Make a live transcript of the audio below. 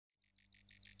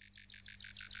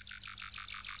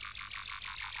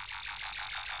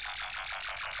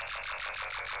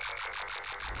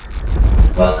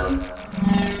Welcome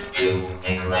to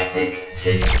Eclectic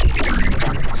City.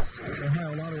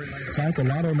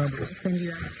 Lotto number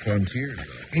Frontier,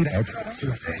 Illinois.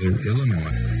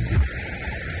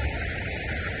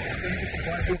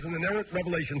 From the narrative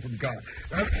revelation from God.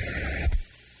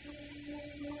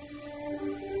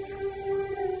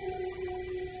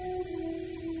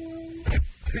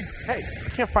 Hey, I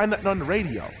can't find nothing on the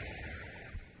radio.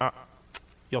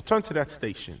 Yo, turn to that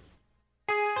station.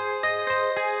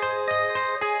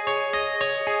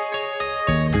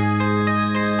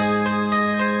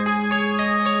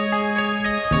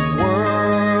 The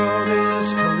world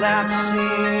is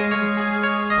collapsing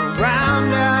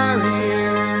around our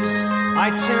ears. I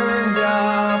turned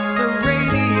up the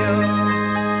radio,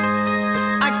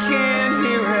 but I can't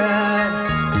hear it.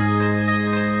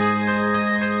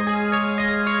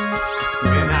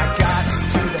 When I got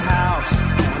to the house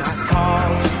and I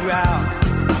called you out,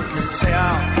 I could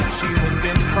tell she had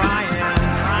been crying.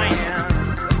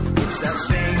 It's that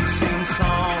same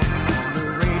song on the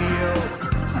radio.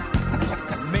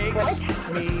 Makes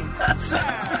me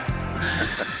sad.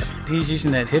 He's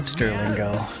using that hipster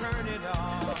lingo.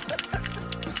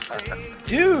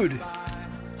 Dude!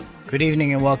 Good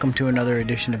evening and welcome to another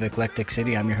edition of Eclectic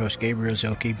City. I'm your host Gabriel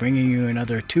Zocchi, bringing you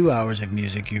another 2 hours of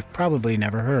music you've probably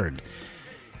never heard.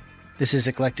 This is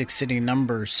Eclectic City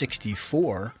number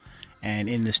 64, and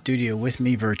in the studio with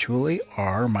me virtually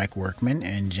are Mike Workman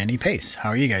and Jenny Pace. How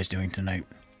are you guys doing tonight?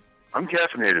 I'm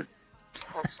caffeinated.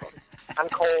 I'm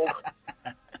cold.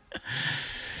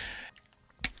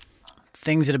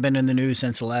 Things that have been in the news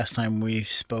since the last time we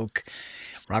spoke.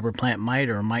 Robert Plant might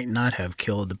or might not have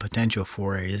killed the potential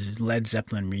for his Led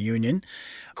Zeppelin reunion.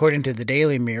 According to the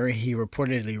Daily Mirror, he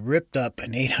reportedly ripped up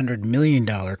an $800 million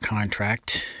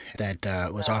contract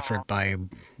that was offered by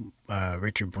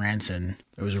Richard Branson.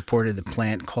 It was reported the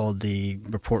Plant called the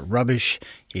report rubbish.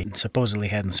 He supposedly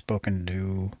hadn't spoken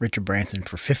to Richard Branson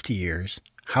for 50 years.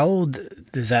 How old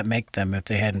does that make them if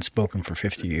they hadn't spoken for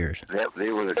 50 years?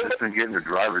 They would have just been getting their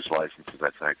driver's licenses, I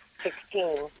think.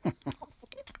 16.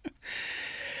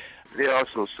 They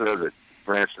also said that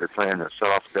Branson, they're planning to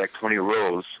sell off the back 20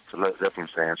 rows to Led Zeppelin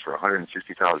fans for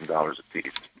 $160,000 a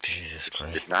piece. Jesus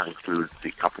Christ. Did not include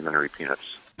the complimentary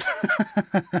peanuts.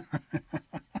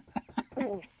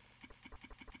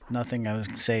 Nothing I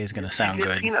would say is going to sound You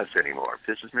get good. peanuts anymore.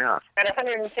 It pisses me off. At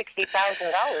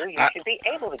 $160,000, you should be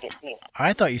able to get peanuts.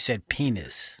 I thought you said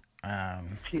penis.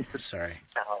 Sorry.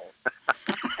 No.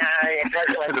 It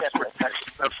does look different.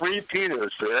 A free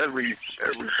penis for every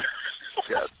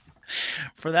yeah.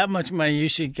 For that much money, you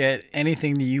should get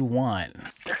anything that you want.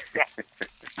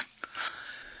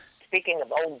 Speaking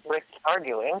of old bricks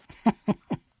arguing,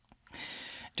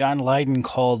 John Lydon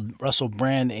called Russell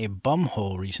Brand a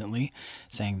bumhole recently,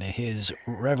 saying that his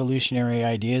revolutionary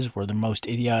ideas were the most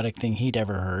idiotic thing he'd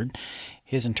ever heard.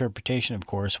 His interpretation, of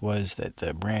course, was that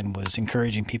the Brand was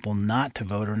encouraging people not to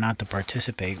vote or not to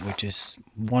participate, which is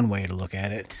one way to look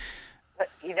at it. but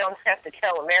you don't have to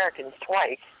tell Americans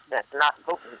twice that not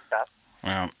voting stuff.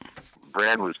 Well,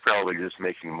 Brand was probably just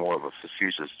making more of a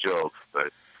facetious joke, but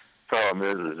the problem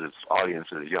is his audience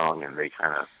is young and they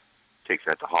kind of take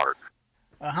that to heart.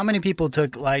 how many people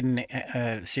took Lydon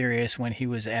serious when he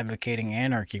was advocating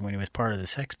anarchy when he was part of the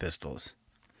Sex Pistols?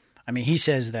 I mean, he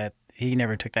says that he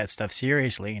never took that stuff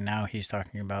seriously, and now he's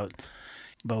talking about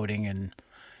voting and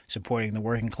supporting the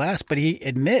working class. But he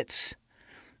admits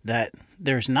that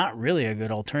there's not really a good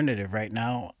alternative right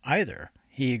now either.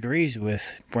 He agrees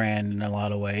with Brand in a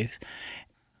lot of ways.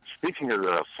 Speaking of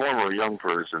a former young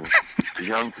person, the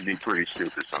young can be pretty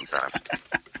stupid sometimes.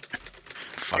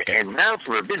 Fuck it. And now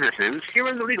for business news, here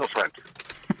on the legal front.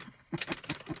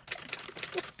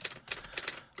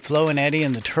 Flo and Eddie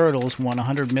and the Turtles won a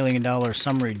 $100 million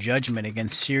summary judgment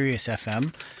against Sirius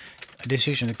FM, a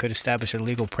decision that could establish a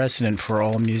legal precedent for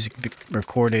all music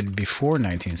recorded before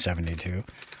 1972.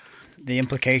 The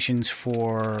implications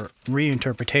for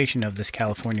reinterpretation of this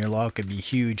California law could be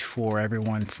huge for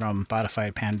everyone from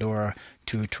Spotify, Pandora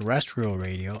to terrestrial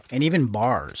radio, and even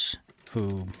bars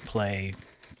who play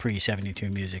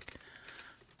pre-72 music.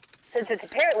 Since it's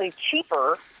apparently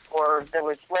cheaper, or there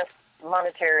was less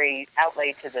monetary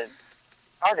outlay to the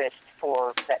artist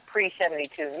for that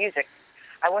pre-72 music,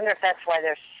 I wonder if that's why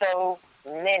there's so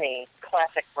many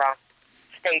classic rock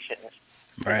stations.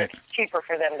 Right. It's cheaper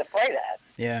for them to play that.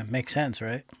 Yeah, makes sense,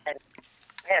 right? And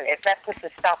if that puts a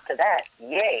stop to that,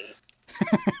 yay.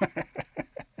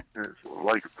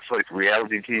 It's like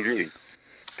reality TV.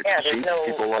 It's Yeah, there's cheap, no...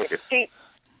 people like it. It's cheap.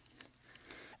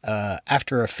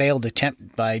 After a failed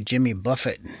attempt by Jimmy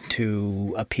Buffett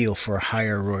to appeal for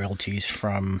higher royalties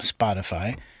from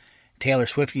Spotify, Taylor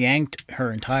Swift yanked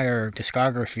her entire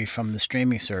discography from the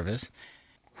streaming service.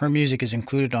 Her music is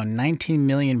included on 19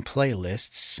 million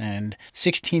playlists, and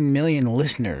 16 million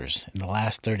listeners in the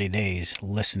last 30 days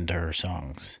listened to her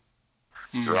songs.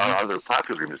 There are other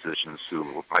popular musicians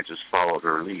who might just follow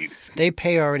her lead. They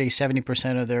pay already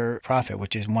 70% of their profit,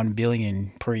 which is $1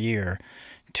 billion per year,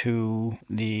 to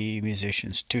the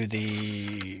musicians, to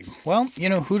the, well, you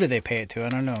know, who do they pay it to? I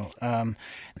don't know.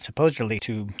 Supposedly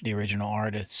to the original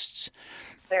artists.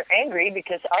 They're angry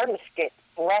because artists get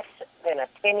less than a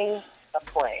penny a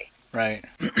play. Right.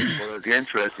 Well, the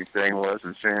interesting thing was,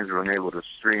 when fans were unable to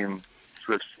stream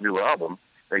Swift's new album,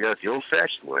 they got it the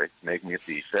old-fashioned way, making it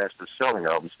the fastest-selling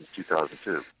album since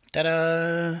 2002.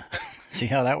 Ta-da! See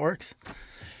how that works?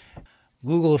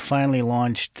 Google finally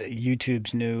launched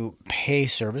YouTube's new pay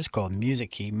service called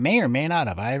Music Key. May or may not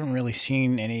have. I haven't really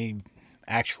seen any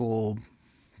actual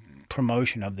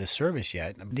promotion of this service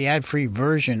yet. The ad-free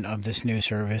version of this new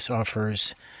service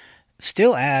offers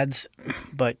still ads,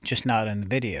 but just not in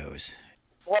the videos.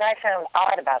 What I found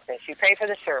odd about this, you pay for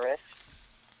the service,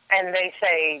 and they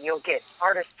say you'll get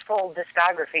artists' full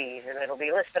discographies, and it'll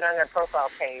be listed on their profile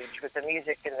page with the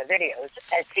music and the videos,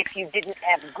 as if you didn't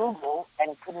have Google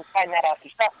and couldn't find that out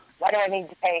yourself. Why do I need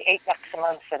to pay $8 a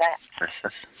month for that?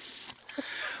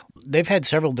 They've had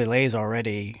several delays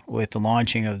already with the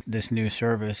launching of this new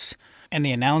service, and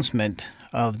the announcement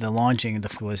of the launching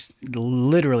was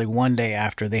literally one day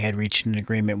after they had reached an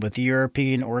agreement with the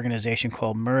European organization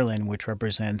called Merlin, which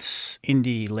represents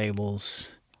indie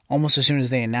labels. Almost as soon as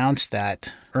they announced that,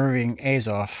 Irving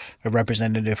Azoff, a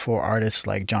representative for artists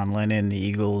like John Lennon, the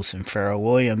Eagles, and Pharrell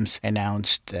Williams,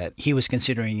 announced that he was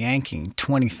considering yanking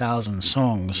 20,000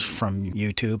 songs from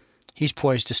YouTube. He's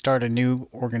poised to start a new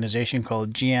organization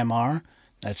called GMR.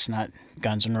 That's not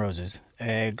Guns N' Roses.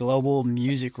 Global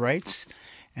Music Rights.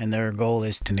 And their goal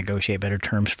is to negotiate better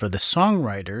terms for the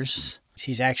songwriters.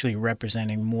 He's actually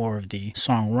representing more of the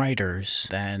songwriters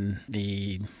than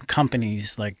the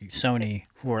companies like Sony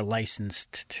who are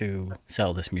licensed to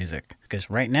sell this music. Because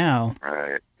right now,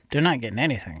 they're not getting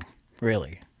anything,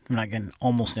 really. They're not getting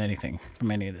almost anything from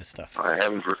any of this stuff.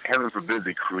 Heaven forbid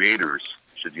the creators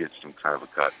should get some kind of a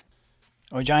cut.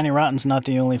 Oh, Johnny Rotten's not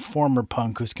the only former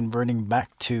punk who's converting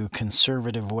back to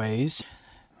conservative ways.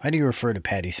 How do you refer to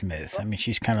Patti Smith? I mean,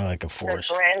 she's kind of like a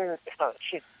force.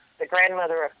 She's the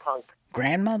grandmother of punk.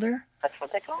 Grandmother? That's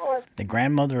what they call her. The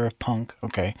grandmother of punk.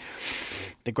 Okay.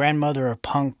 The grandmother of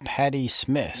punk, Patti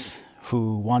Smith,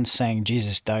 who once sang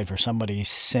Jesus Died for Somebody's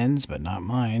Sins, but not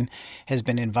mine, has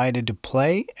been invited to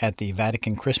play at the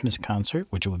Vatican Christmas concert,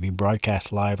 which will be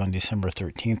broadcast live on December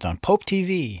 13th on Pope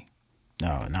TV.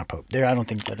 No, not Pope. There, I don't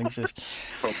think that exists.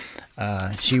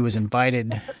 She was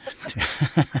invited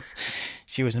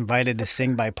to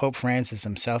sing by Pope Francis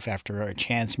himself after a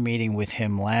chance meeting with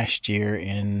him last year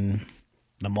in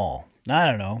the mall. I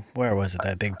don't know. Where was it?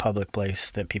 That big public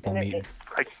place that people meet in?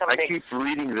 I keep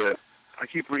reading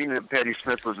that Patti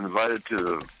Smith was invited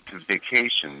to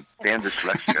vacation. Damn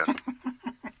dyslexia.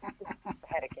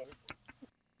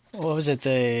 What was it?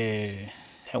 The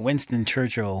Winston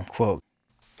Churchill quote.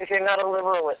 If you're not a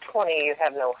liberal at 20, you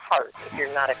have no heart. If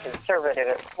you're not a conservative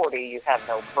at 40, you have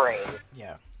no brain.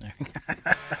 Yeah.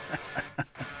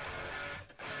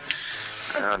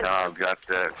 Now I've got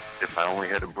that If I Only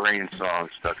Had a Brain song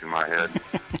stuck in my head.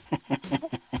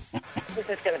 This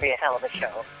is going to be a hell of a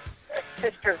show.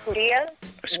 Sister Dia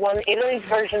won Italy's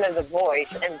version of The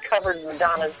Voice and covered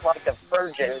Madonna's Like a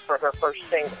Virgin for her first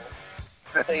single.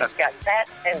 So you've got that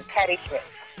and Patti Smith.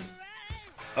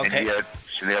 Okay. And yet,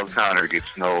 Sinead O'Connor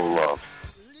gets no love.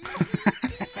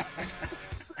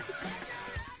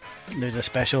 There's a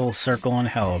special circle in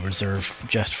hell reserved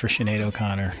just for Sinead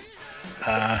O'Connor.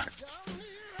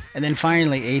 And then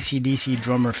finally, AC/DC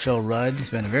drummer Phil Rudd has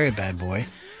been a very bad boy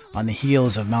on the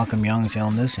heels of Malcolm Young's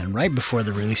illness and right before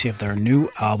the release of their new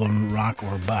album, Rock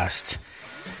or Bust.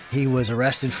 He was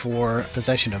arrested for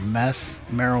possession of meth,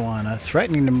 marijuana,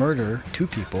 threatening to murder 2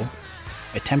 people,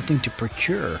 attempting to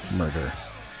procure murder.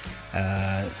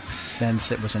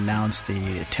 Since it was announced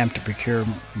the attempt to procure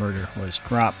murder was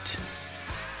dropped,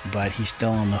 but he's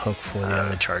still on the hook for the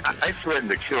other charges. I threaten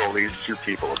to kill at least 2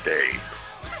 people a day.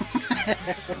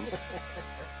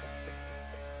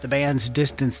 The band's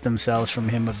distanced themselves from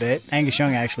him a bit. Angus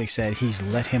Young actually said he's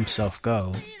let himself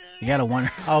go. You gotta wonder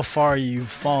how far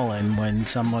you've fallen when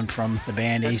someone from the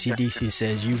band AC/DC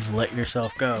says you've let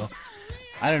yourself go.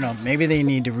 I don't know, maybe they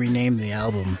need to rename the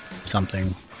album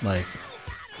something like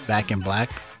Back in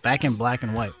Black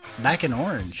and White, Back in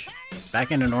Orange,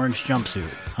 Back in an Orange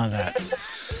Jumpsuit. How's that?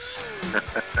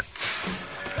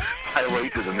 Highway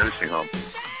to the Nursing Home.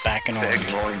 Back in Back orange.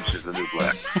 in orange is the new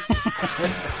black.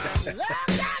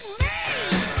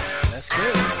 That's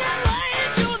good.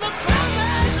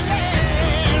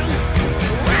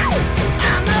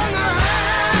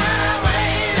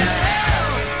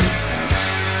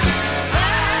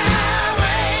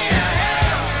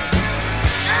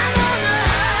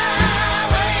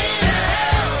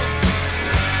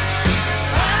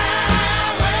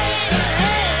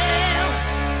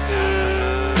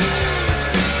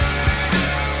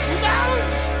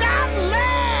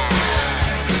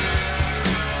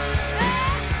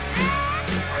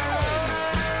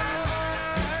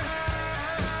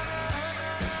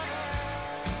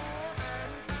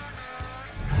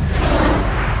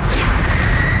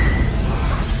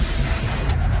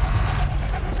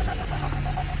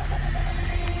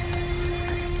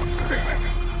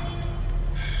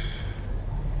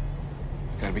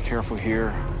 Gotta be careful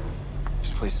here.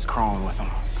 This place is crawling with them.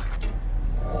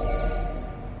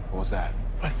 What was that?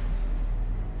 What?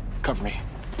 Cover me.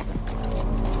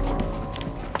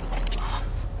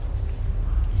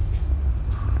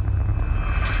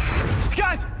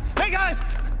 Guys! Hey, guys!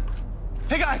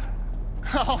 Hey, guys!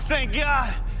 Oh, thank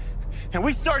God. And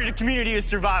we started a community of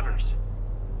survivors.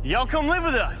 Y'all come live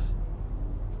with us.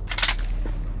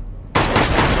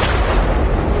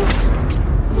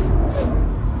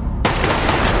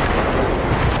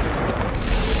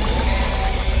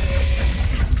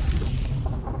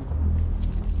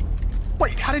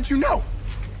 Wait, how did you know?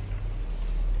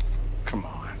 Come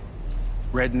on.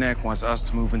 Redneck wants us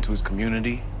to move into his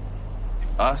community.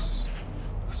 Us?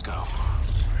 Let's go.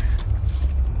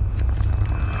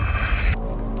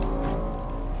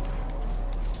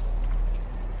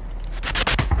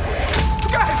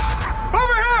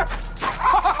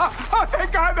 Oh,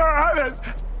 thank God there are others.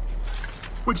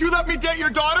 Would you let me date your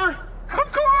daughter?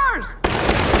 Of course!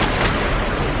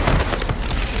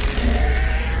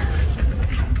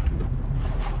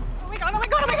 Oh my God, oh my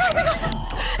God, oh my God, oh my God!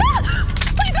 Ah!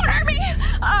 Please don't hurt me!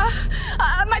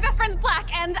 My best friend's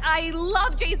black, and I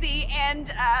love Jay-Z,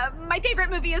 and my favorite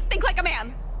movie is Think Like a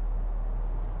Man.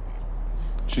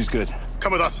 She's good.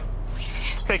 Come with us.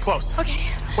 Stay close. Okay.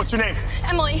 What's your name?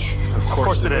 Emily. Of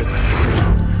course it is.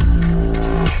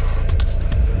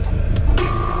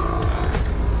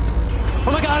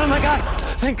 Oh my God, oh my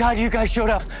God. Thank God you guys showed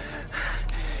up.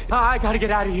 I gotta get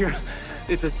out of here.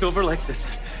 It's a silver Lexus.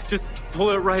 Just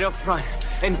pull it right up front.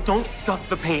 And don't scuff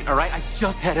the paint, all right? I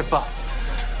just had it buffed.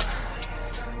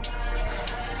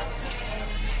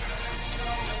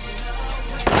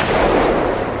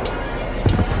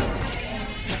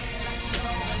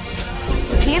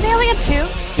 Is he an alien too?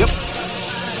 Yep.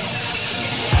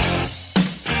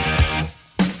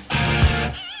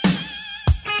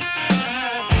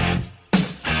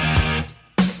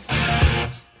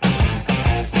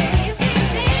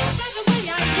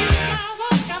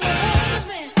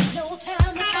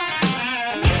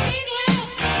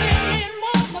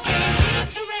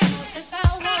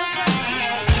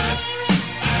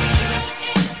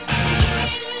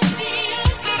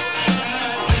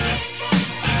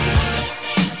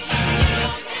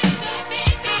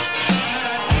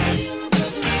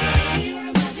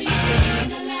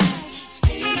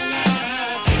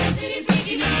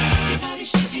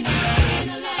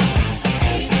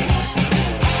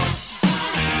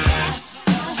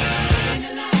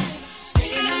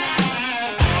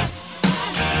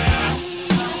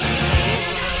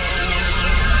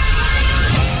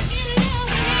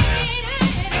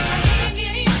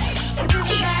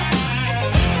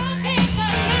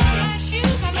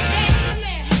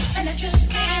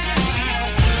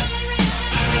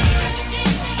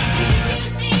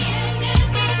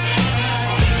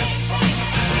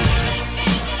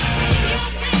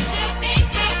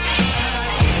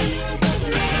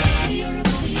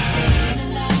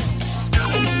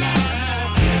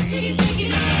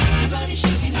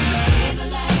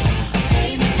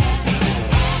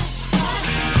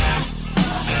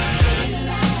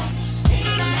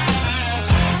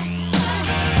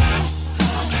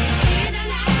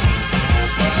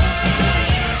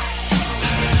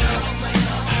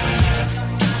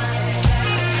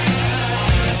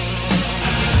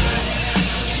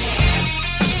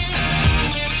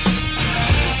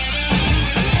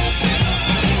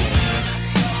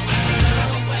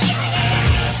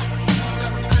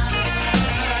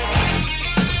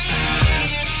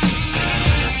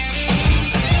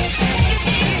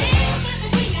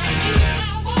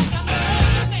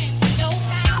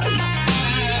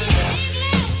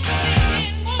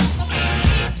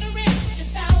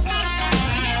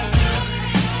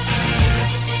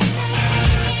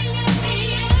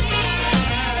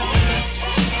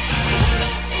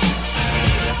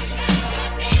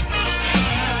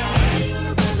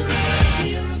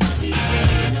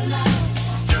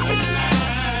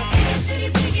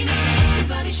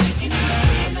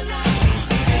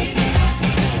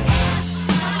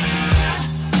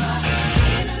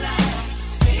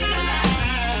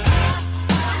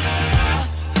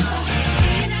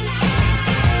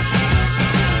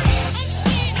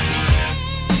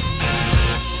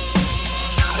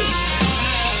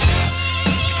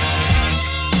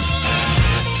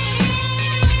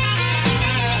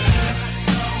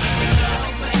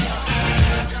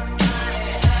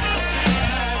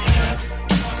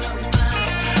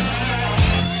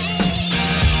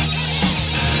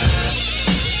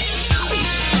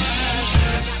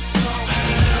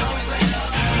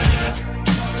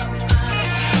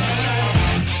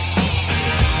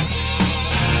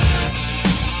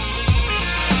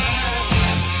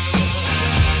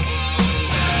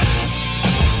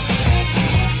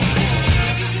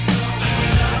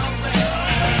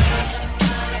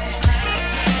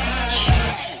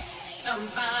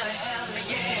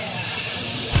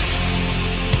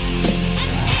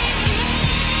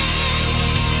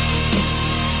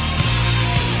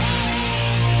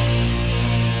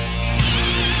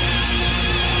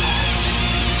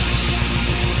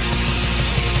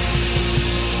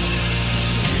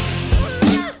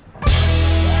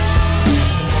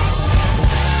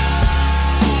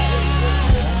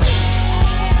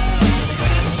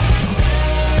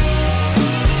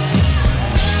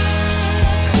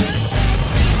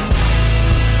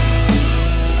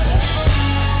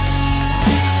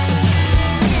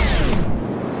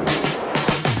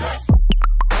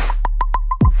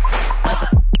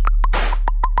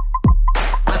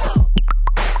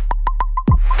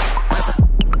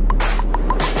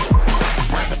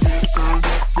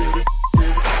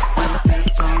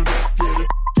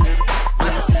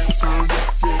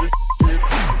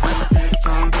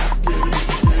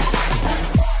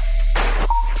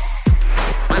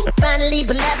 Finally,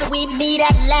 beloved, we meet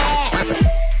at last.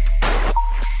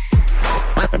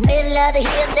 Middle of the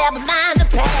hill, never mind the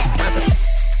past.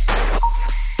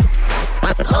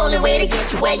 Only way to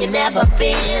get you where you never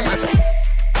been.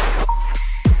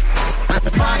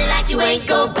 Let's party like you ain't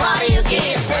gon' party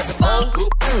again. Let's roll.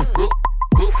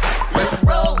 Let's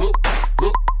roll.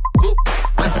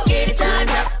 Get it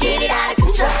turned up, get it out of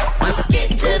control.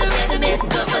 Get into the rhythm, it's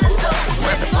good for the soul.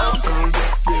 Let's roll.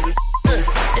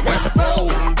 Let's roll.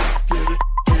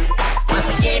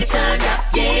 Get it turned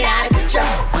up, get it out of control.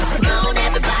 Come on,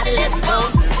 everybody, let's roll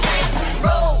and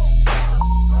roll.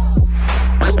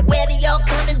 Whether you're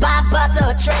coming by bus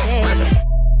or train,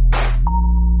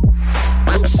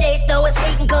 shade though is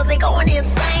hating cause they going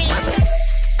insane.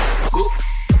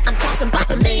 I'm talking about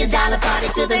the $1 million party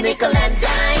to the nickel and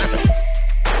dime.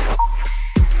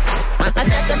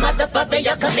 Another motherfucker,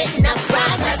 you're committing a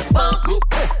crime. Let's roll.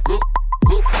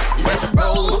 Let's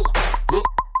roll.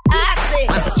 I say,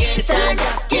 get it turned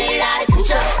up, get it out of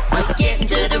control. Get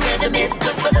into the rhythm, it's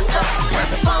good for the soul.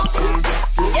 Let's roll.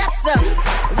 Yes, sir.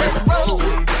 Let's roll.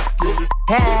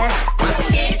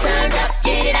 Get it turned up,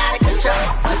 get it out of control.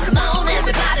 Come on,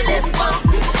 everybody, let's roll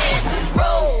and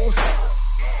roll.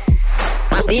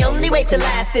 The only way to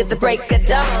last is the break of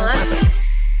dawn.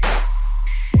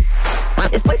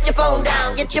 Is put your phone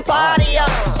down, get your party on.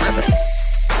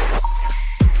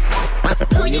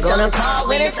 Who you gonna call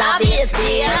when it's obvious,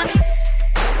 dear?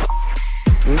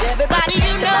 Everybody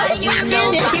you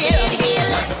know, you can hear.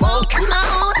 Let's roll, come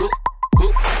on.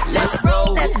 Let's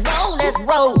roll, let's roll, let's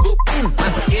roll.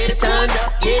 Get it turned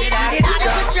up, get it out of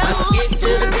control. Get to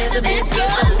the rhythm, it's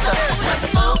good. So let's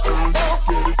roll,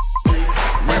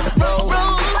 let's roll,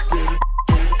 roll.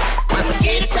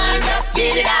 Get it turned up,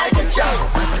 get it out of control.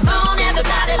 Come on,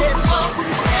 everybody, let's roll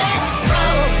and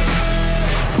roll.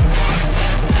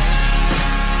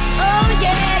 Oh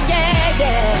yeah, yeah,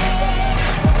 yeah.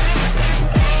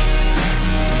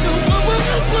 Woo, woo, woo,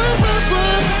 woo,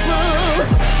 woo, woo.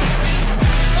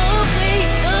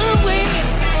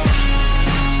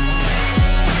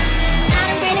 I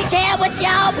don't really care what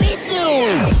y'all be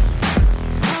doing.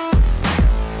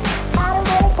 I don't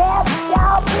really care what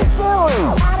y'all be doing.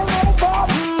 I don't really care.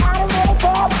 I don't really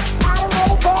care. I don't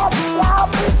really care what y'all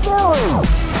be doing.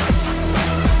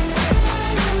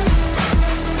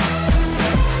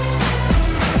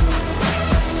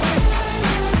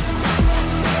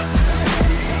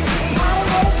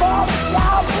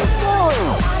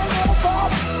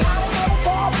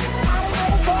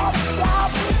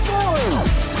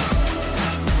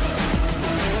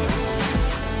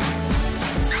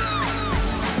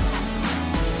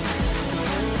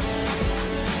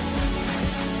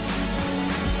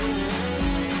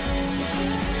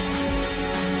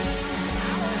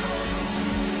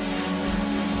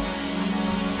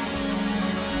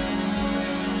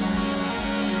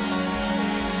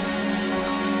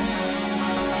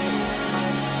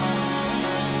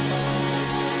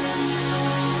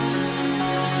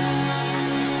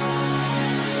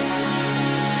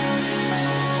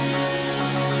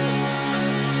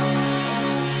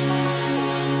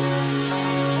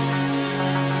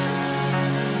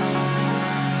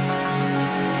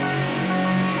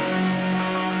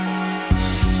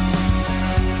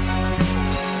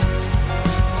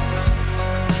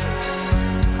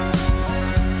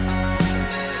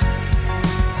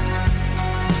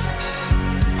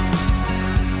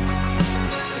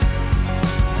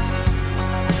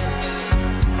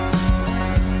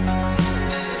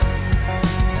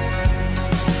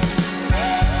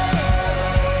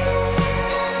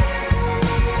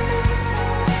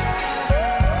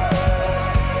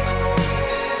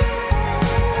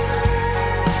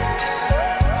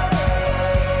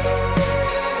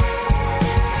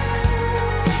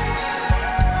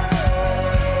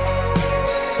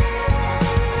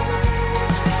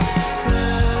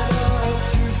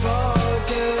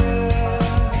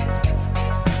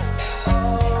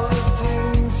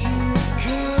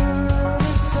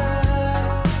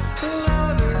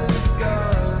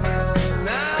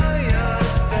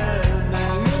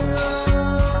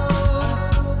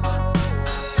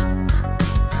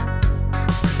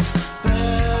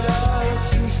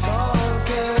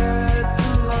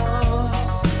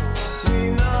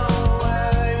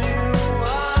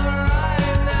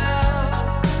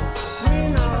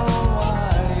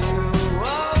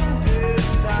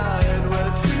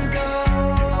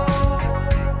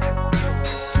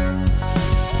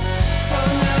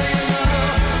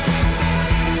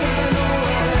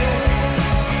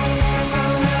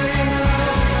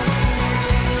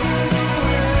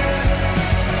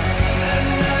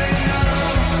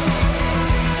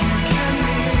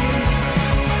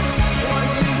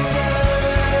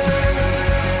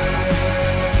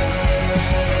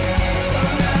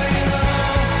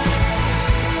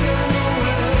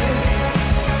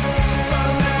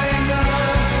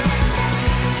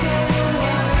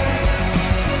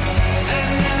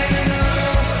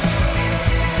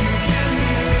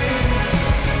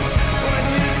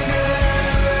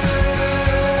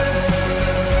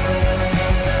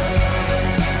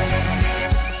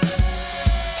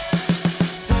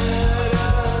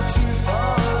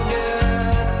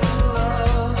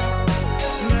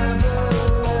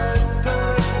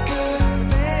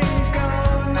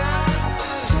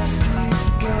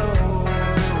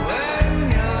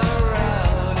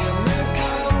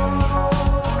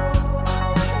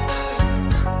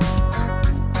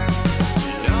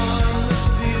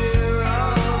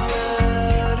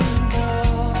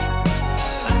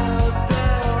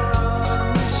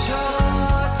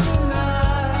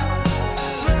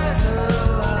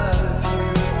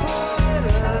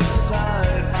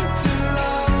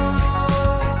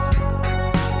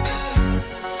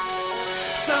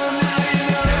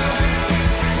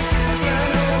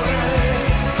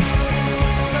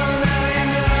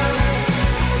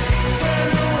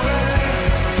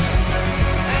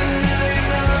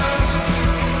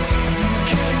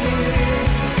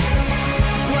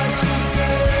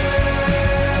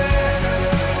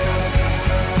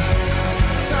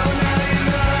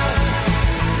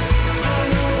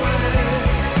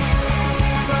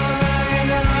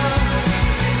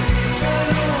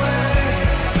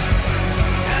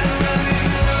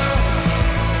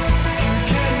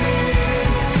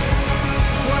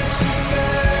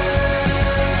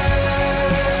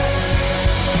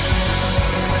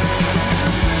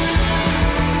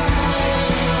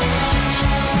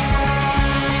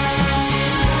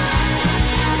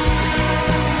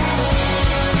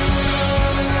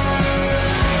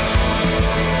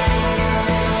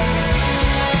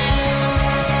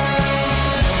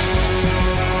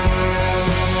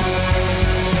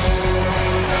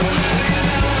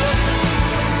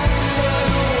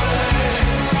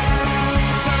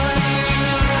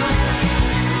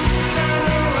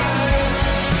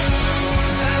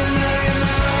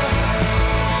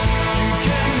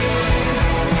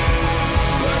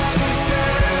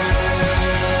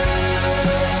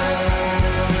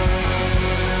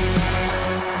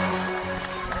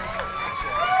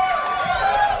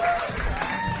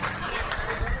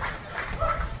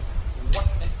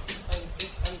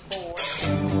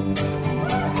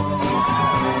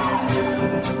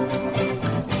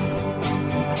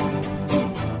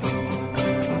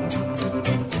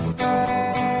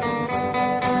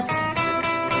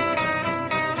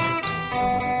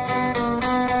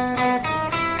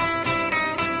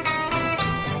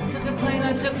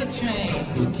 a train.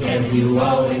 Who cares? You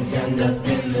always end up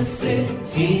in the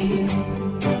city.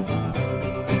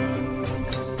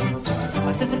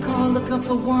 I set the car, look up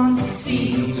for one,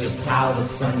 see just how the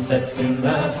sun sets in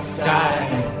the sky.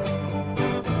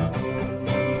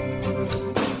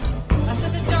 I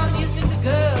said to John, you think the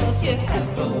girls you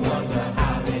ever wonder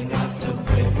how they got so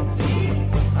pretty?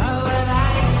 Oh, well,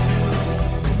 I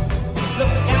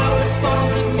look out upon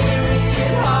the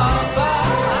Myriad Harbor.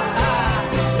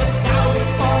 Look out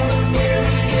upon the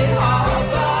Myriad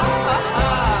Harbor.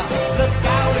 Look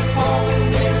out upon the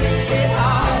Myriad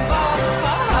Harbor.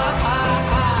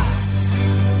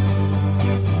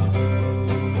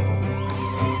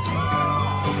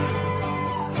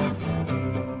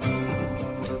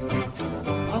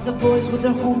 All the boys with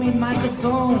their homemade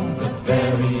microphones, a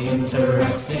very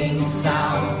interesting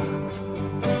sound.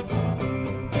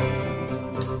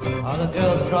 All the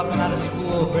girls dropping out of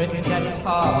school, breaking daddy's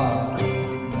heart,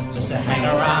 just to hang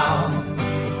around.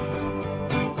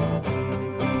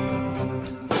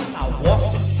 I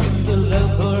walked into the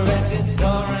local record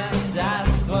store and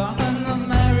asked for an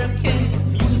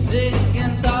American music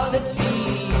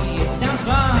anthology. It sounds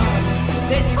fun.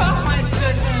 They taught my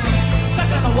surgeon,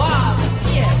 stuck on the wall,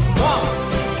 yes, wrong.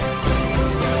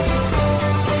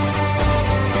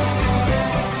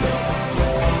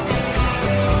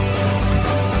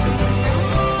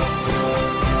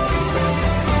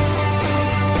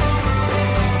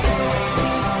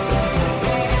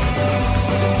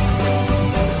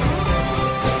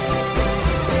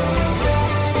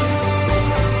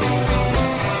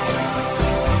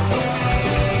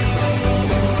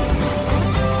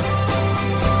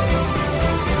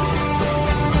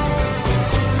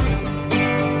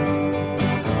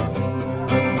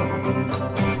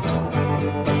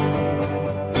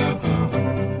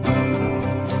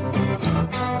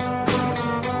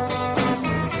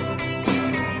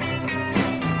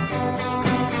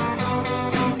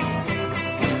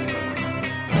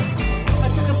 I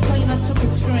took a plane, I took a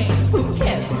train. Who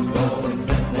cares? I'm always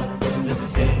in the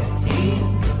city.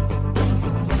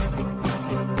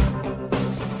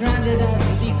 Stranded at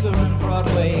Bleecker and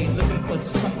Broadway, looking for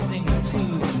something to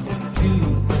do.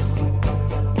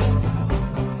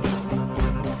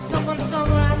 Someone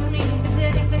somewhere asked me, is there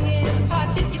anything in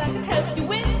particular I can help you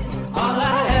with? All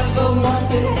I ever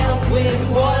wanted help with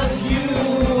was you.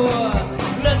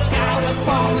 Look out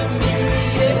upon the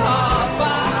Myriad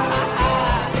Harbor.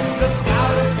 Look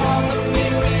out upon the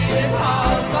Myriad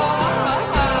Harbor.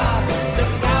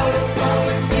 Look out upon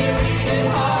the Myriad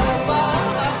Harbor.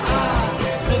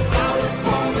 Look out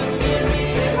upon the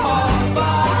Myriad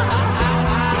Harbor.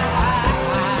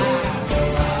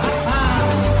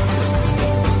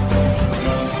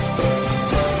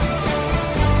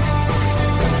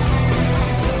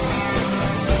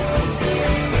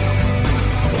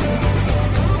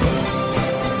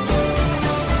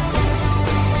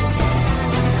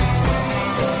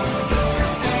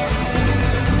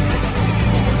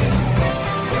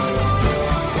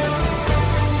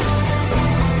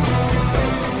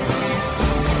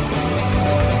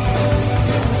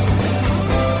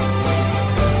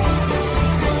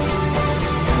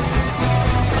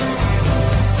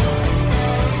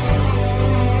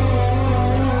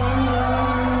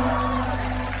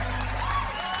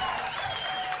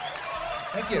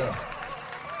 Thank you.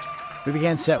 We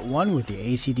began set one with the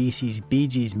AC/DC's Bee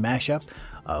Gees mashup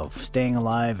of Staying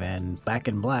Alive and Back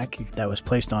in Black that was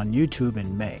placed on YouTube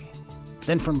in May.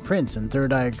 Then from Prince and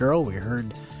Third Eye Girl, we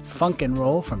heard Funk and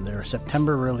Roll from their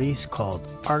September release called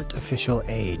Artificial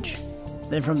Age.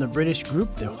 Then from the British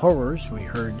group The Horrors, we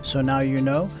heard So Now You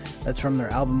Know. That's from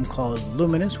their album called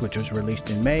Luminous, which was released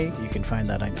in May. You can find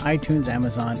that on iTunes,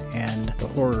 Amazon, and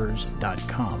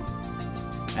thehorrors.com.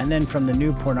 And then from the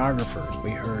New Pornographers,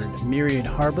 we heard Myriad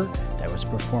Harbor, that was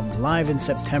performed live in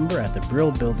September at the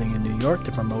Brill Building in New York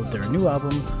to promote their new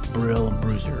album, Brill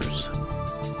Bruisers.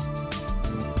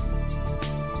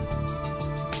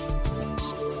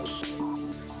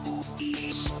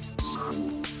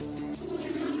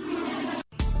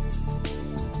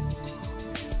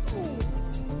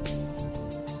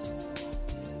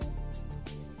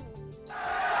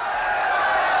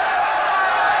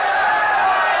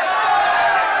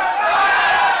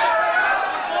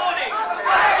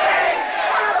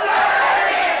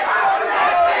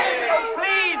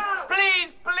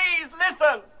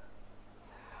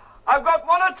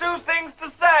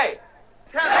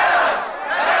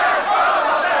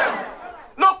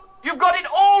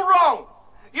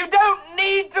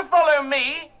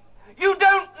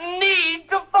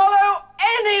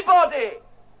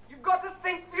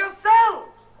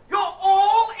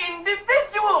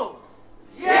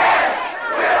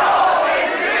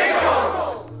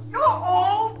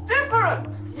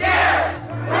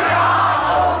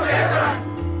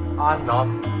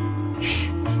 Mom. Shh.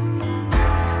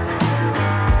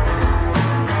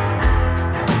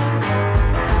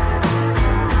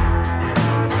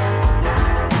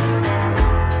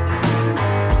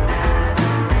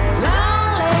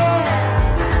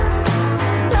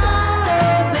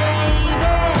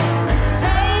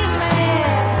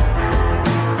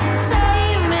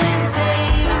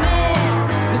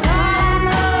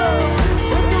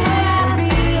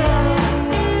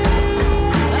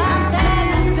 I'm sad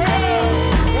to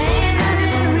say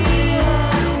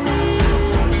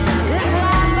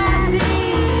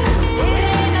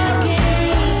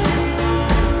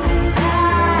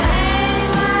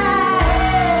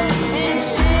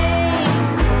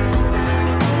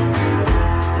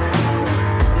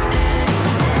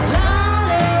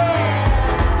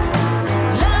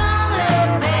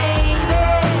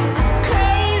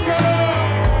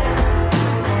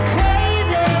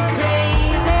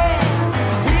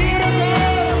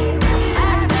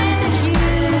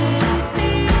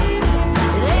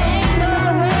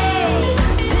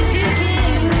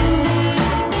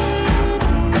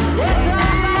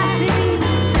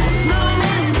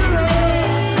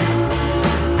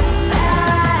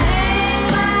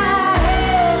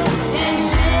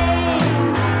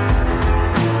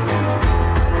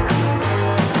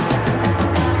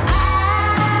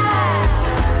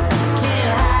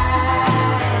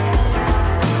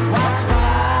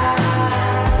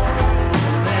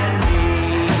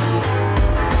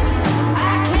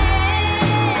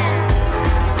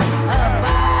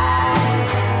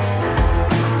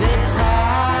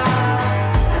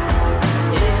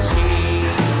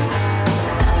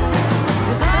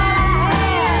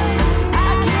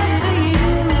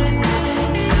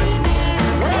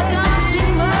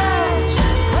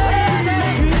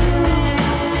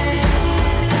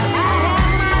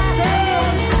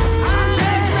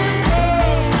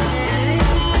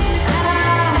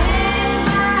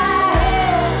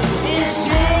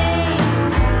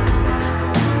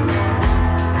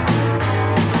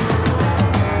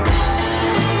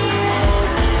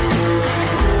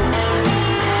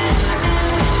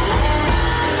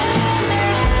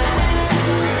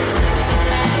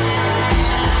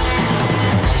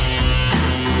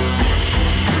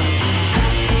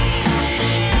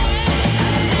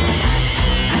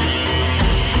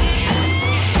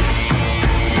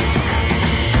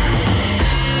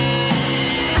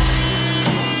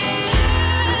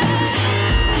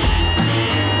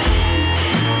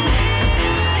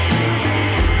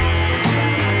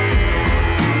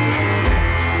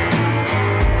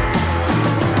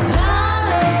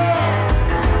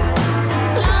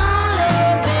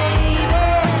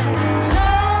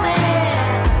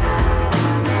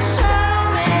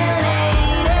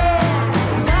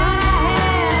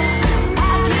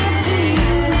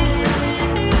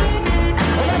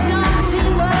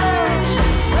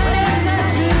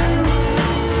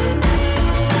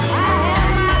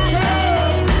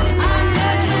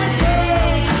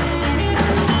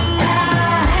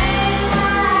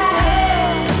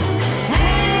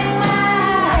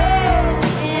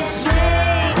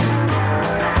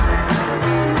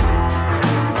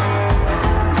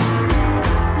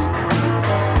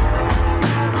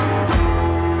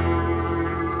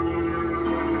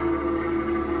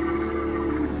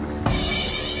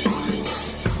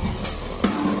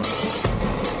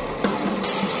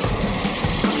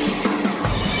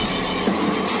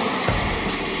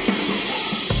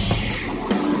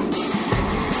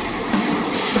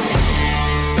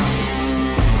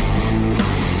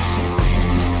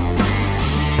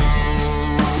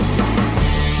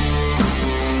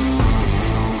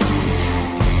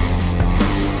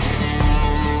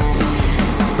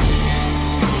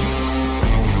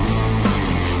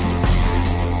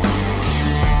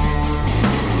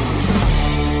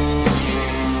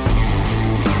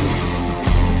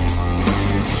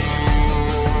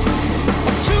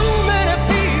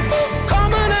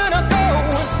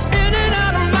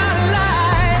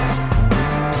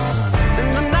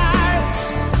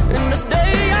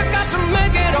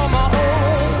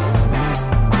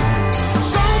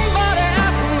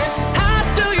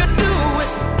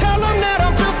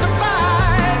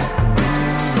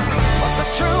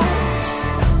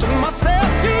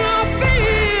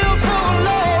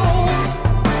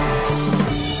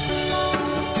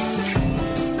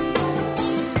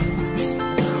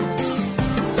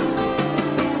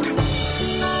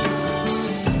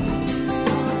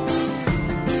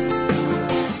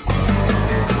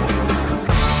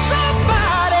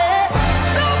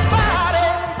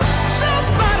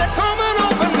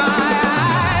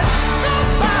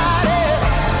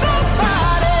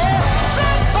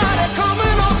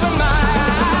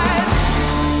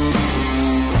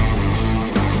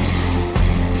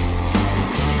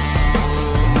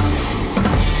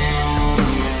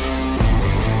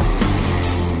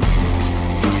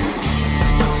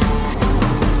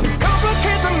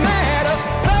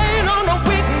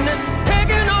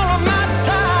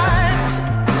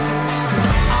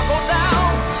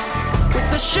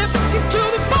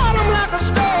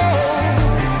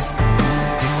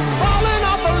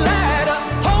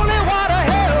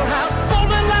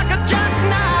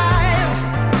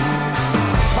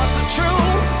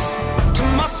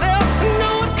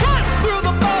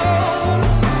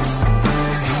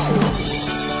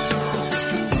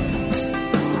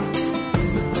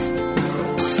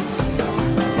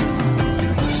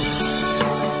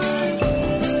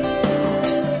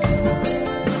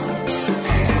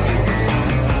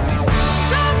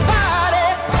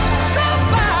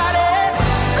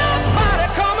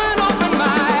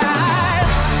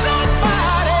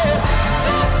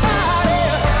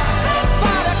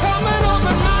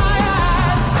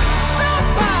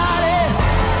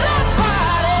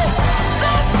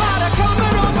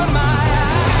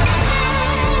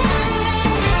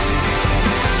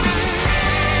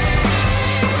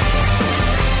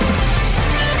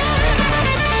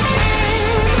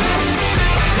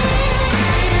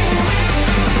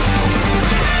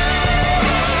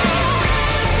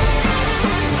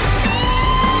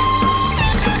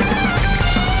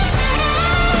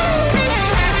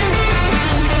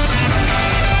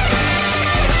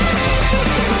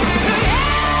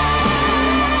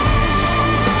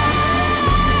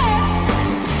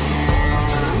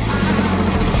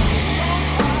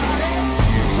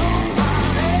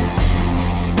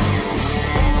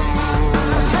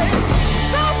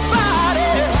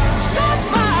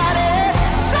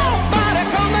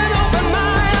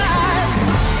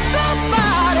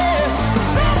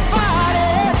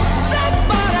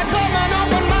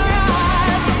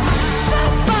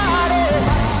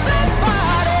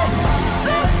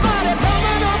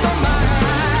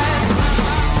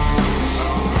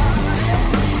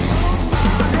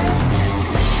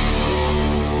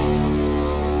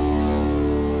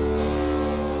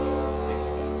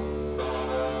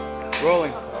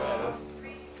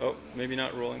maybe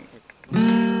not rolling.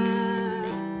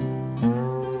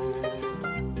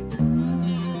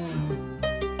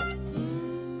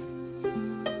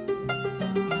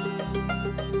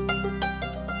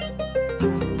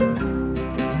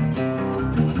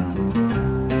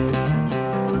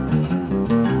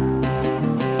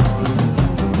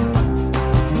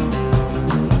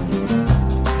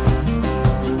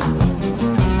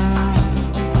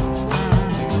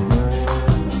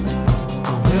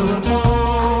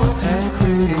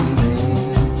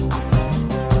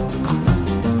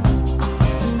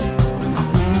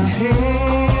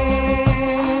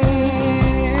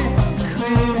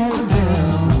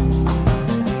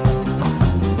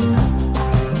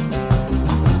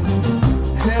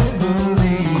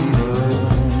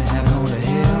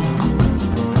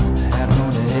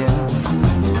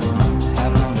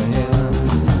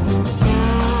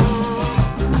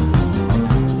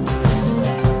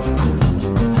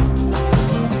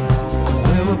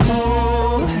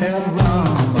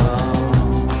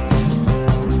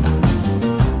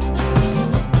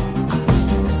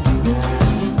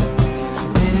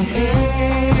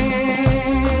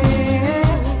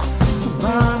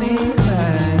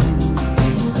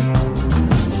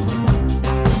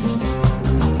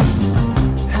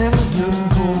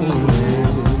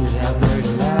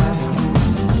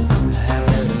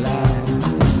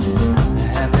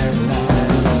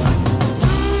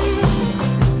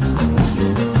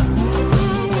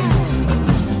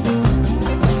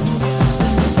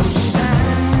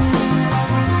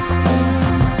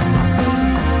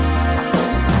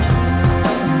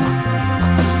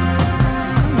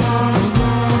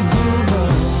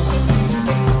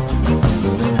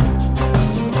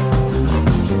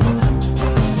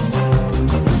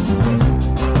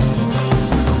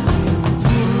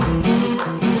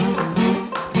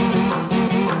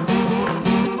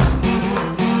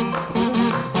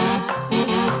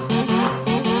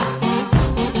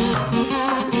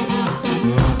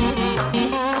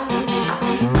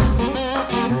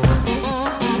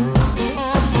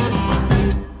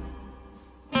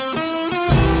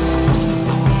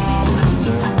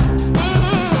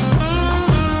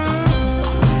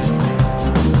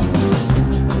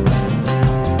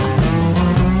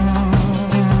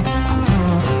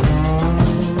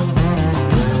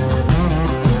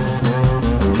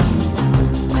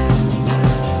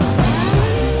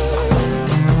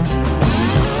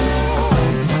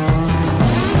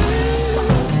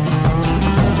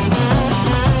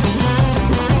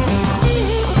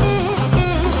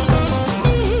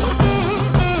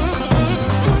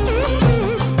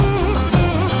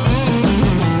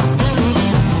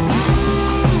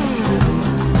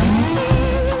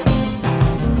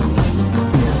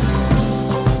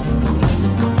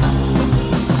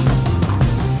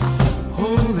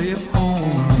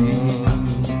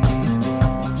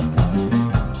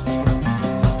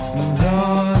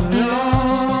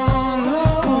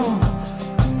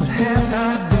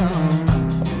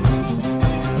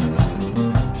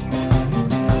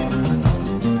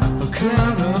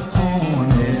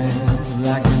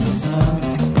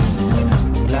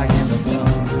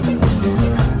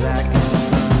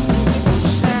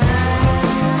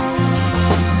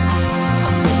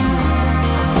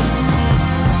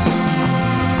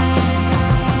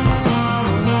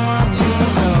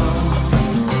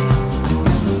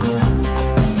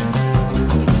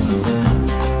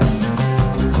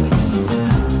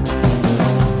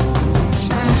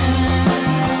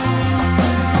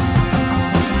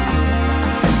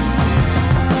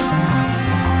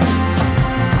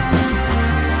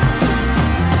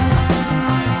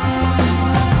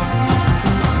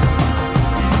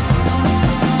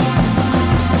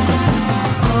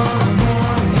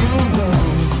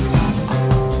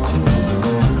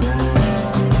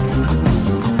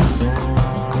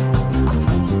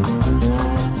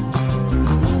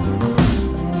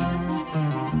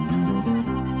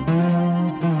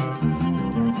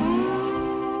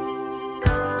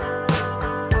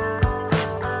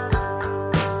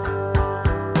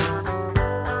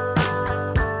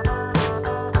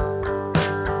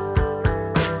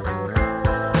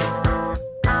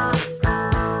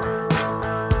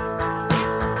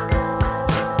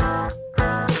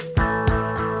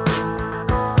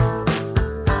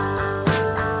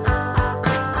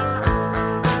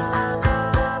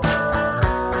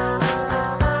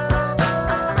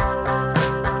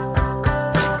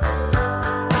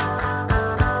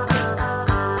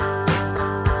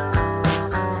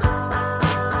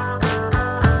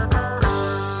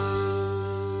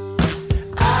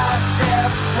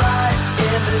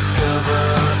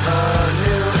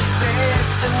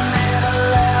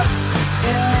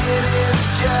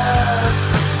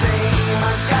 Just the same.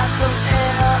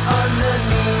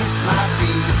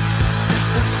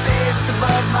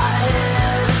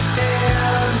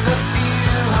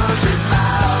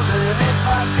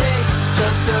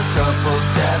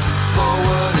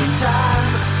 forward in time.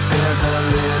 There's a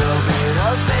little bit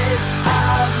of space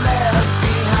I've left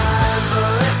behind,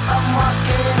 but if I'm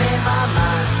walking in my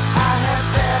mind, I had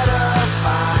better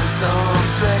find some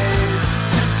place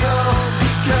to go,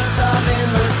 because I'm in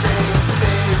the same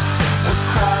space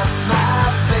across my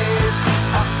face.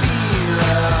 I feel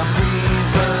a breeze,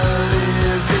 but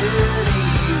is it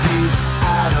easy?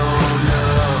 I don't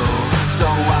know. So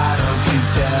why don't you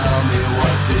tell me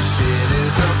what this shit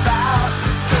is about?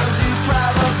 'Cause you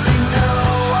probably know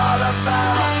all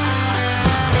about.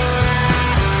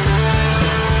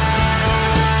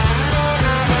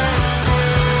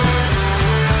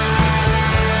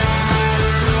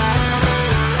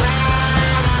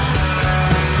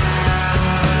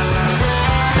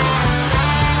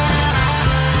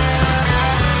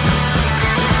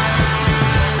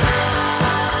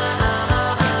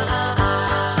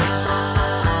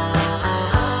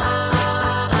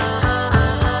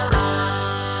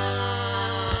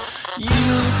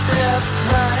 You step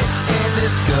right and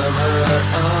discover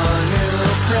a new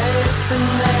place, and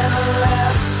then a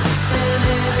left, and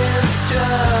it is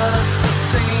just the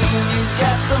same. You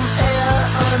got some air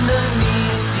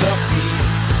underneath your feet.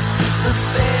 The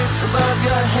space above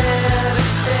your head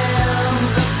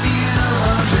extends a few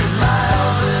hundred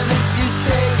miles, and if you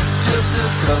take just a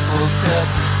couple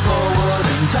steps forward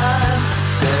in time,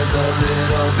 there's a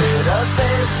little bit of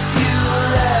space you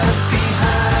left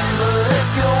behind. But if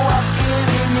you're walking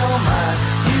in your mind,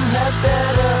 you had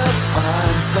better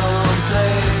find some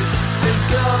place to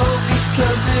go,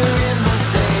 because you're in the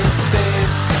same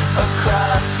space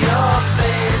across your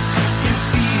face. You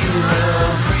feel a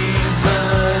breeze,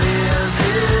 but is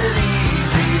it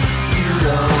easy? You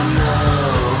don't know.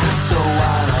 So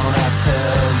why don't I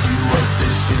tell you what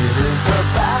this shit is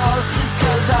about?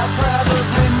 'Cause I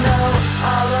probably know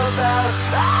all about.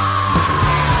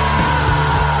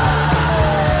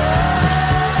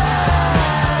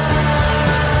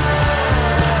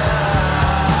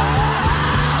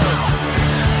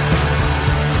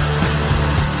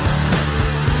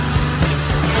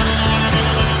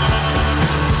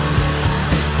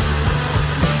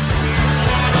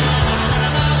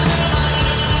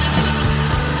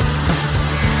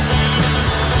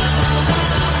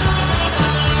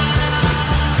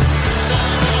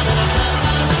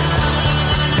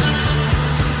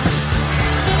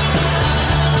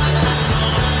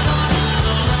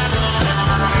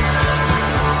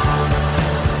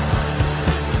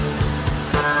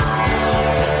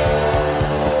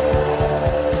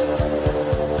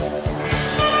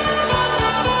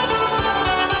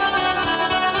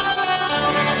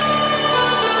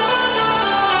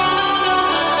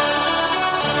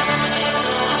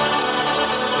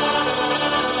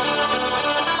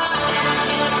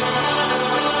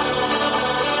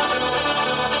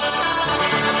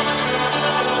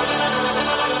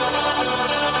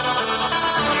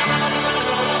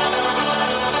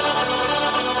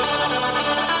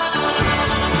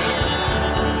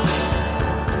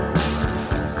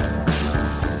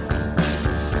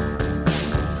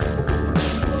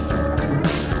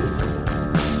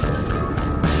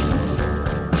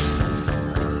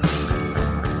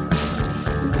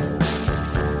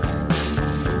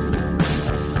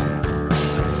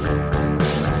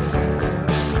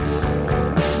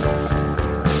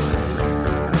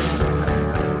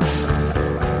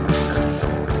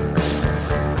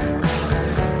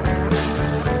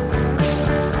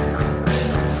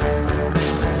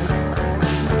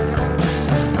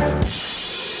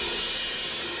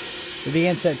 We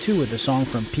began set 2 with a song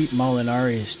from Pete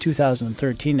Molinari's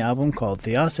 2013 album called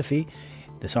Theosophy.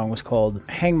 The song was called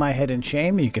Hang My Head in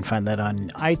Shame, and you can find that on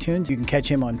iTunes. You can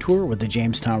catch him on tour with the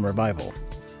Jamestown Revival.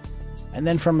 And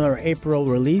then from their April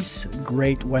release,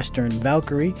 Great Western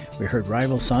Valkyrie, we heard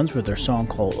Rival Sons with their song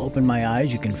called Open My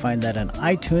Eyes. You can find that on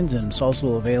iTunes, and it's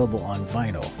also available on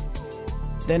vinyl.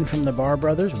 Then from the Barr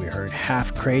Brothers, we heard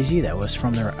Half Crazy. That was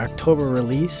from their October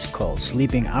release called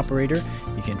Sleeping Operator.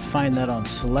 You can find that on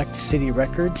Select City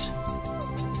Records.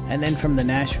 And then from the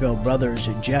Nashville Brothers,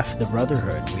 Jeff the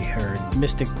Brotherhood, we heard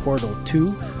Mystic Portal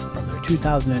 2 from their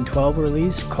 2012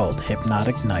 release called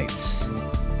Hypnotic Nights.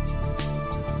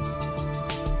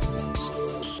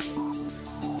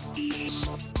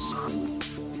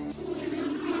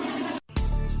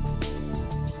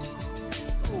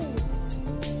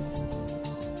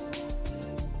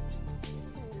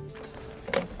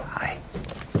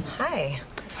 Hi.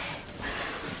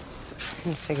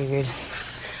 I figured you'd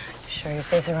show your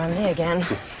face around me again.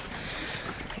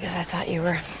 I guess I thought you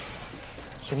were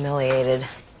humiliated.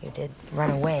 You did run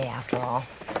away, after all.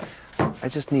 I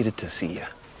just needed to see you.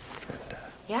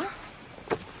 Yeah?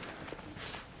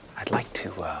 I'd like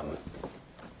to,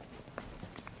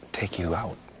 take you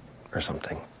out or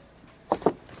something.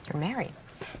 You're married.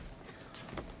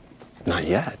 Not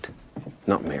yet.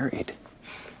 Not married.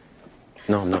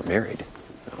 No, I'm not married.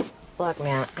 Look,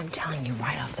 man, I'm telling you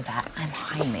right off the bat, I'm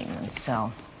high maintenance,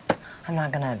 so I'm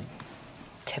not gonna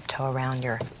tiptoe around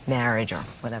your marriage or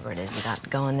whatever it is you got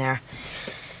going there.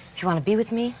 If you want to be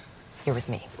with me, you're with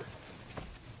me.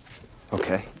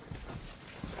 Okay.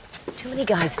 Too many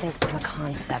guys think I'm a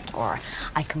concept, or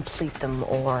I complete them,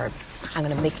 or I'm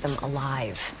gonna make them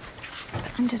alive. But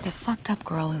I'm just a fucked up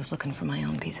girl who's looking for my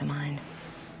own peace of mind.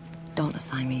 Don't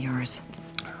assign me yours.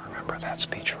 I remember that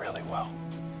speech really well.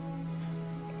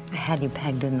 I had you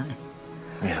pegged, didn't I?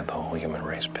 Yeah, the whole human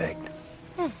race pegged.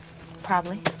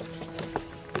 Probably.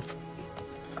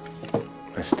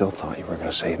 I still thought you were going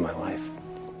to save my life,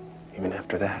 even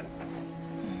after that.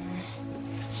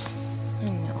 I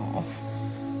know.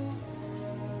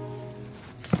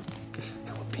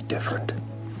 It would be different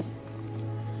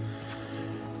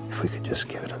if we could just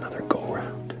give it another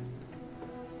go-round.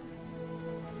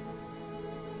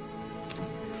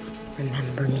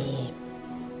 Remember me.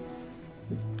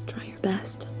 Try your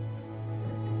best.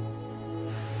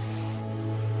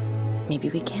 Maybe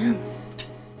we can.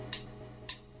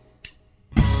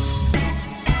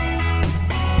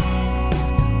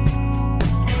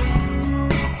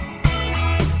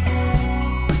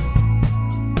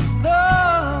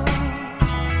 Love,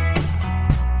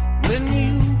 when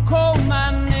you call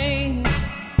my name,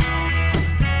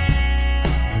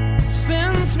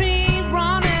 sends me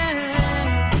running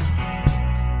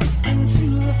into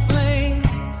the flame.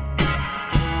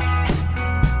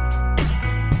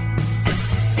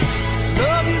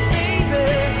 Love you, baby,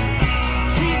 so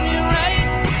treat me right.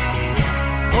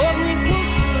 Hold me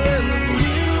closer in the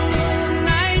middle of the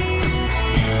night.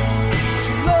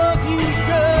 So love you,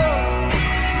 girl,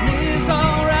 and it's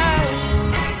alright.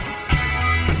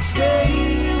 Stay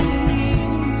with me.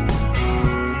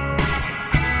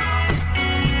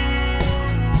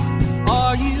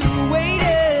 Are you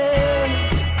waiting?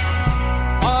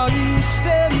 Are you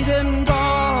standing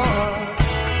guard?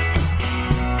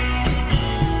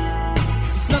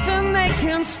 There's nothing they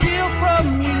can steal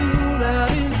from you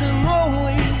that isn't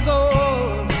always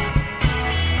yours.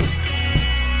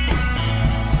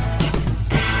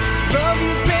 Love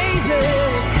you, baby,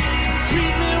 so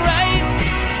treat me right.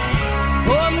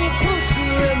 Hold me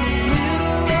closer in the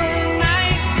middle of the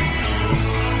night.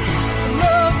 So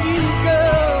love you,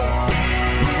 girl,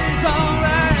 it's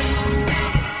alright.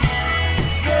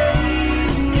 Stay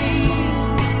with me.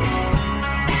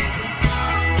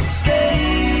 Stay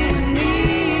with me.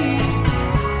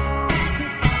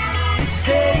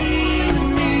 Stay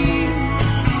with me.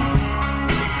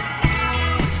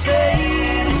 Stay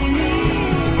with me.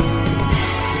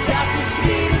 Is that the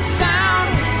speed of sound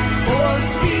or the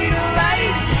speed of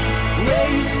light? Where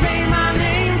you say my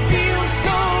name feels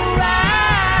so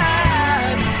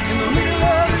right. In the middle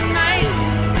of the night,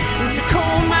 when you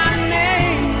call my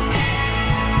name,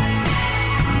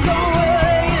 don't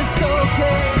worry, it's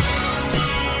okay.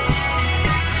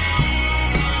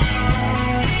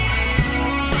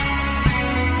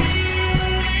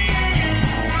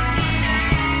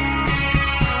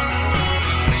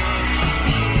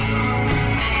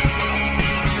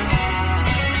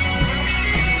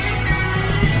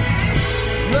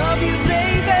 Love you,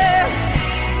 baby,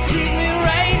 so treat me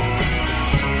right.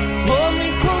 Hold me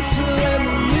closer in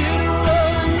the middle of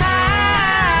the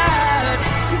night.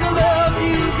 'Cause I love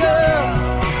you, girl,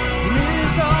 and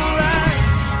it's alright.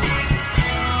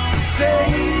 Stay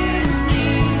with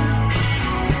me.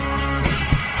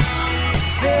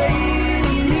 Stay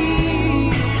with me.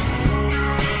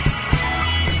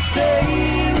 Stay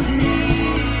with me.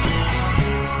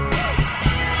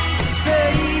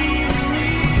 Stay with me.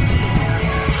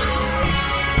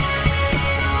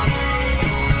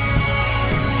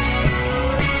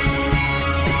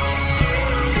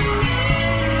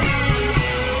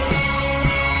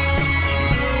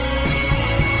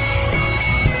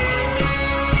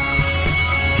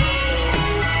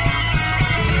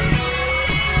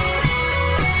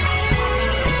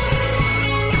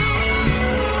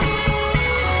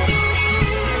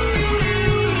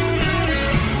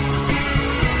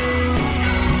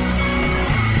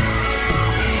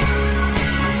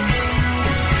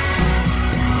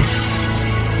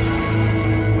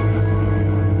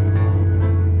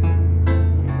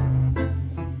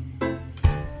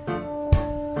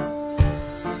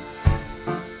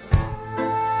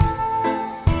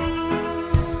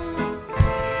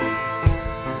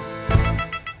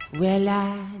 Well,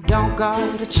 I don't go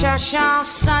to church on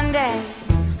Sunday,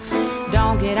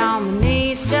 don't get on my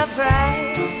knees to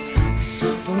pray,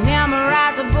 don't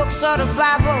memorize the books or the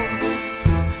Bible,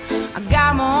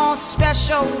 got my own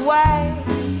special way.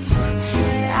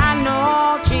 I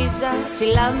know Jesus,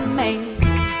 he loved me,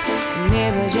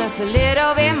 maybe just a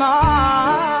little bit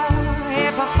more.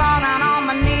 If I fall down on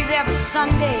my knees every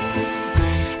Sunday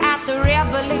at the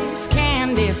Revelings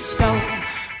candy store,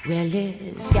 well,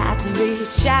 it's got to be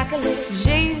chocolate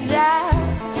Jesus,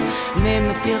 made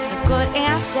me feel so good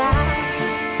inside.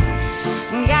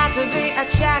 Got to be a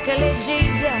chocolate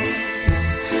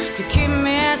Jesus to keep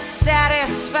me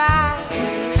satisfied.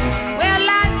 Well,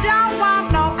 I don't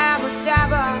want no apple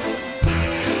cider,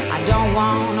 I don't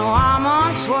want no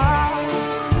almond twirl.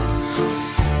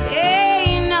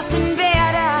 Ain't nothing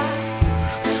better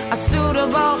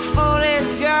suitable for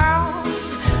this girl.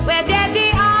 Well, that's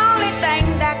the only thing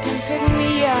that can pick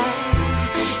me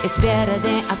up. It's better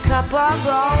than a cup of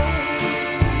gold.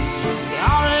 It's the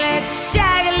only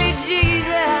chocolate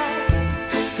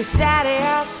Jesus could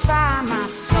satisfy my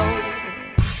soul.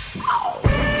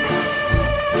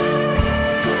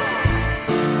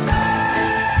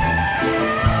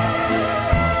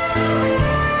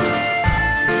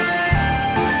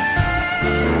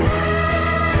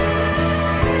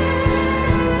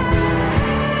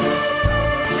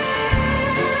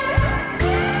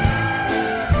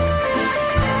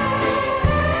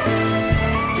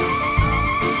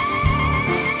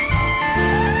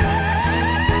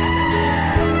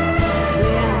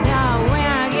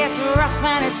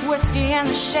 Whiskey in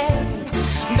the shade,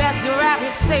 best to wrap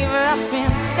your savor up in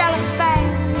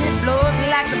cellophane. It blows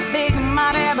like the big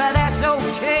money, but that's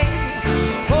okay.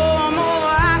 Pour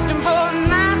more ice cream for a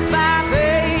nice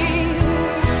buffet.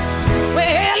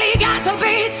 Well, he got to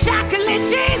be chocolate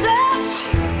Jesus,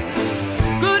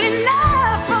 good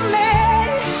enough for me.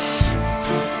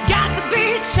 Got to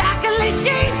be chocolate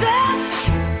Jesus,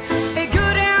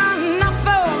 good enough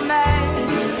for me.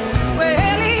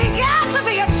 Well, he got to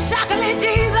be a chocolate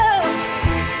Jesus.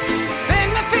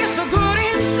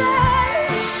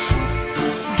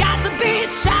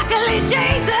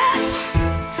 Jesus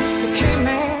to keep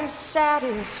me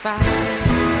satisfied.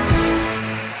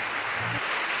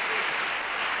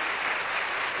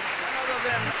 Other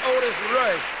than Otis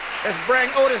Rush, let's bring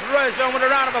Otis Rush on with a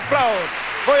round of applause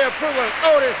for your approval.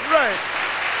 Otis Rush,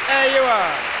 there you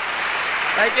are.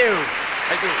 Thank you.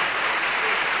 Thank you.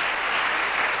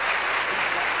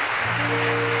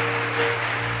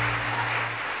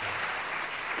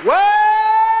 Well,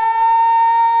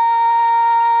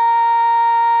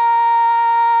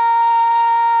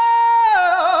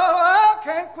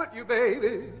 you,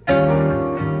 baby,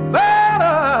 but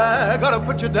I gotta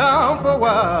put you down for a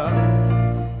while.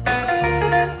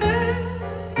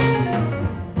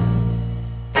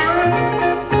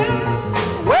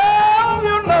 Well,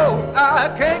 you know I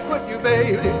can't quit you,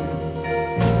 baby,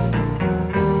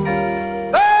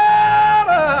 but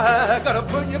I gotta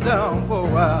put you down for a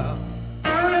while.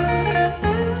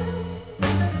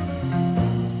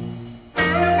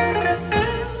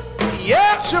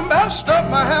 Yes, you messed up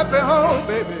my happy home,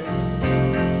 baby.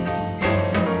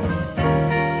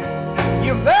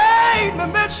 You made me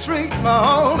mistreat my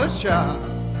only child.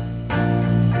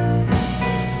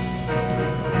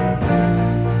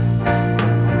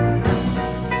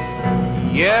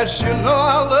 Yes, you know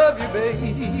I love you,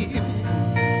 baby.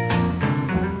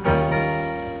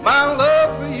 My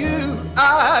love for you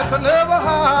I could never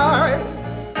hide.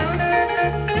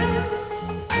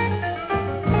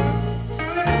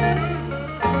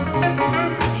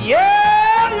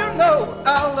 Yeah, you know I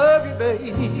love you,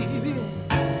 baby.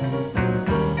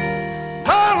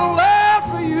 My love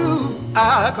for you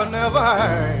I could never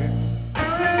hide.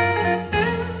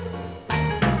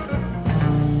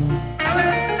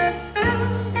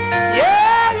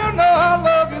 Yeah, you know I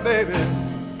love you, baby.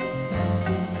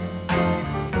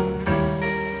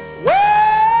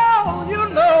 Well, you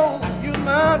know you're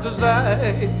my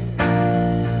desire.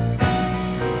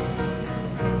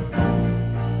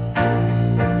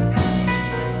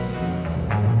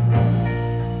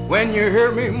 When you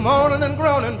hear me moaning and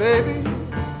groaning, baby,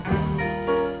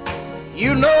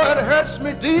 you know it hurts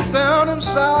me deep down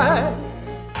inside.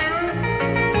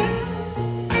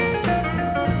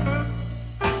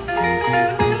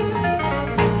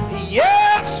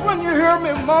 Yes, when you hear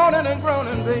me moaning and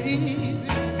groaning, baby,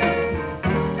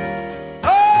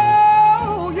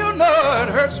 oh, you know it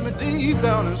hurts me deep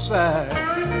down inside.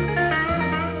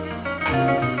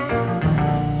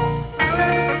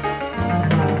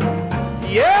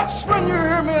 Yes, when you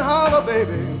hear me holler,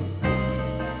 baby,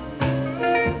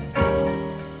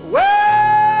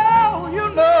 well, you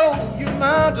know you're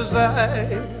my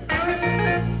desire.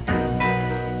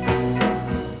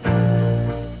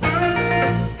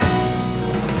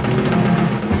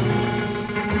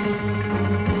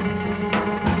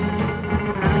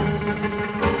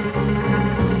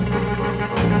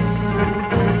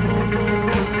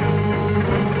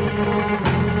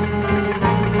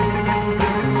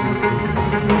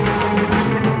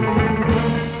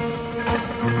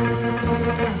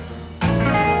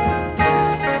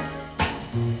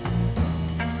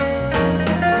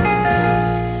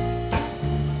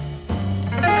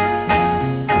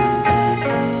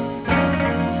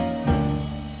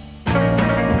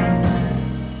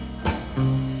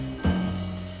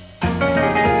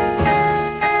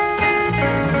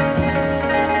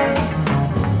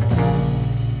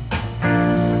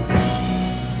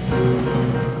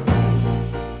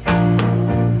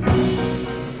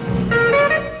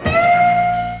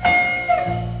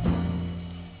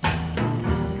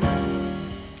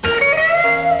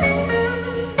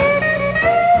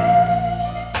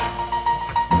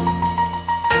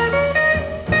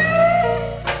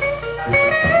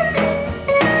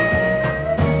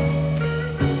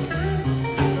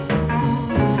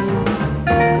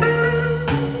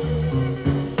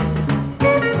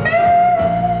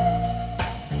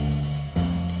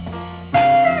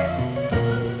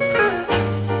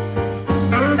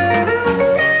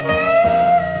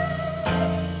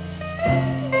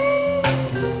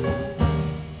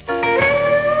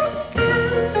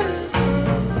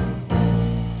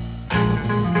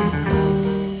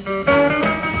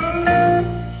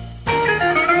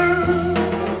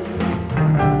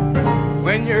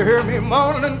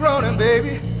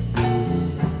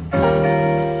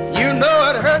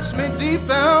 deep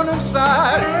down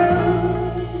inside.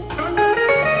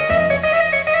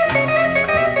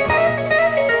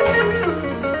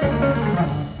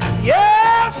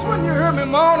 Yes, when you hear me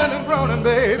moaning and groaning,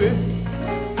 baby.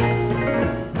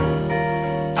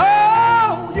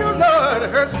 Oh, you know it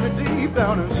hurts me deep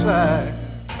down inside.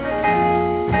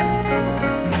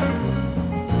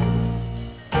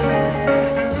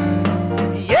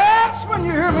 Yes, when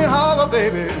you hear me holler,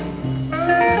 baby.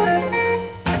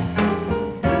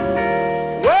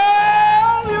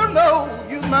 Well, you know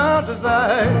you my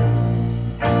desire.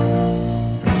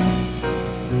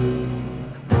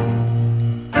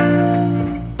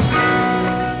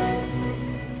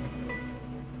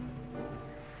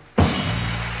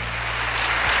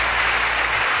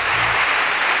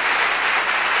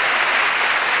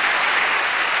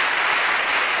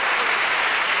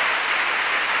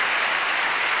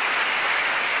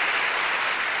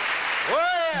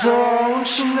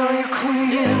 Don't you know you're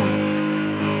queen?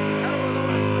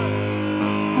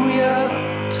 We are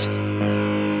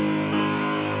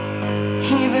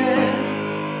even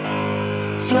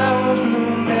flower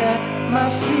bloom at my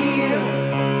feet.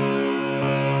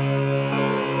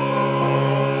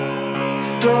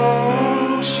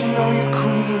 Don't you know you're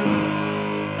queen?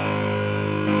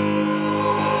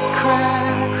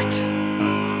 Cracked,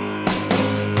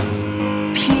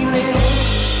 peeling,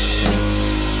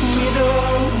 widow.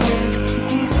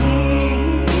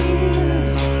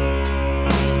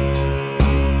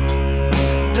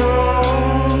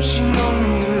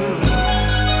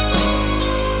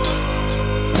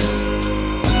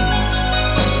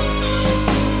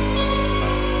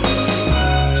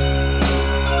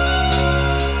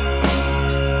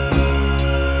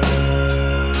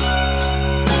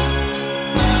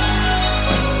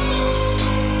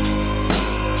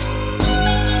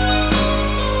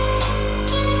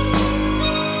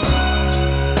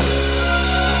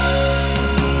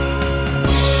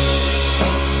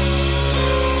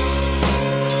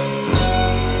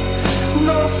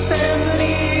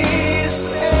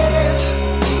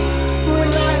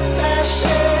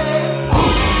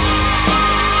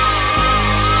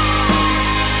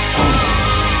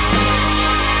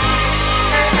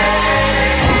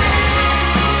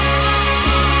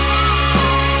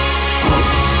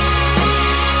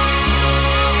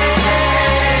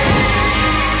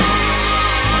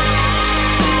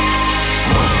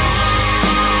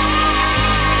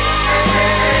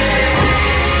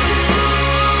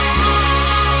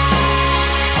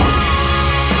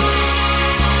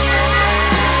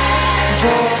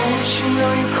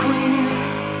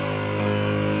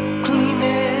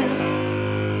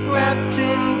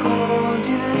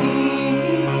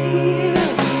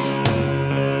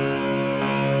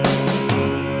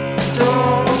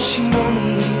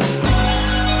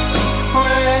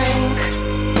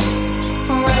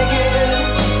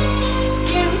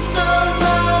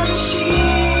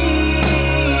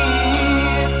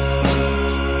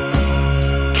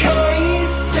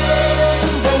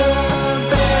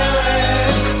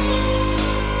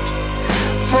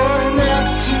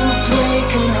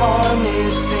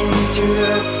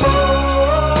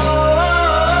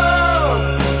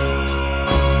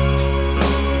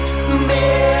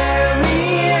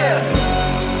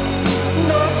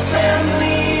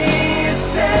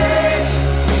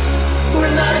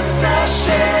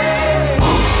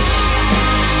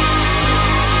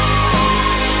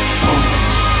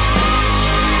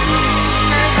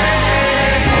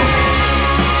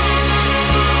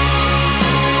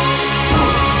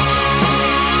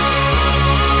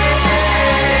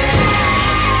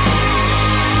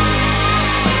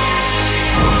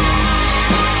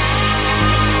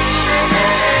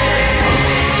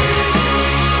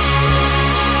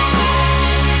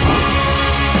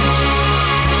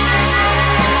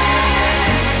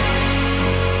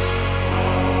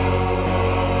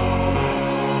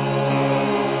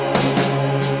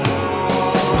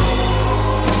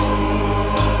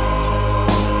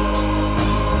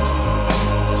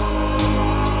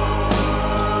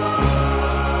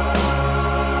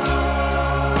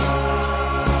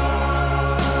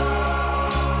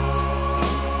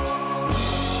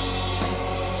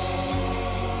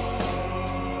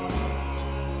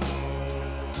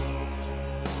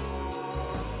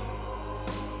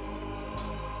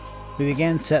 We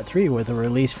began set 3 with a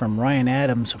release from Ryan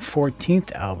Adams'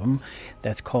 14th album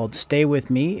that's called Stay With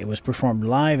Me. It was performed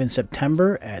live in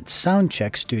September at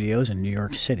Soundcheck Studios in New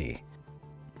York City.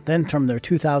 Then from their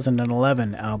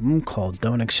 2011 album called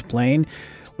Don't Explain,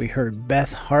 we heard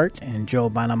Beth Hart and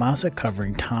Joe Bonamassa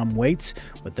covering Tom Waits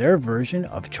with their version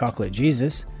of Chocolate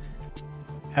Jesus.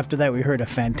 After that, we heard a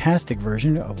fantastic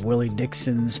version of Willie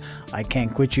Dixon's I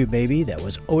Can't Quit You Baby. That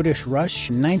was Otis Rush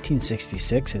in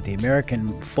 1966 at the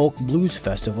American Folk Blues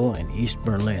Festival in East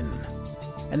Berlin.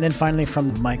 And then finally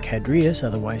from Mike Hadrias,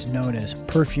 otherwise known as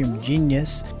Perfume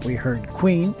Genius, we heard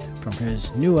Queen from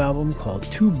his new album called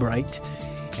Too Bright,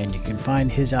 and you can find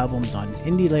his albums on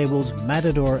indie labels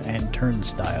Matador and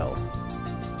Turnstile.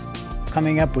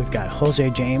 Coming up, we've got Jose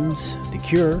James, The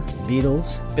Cure,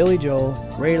 Beatles, Billy Joel,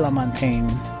 Ray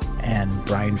LaMontagne, and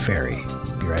Brian Ferry.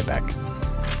 Be right back.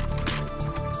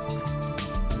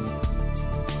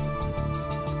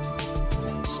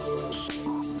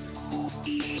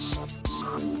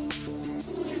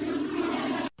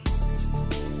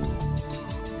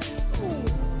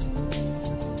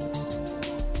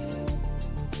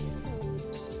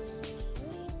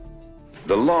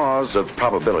 The laws of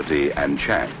probability and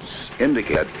chance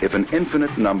indicate that if an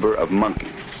infinite number of monkeys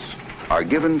are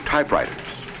given typewriters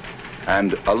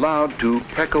and allowed to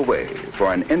peck away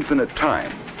for an infinite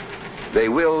time, they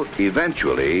will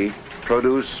eventually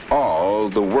produce all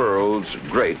the world's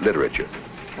great literature.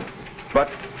 But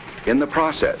in the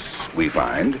process, we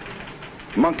find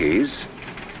monkeys,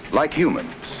 like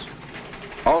humans,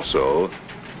 also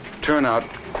turn out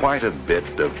quite a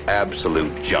bit of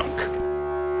absolute junk.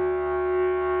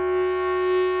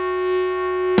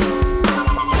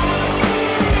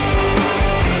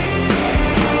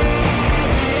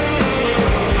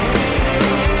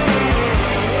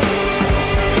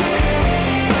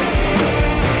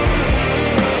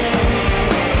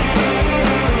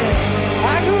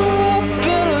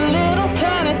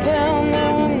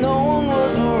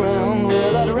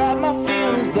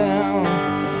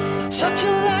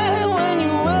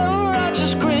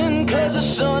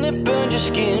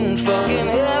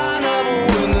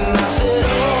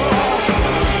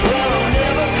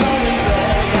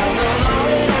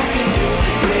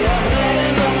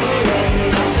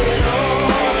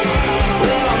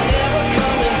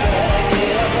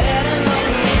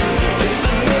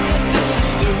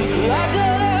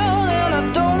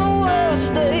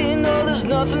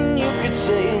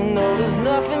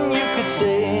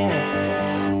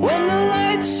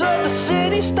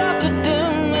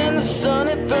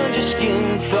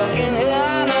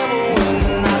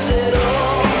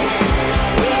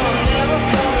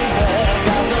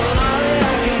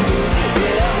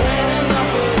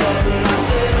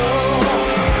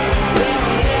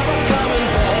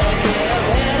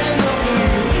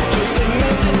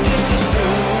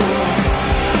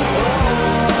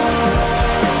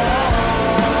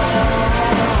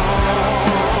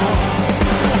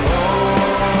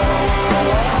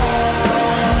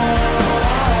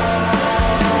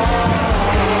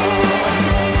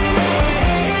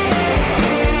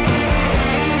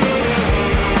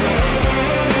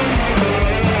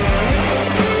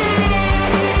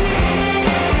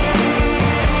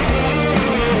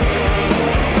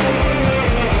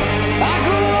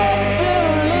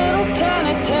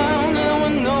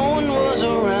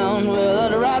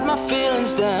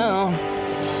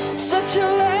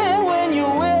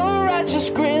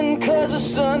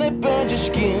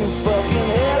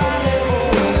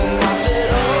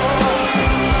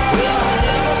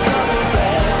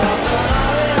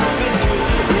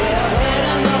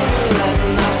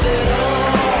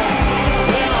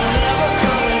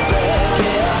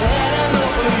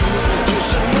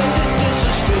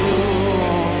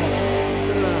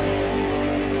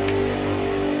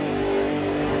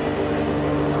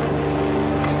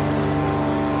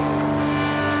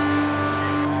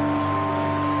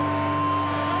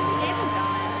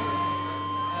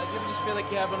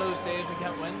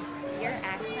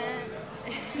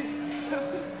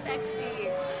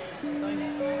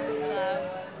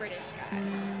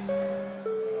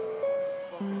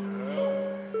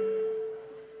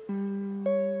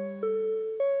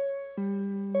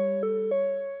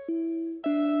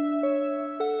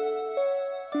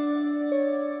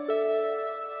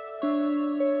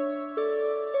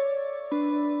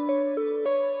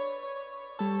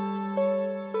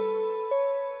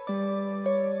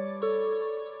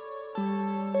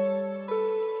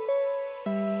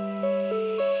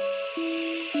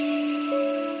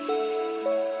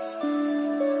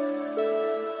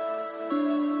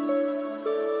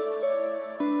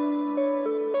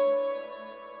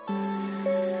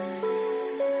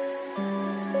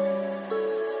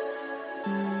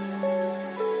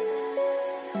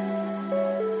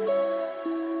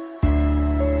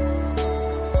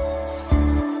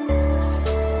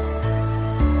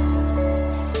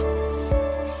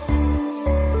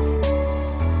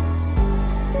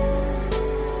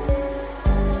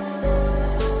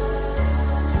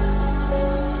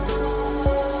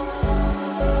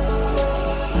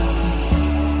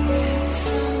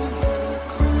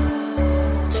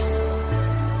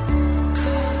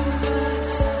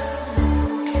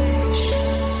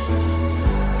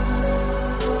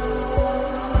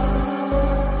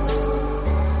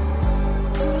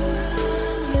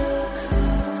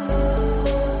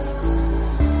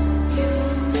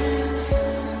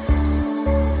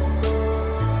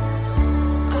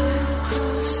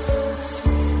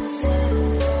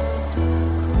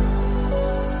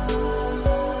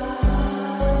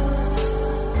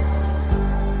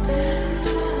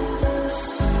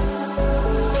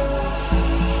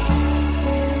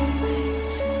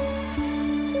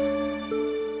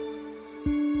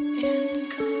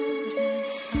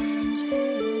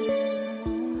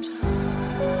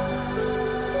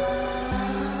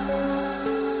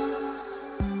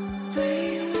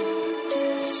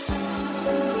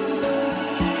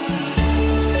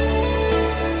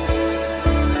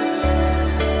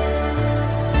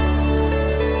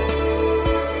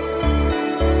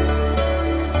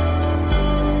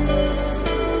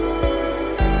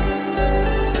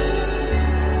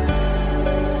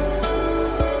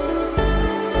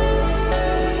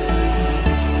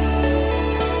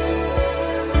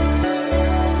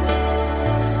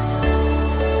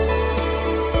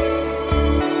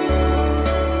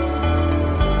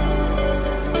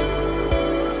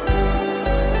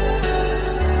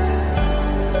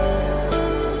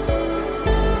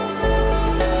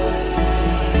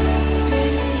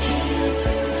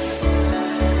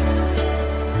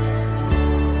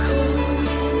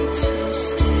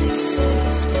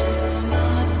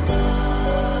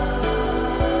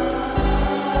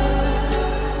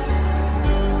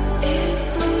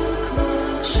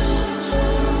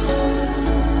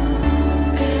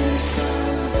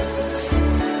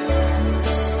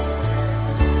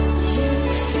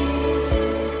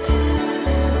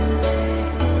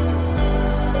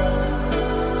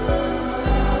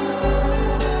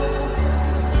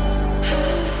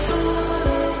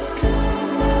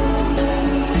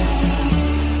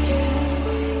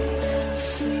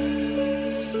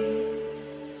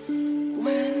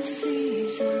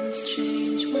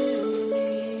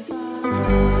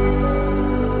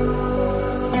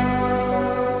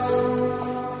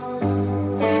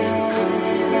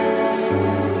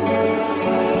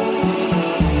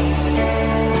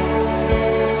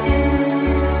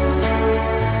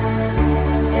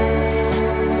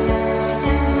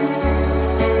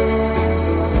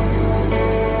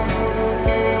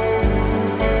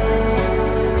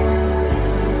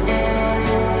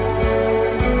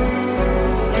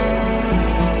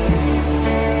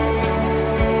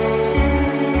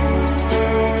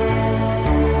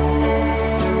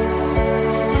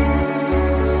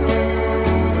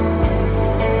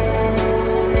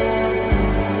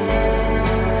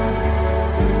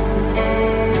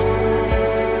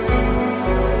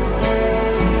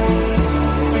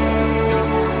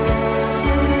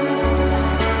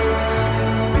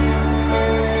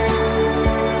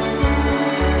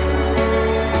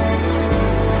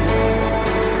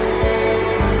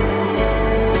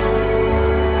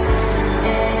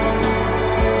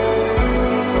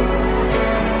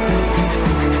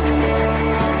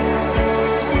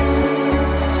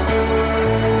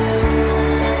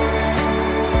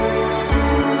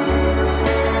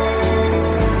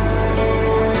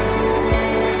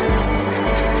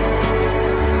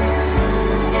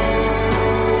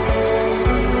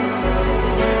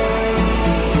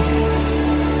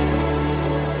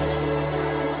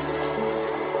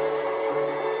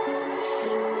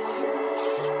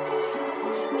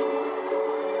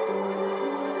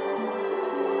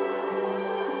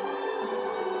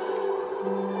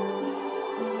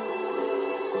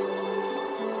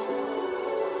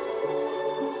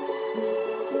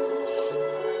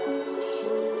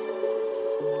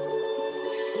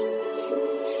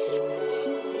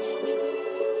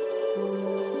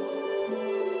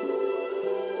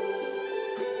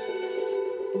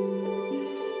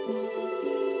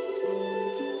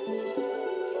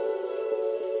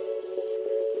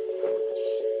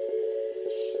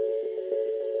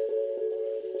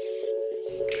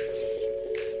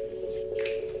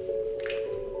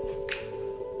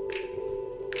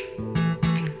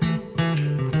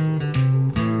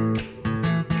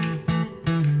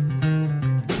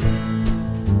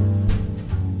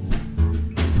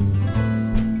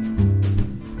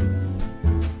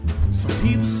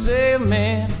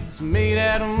 It's made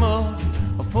out of mud.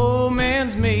 A poor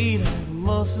man's made out of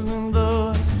muscle and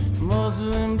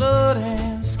blood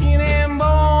and skin and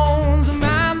bones. A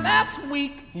mind that's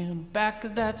weak and back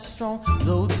of that's strong.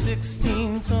 Load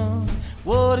 16 tons.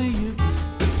 What do you get?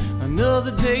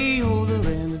 Another day older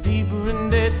and deeper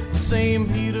in debt.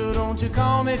 St. Peter, don't you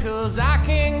call me, 'cause I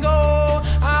can't go.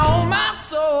 I owe my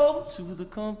soul to the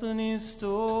company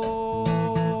store.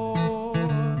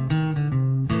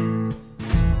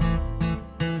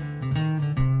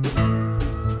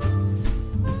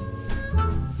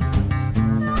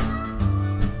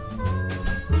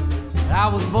 I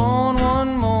was born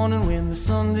one morning when the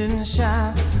sun didn't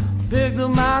shine. Picked up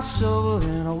my shovel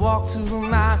and I walked to the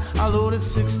mine. I loaded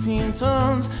 16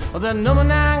 tons of that number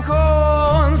 9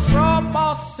 corn. Straw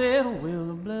boss said,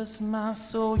 well, bless my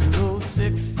soul, you load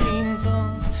 16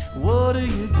 tons. What do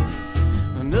you get?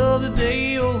 Another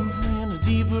day older and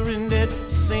deeper in debt.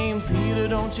 St. Peter,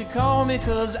 don't you call me,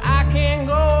 'cause I can't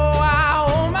go. I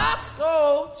owe my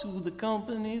soul to the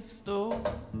company store.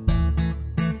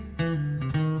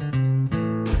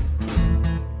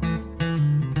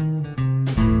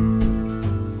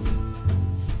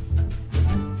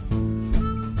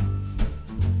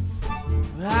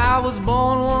 I was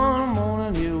born one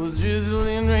morning, it was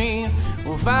drizzling rain.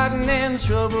 Well, fighting and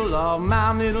trouble, all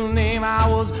my middle name. I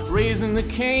was raised in the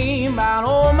cane by an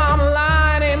old mama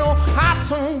line. Ain't no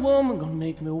hot-toned woman gonna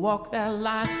make me walk that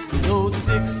line. Those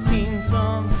 16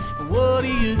 tons, what do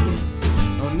you get?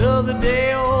 Another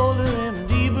day older and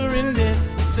deeper in debt.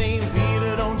 St.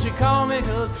 Peter, don't you call me,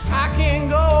 'cause I can't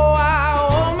go. I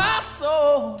owe my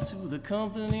soul to the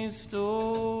company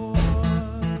store.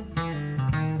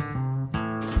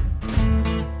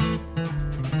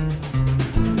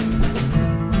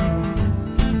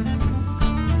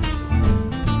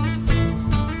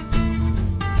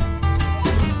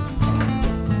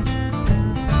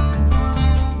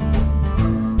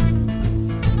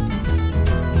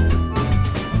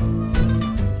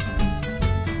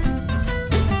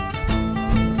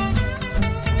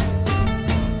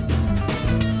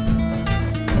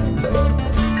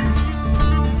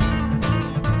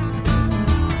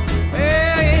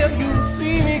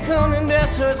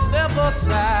 To step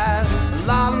aside. A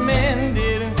lot of men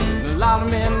didn't, a lot of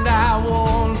men died.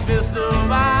 One fist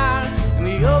of iron and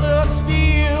the other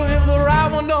steel. If the right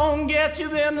one don't get you,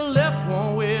 then the left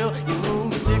one will. You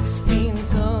load 16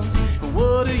 tons,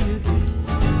 what do you get?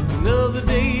 Another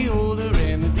day older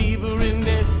and deeper in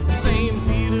debt. St.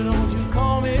 Peter, don't you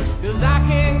call me, 'cause I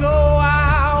can't go. I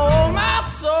owe my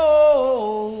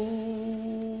soul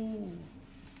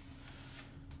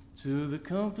to the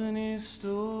company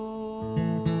store.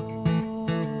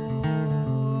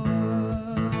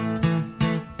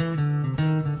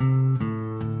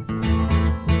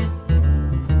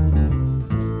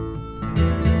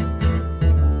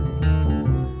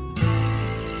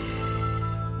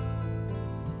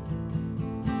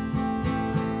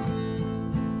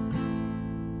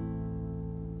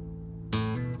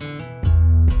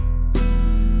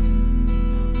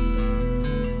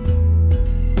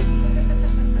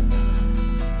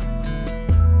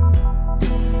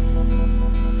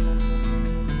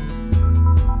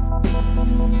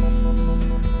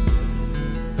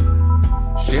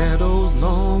 Shadows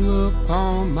long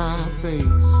upon my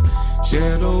face,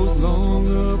 shadows long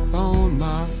upon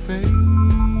my face.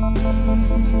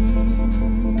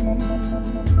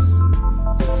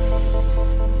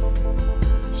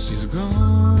 She's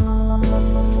gone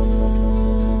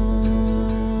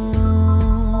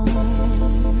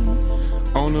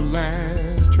on the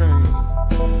last train.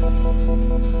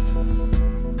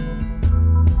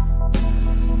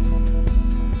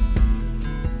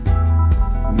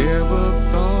 Never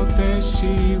thought that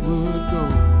she would go.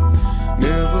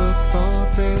 Never thought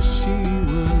that she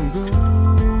would go.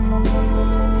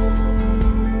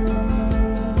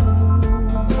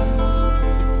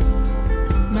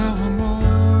 Now I'm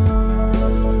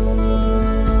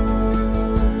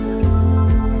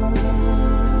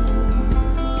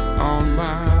on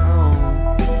my own.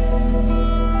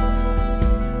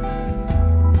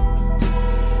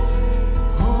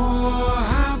 Oh,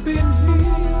 I've been here.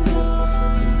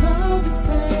 The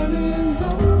fair is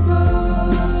over,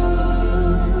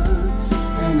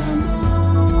 and I know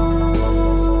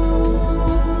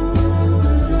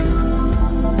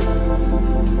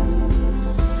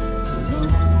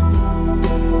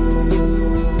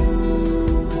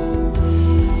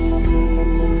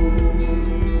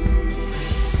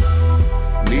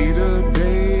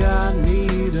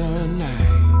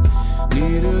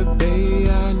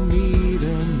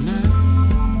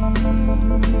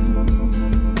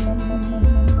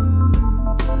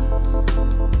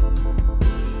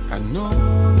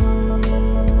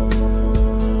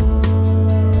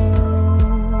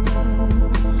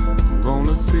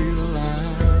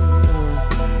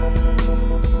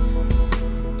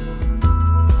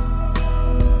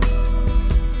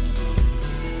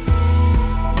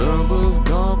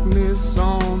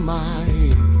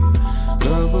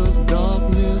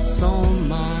kiss on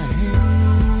my hand.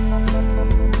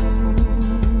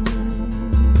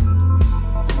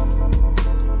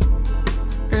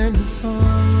 And the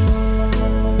song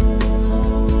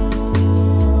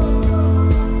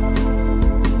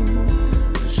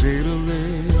shade of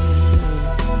red.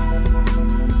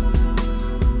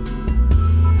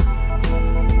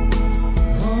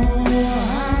 Oh,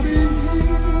 I've been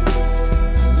here.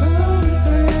 I love the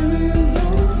family's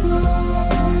over.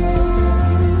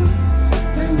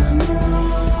 And I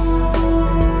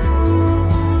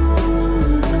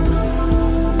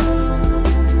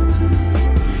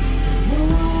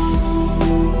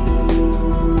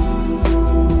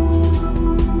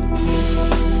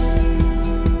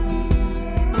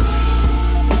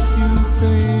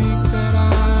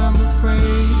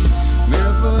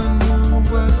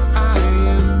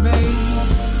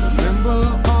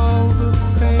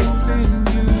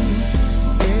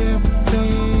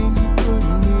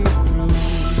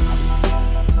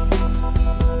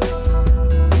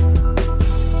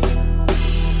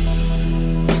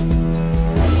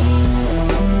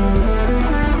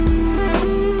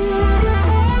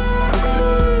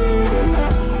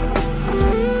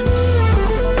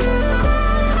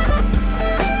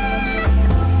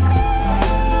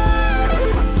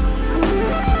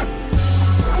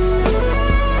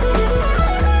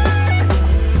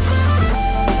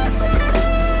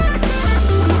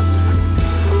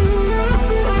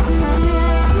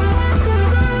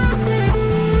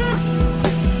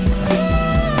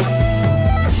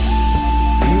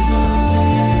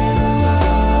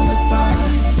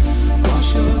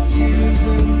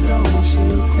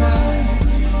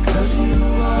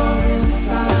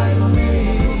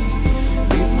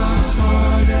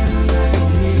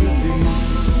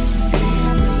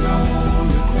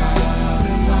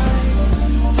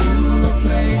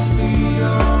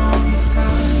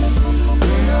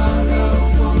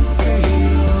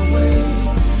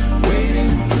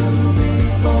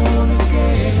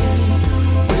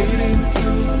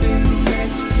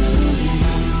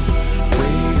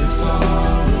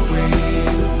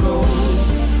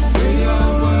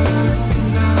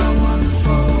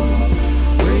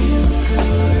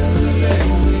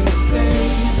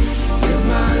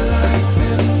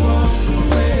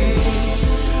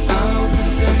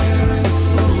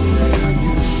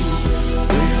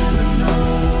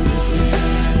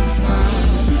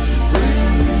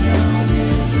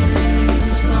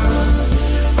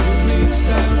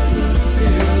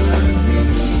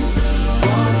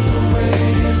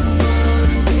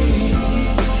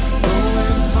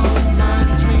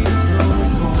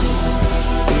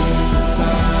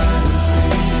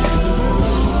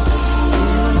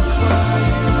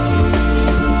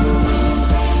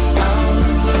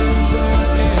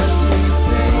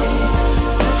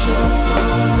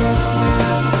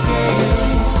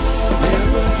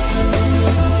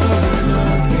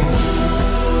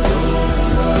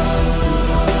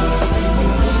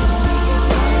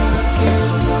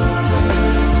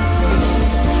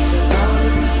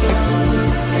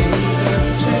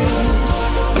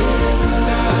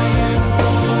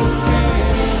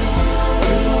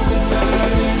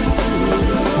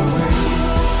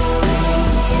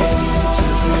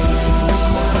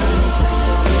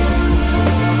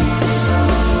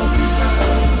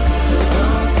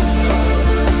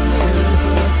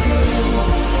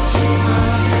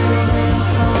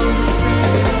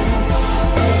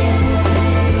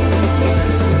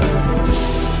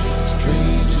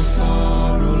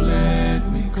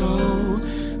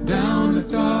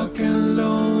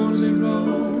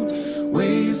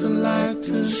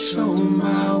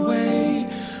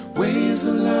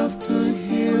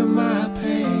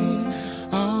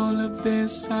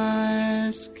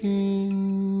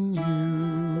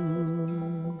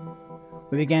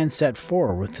We began set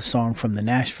 4 with the song from the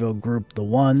Nashville group The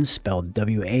Ones, spelled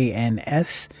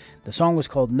W-A-N-S. The song was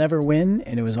called Never Win,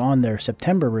 and it was on their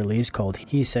September release called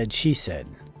He Said, She Said.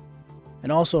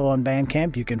 And also on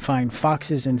Bandcamp, you can find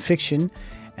Foxes in Fiction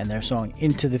and their song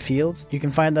Into the Fields. You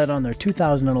can find that on their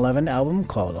 2011 album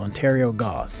called Ontario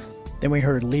Goth. Then we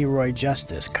heard Leroy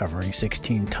Justice covering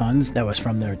 16 Tons. That was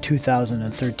from their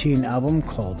 2013 album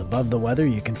called Above the Weather.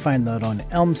 You can find that on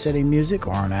Elm City Music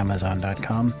or on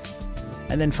Amazon.com.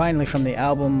 And then finally from the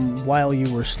album While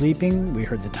You Were Sleeping, we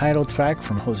heard the title track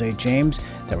from Jose James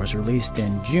that was released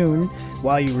in June.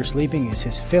 While You Were Sleeping is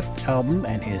his 5th album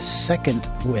and his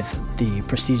 2nd with the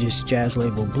prestigious jazz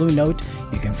label Blue Note.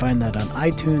 You can find that on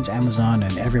iTunes, Amazon,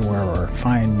 and everywhere where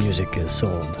fine music is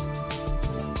sold.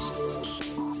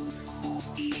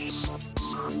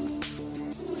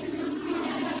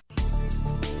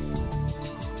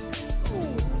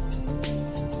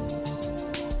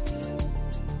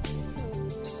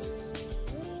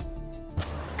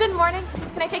 Good morning.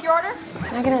 Can I take your order?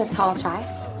 Can I get a tall chai?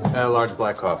 Large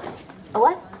black coffee. A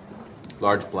what?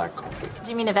 Large black coffee. Do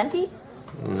you mean a venti?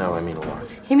 No, I mean a large.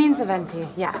 He means a venti.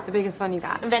 Yeah, the biggest one you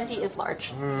got. Venti is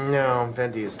large. No,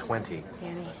 venti is 20.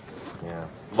 Danny. Yeah.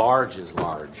 Large is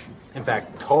large. In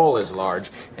fact, tall is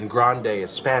large, and grande is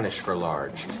Spanish for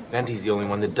large. Venti's the only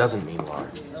one that doesn't mean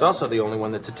large. It's also the only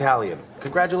one that's Italian.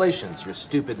 Congratulations, you're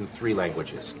stupid in 3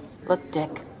 languages. Look,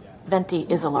 Dick, venti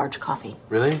is a large coffee.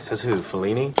 Really? Says who?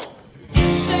 Fellini?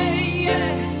 Say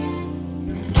yes,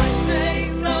 I say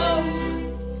no.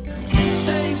 You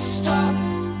say stop,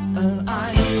 and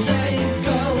I say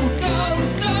go, go,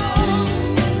 go.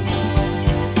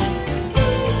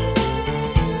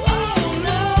 Oh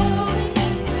no.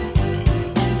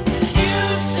 You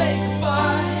say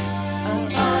goodbye,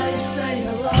 and I say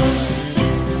hello.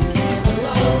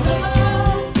 Hello, hello.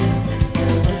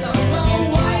 I don't know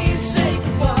why you say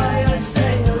goodbye, I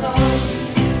say hello.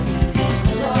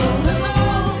 Hello, hello.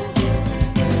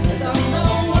 I don't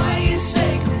know why you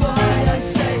say goodbye, I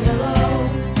say hello.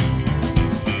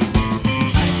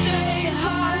 I say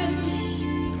hi,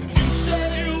 you say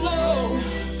hello.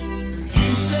 You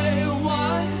say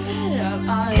what, and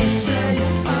I say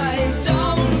I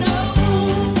don't know.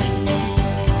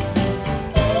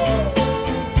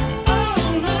 Oh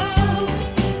no.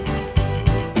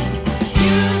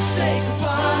 You say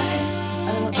goodbye,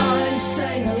 and I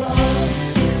say hello.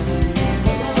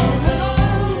 Hello, hello.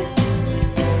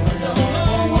 I don't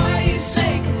know why you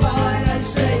say goodbye, I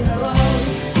say hello.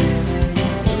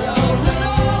 Hello,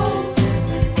 hello.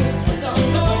 I don't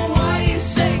know why you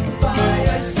say goodbye,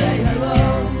 I say hello.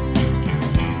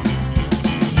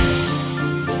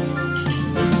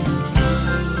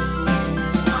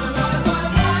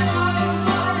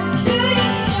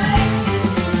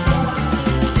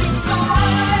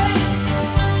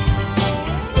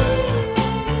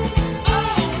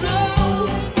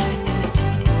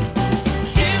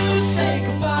 You say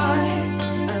goodbye,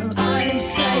 and I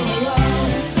say hello.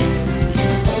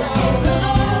 Hello,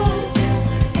 hello.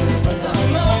 I don't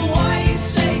know why you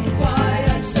say goodbye,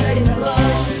 I say hello.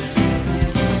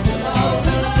 Hello,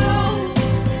 hello.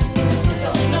 I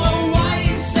don't know why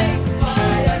you say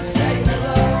goodbye, I say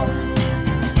hello.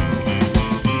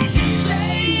 You say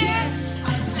yes, I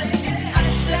say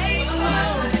no.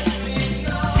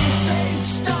 You say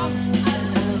stop,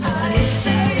 I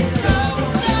say go,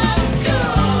 go, go.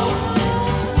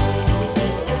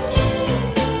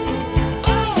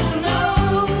 Oh no.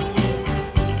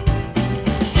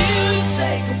 You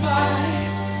say goodbye,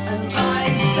 and I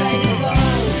say hello.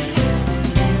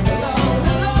 Hello,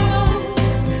 hello.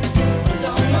 I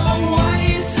don't know why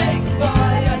you say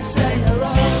goodbye, I say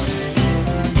hello.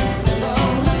 Hello,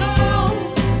 hello.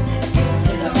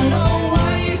 I don't know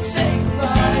why you say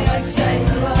goodbye, I say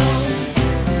hello.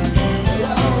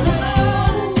 Hello, hello.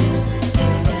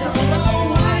 I don't know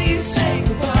why you say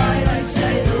goodbye, I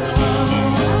say hello.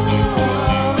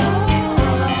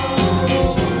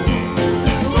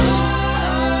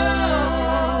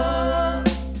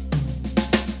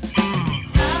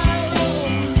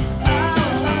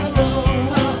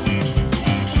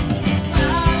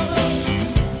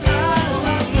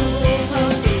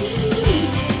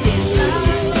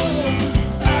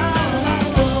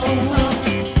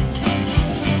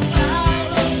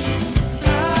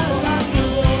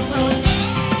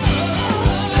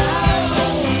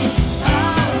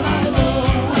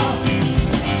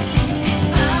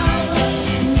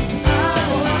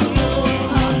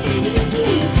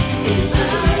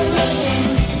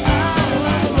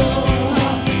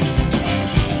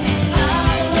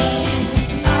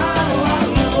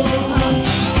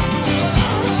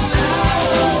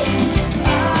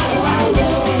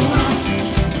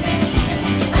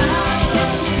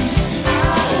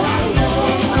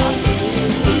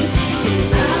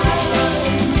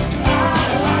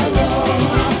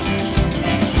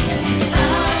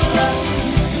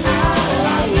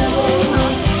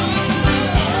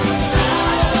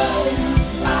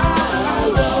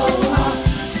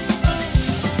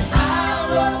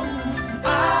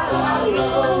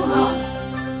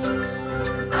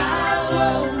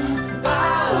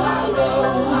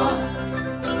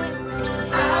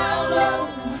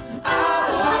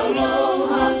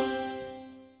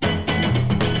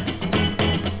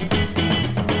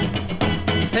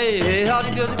 Hey, all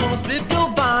you girls are gonna flip your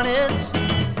bonnets.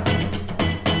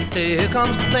 Hey, here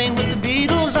comes the plane with the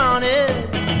Beatles on it.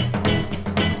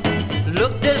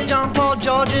 Look, there's John, Paul,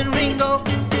 George, and Ringo.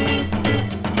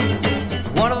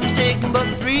 One of them's taken, but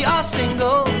 3 are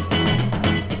single.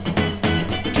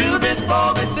 2 bits,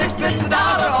 4 bits, 6 bits,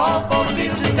 $1, all for the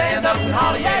Beatles to stand up and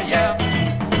holler, yeah, yeah.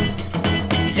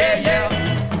 Yeah, yeah.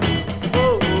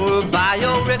 Oh, buy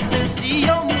your record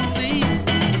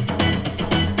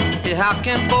How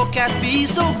can folk cats be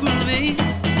so groovy?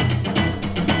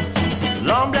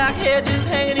 Long black hair just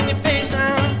hanging in your face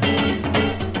now.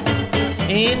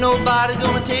 Ain't nobody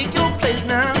gonna take your place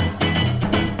now.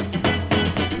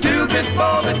 2 bits,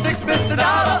 4 bits, 6 bits, $1,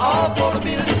 all for the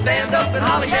Beatles to stand up and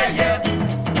holler, yeah, yeah.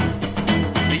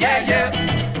 Yeah, yeah.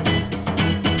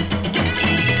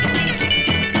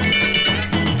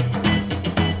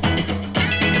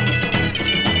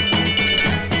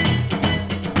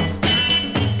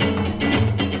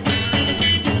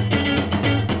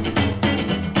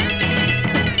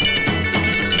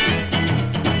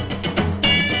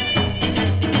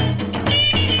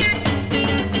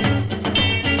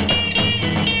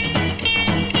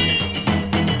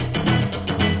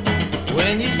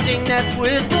 That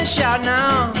twist and shout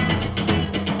now.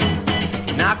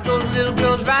 Knock those little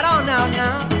girls right on out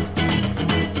now.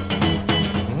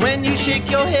 When you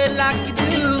shake your head like you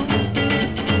do,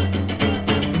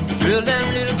 thrill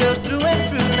them little girls through and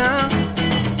through now.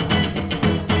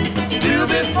 2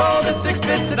 bits, 4 bits, 6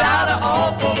 bits, $1,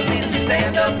 all for the Beatles to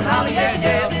stand up and holler, yeah,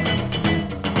 yeah.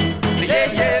 Yeah,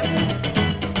 yeah.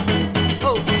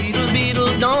 Oh, Beatles,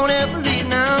 Beatles, don't ever leave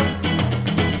now.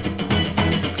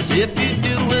 'Cause if you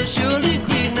do, we'll surely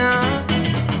grieve now.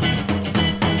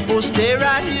 Oh, stay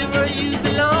right here where you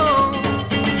belong.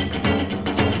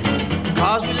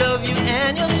 'Cause we love you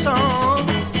and your song.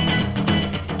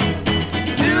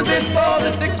 2 bits, 4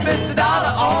 bits, 6 bits,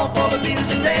 $1, all for the Beatles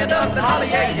to stand up and holler,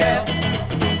 yeah, yeah.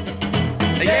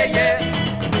 Yeah, yeah.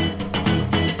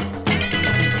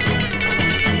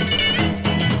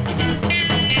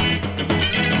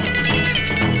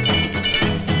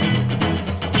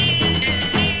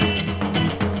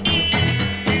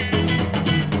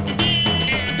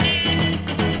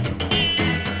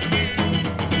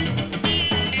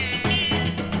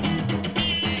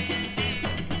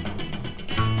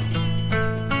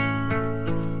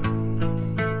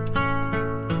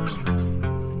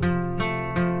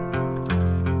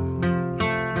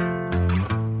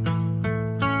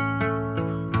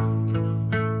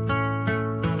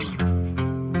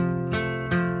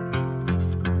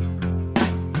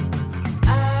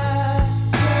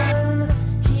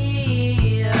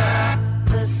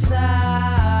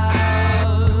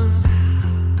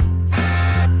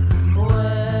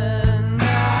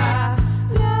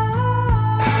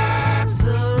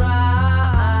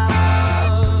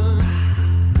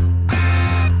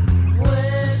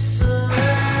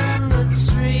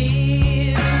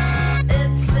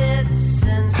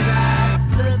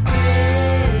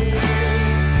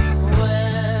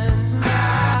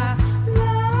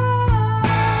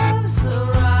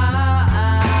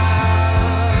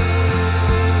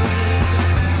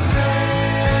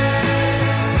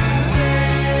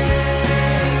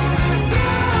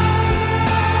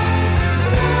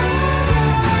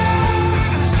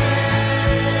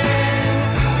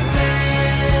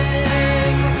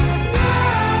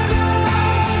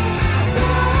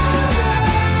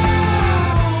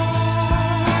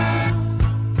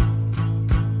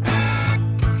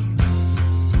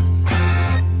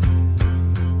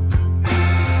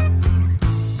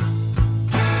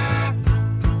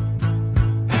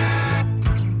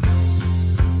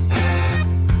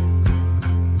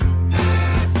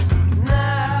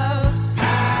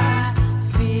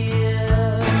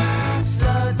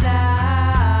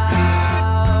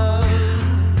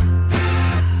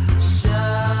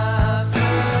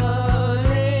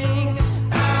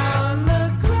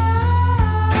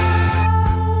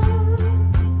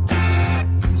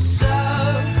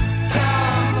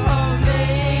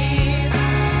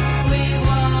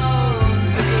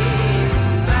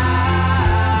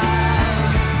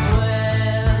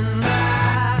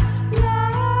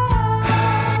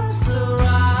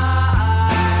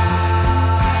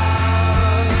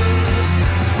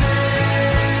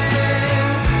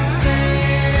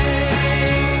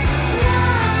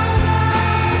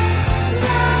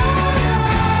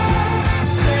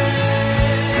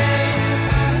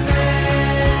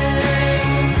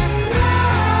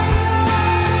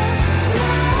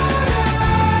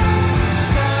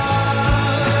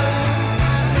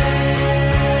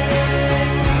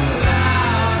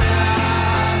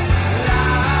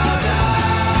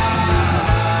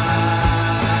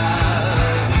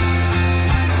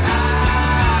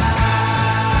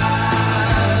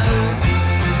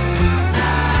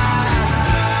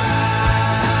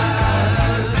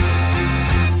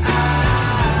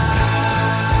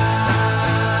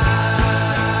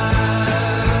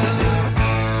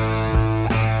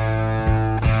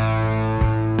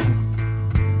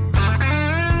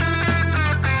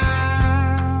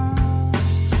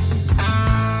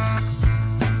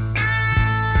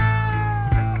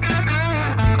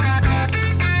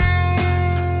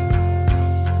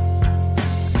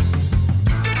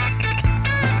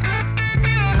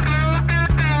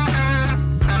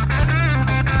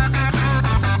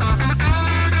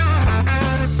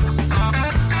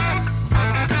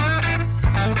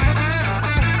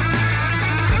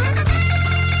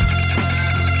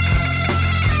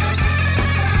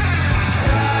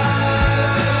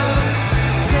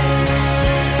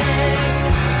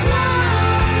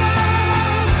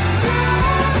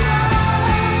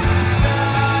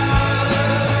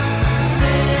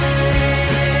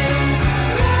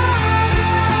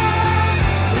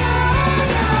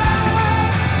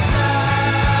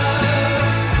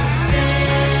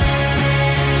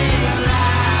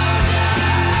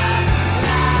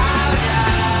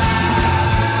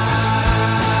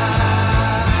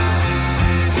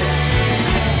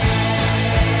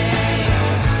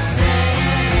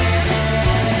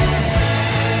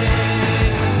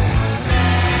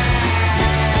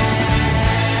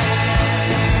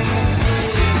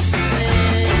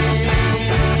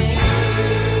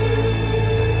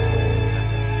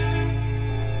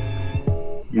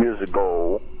 Years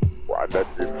ago, I met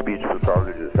the speech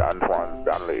pathologist Antoine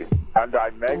Stanley, and I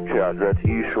mentioned that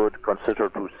he should consider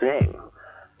to sing.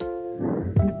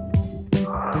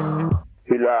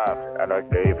 He laughed, and I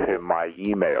gave him my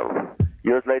email.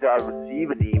 Years later, I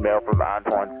received an email from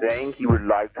Antoine saying he would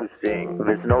like to sing.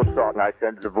 With no song, I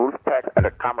sent the Wolfpack and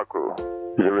a camera crew.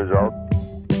 The result?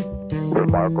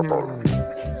 Remarkable.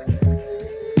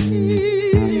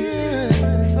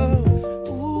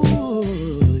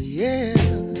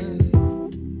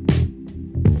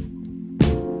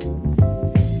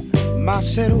 I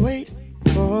said wait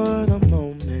for the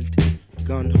moment,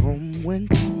 gone home, went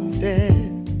to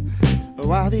bed,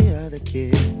 while the other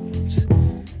kids,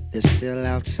 they're still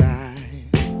outside.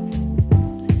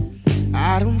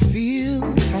 I don't feel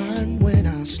time when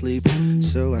I sleep,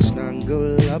 so I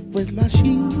snuggle up with my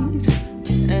sheet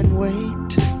and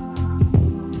wait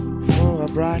for a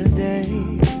brighter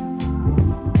day.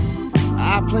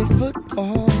 I play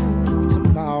football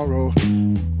tomorrow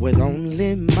with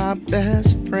only my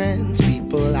best friends,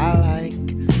 people I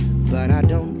like, but I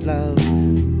don't love,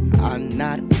 are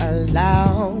not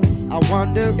allowed. I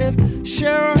wonder if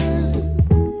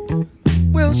Sharon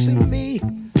will see me,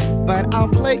 but I'll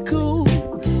play cool,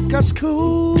 'cause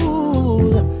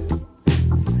cool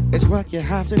is what you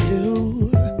have to do.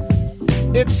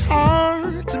 It's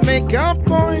hard to make a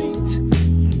point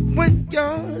when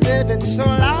you're living so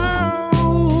loud.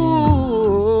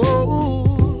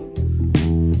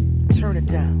 Turn it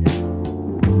down.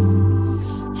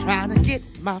 Trying to get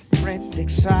my friend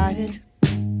excited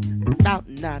about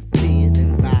not being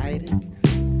invited.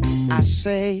 I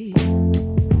say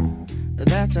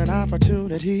that's an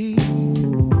opportunity.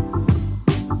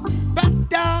 Back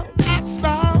down, I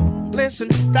smile. Listen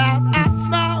down, I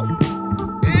smile.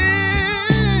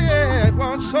 It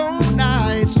was so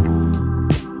nice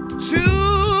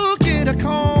to get a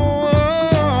call.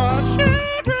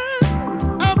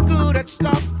 I'm good at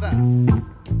stuff,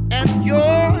 and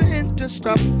you're into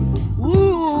stuff.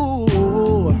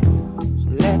 Ooh,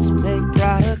 let's make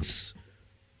products.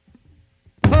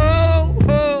 Oh,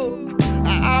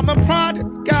 I'm a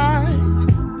product guy,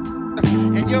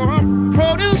 and you're a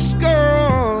produce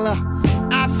girl.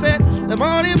 I said the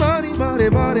money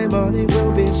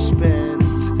will be spent.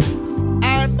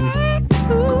 I'm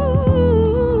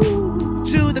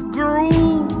to the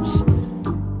grooves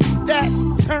that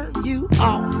turn you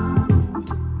off.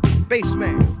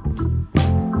 Bassman.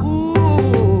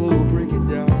 Ooh, break it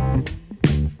down.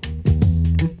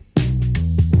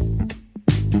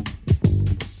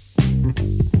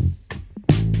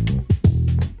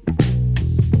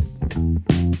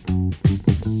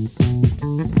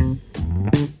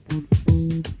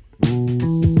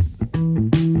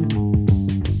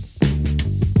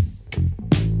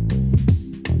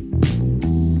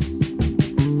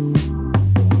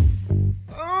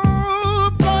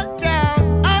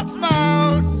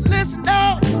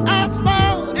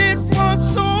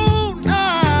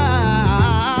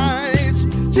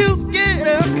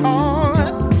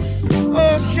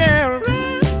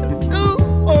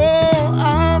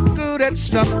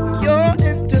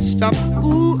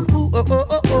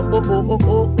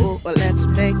 Let's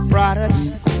make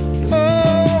products.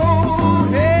 Oh,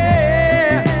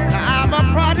 yeah. I'm a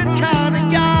product kind of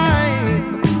guy.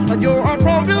 You're a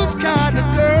produce kind of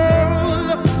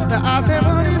girl. I say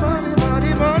money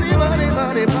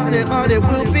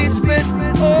will be spent.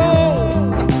 Oh,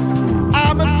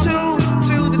 I'm a tune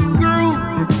to the groove.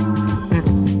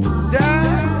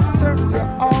 That's her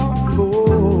all.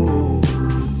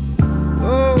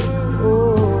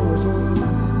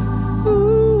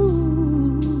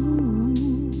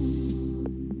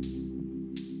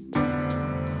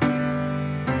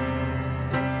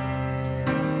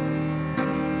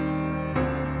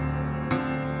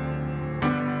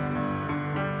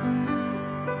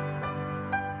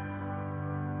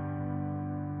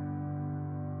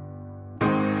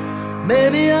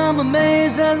 Maybe I'm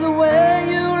amazed at the way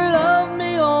you love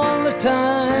me all the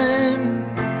time.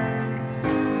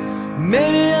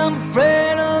 Maybe I'm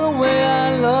afraid of the way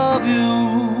I love you.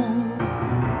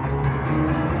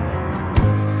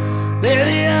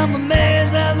 Maybe I'm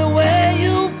amazed at the way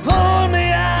you pulled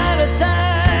me out of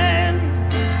time.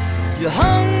 You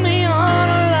hung me on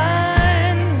a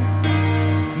line.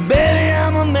 Baby,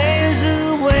 I'm amazed at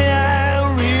the way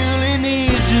I really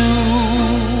need you.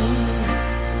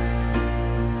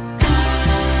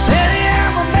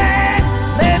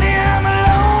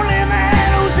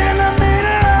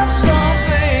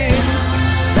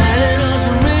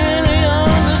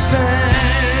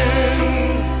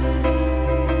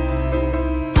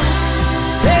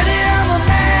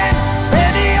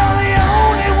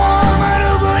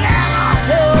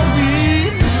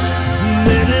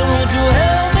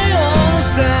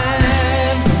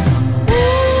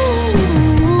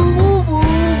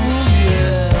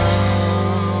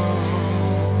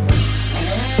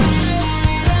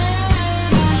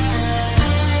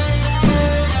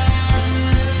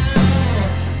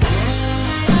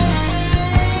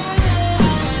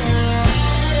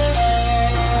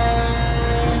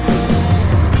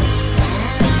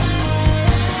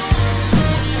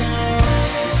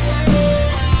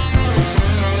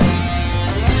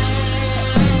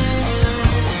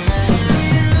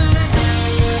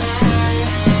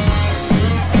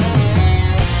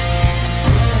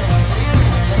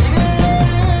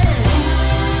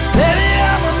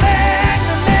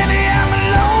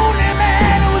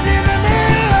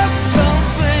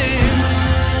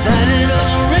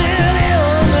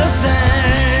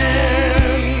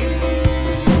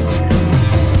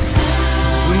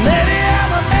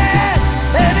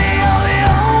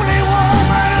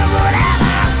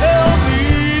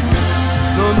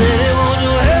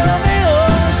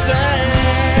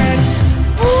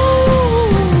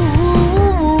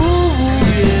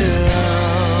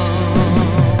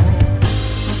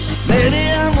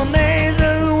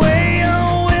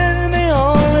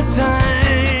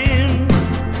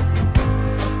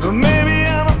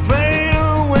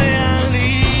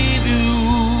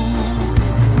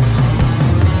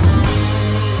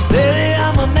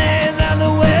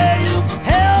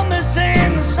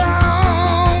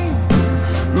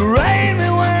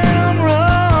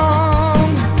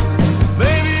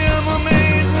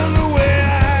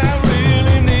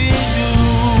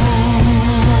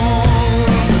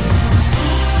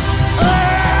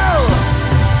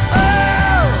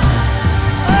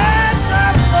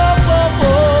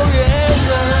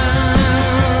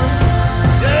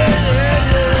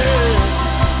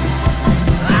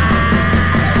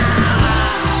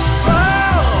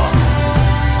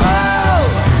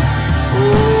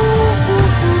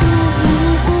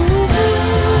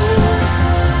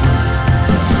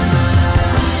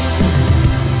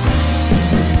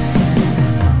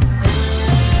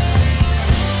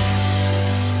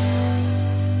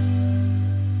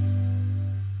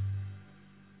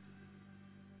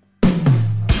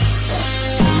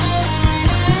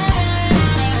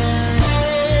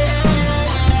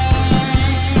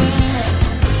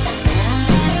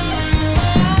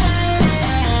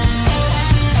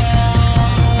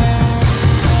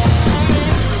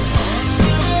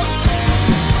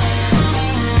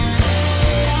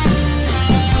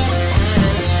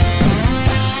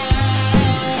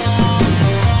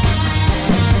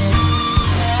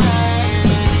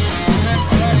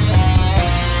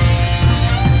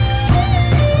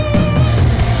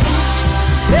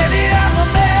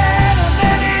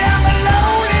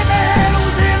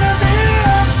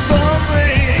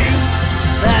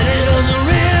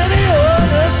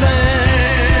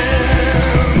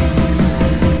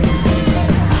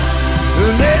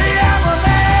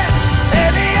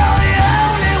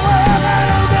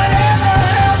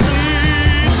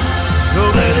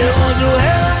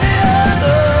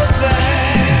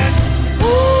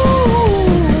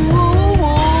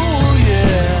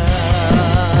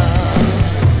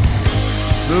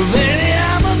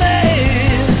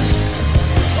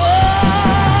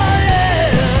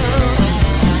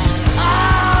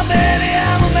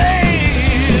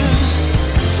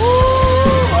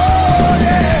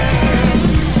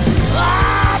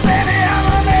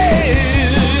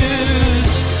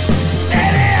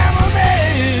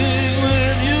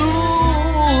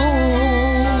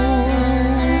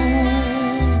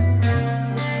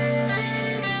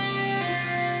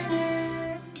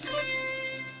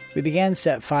 We began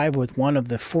set 5 with one of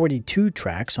the 42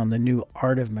 tracks on the new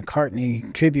Art of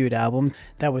McCartney tribute album.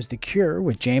 That was The Cure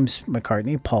with James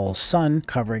McCartney, Paul's son,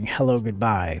 covering Hello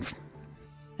Goodbye.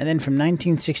 And then from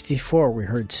 1964, we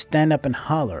heard Stand Up and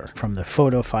Holler from the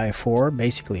Photo 5-4,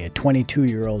 basically a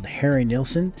 22-year-old Harry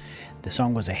Nilsson. The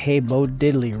song was a Hey Bo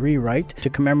Diddley rewrite to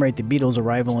commemorate the Beatles'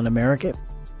 arrival in America.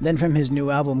 Then from his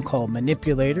new album called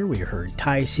Manipulator, we heard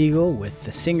Ty Segall with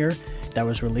The Singer. That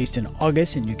was released in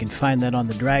August, and you can find that on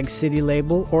the Drag City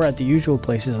label or at the usual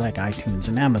places like iTunes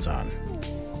and Amazon.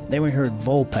 Then we heard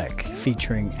Volpec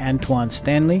featuring Antoine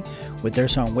Stanley with their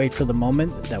song Wait for the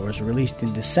Moment. That was released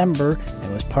in December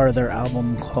and was part of their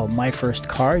album called My First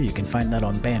Car. You can find that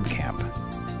on Bandcamp.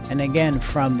 And again,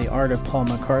 from the Art of Paul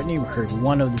McCartney, we heard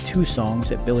one of the 2 songs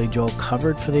that Billy Joel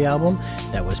covered for the album.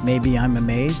 That was Maybe I'm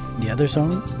Amazed. The other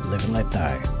song, Live and Let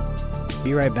Die.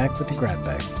 Be right back with the Grab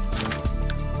Bag.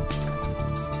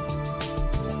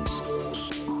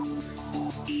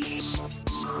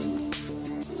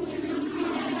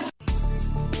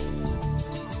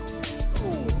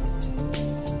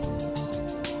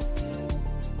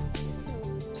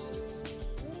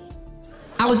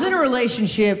 I was in a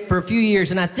relationship for a few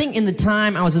years, and I think in the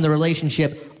time I was in the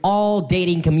relationship, all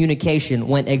dating communication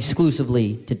went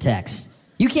exclusively to text.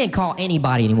 You can't call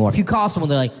anybody anymore. If you call someone,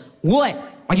 they're like, what?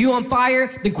 Are you on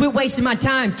fire? Then quit wasting my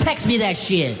time. Text me that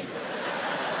shit.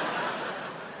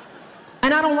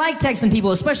 And I don't like texting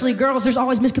people, especially girls. There's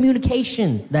always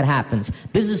miscommunication that happens.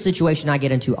 This is a situation I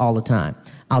get into all the time.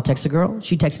 I'll text a girl,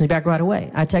 she texts me back right away.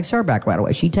 I text her back right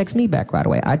away. She texts me back right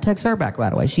away. I text her back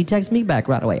right away. She texts me back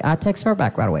right away. I text her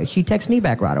back right away. She texts me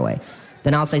back right away.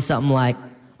 Then I'll say something like,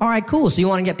 all right, cool, so you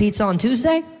want to get pizza on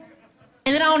Tuesday?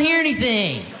 And then I don't hear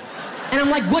anything. And I'm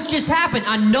like, what just happened?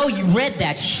 I know you read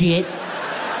that shit.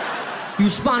 You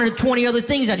responded to 20 other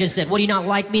things I just said. What, do you not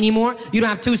like me anymore? You don't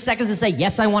have 2 seconds to say,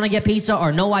 yes, I want to get pizza,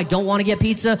 or no, I don't want to get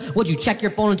pizza? Would you check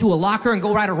your phone into a locker and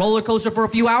go ride a roller coaster for a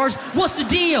few hours? What's the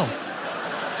deal?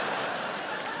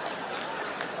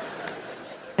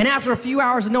 And after a few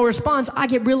hours of no response, I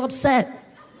get real upset.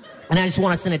 And I just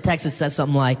want to send a text that says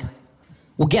something like,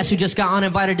 well, guess who just got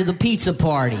uninvited to the pizza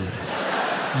party?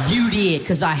 You did,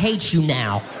 because I hate you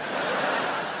now.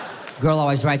 Girl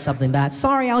always writes something back.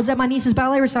 Sorry, I was at my niece's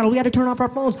ballet recital. We had to turn off our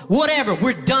phones. Whatever,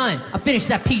 we're done. I finished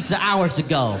that pizza hours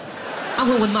ago. I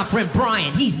went with my friend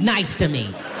Brian. He's nice to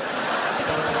me.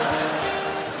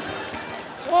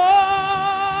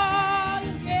 Oh,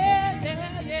 yeah.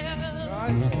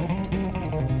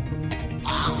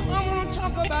 I want to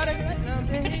talk about it right now,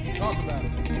 baby. Talk about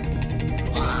it.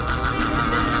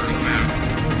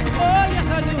 Oh, yes,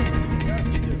 I do. Yes,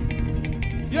 you do.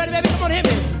 You ready, baby? Come on, hit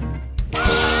me.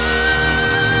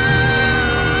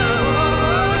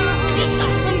 You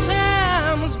know,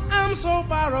 sometimes I'm so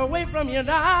far away from you,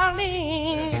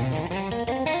 darling.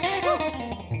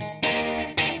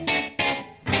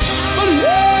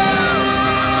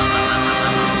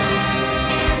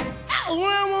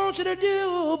 What I want you to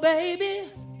do, baby.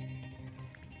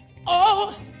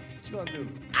 Oh, what you gonna do?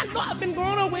 I know I've been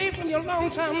going away from you a long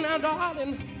time now,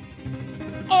 darling.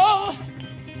 Oh,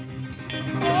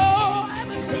 I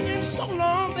haven't seen you in so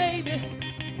long, baby.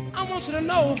 I want you to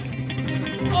know.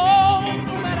 Oh,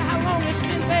 no matter how long it's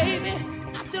been, baby,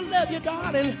 I still love you,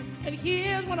 darling. And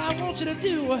here's what I want you to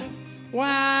do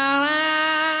while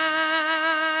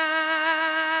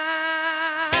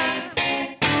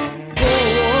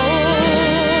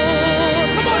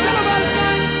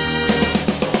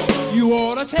you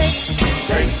ought to take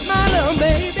my love,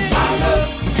 baby. My love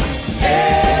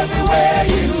everywhere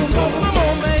you go. Come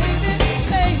on, baby.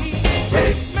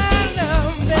 Take my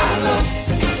love, baby. My love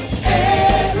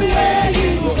everywhere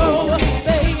you go,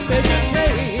 baby. Just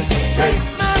take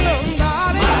my love,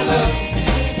 darling. My love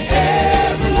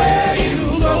everywhere you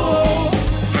go.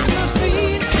 On the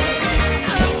street,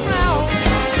 around,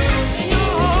 in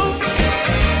your home,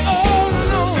 all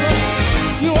alone.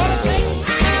 You ought to take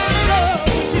my love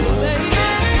with you, baby.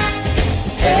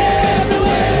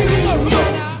 Everywhere you go. Come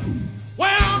on now.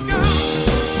 Well, girl,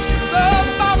 love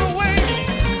found a way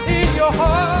in your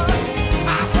heart. I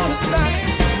understand.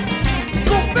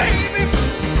 So, baby,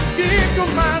 keep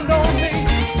your mind on me.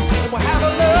 And we'll have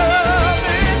a love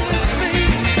in the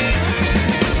street.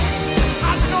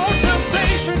 I know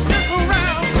temptation is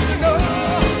around, but you know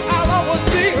I'll always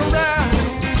be around.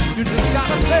 You just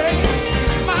gotta take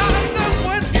my love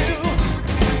with you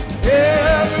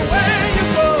everywhere you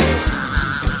go.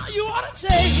 You ought to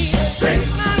take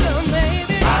my love,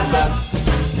 baby. My love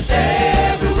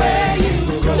everywhere you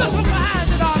go. Just look behind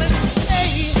you, darling.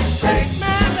 Take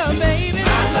my love, baby.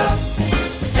 My love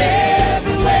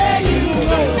everywhere you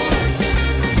go.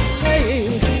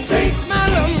 Take my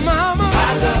love, mama.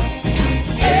 My love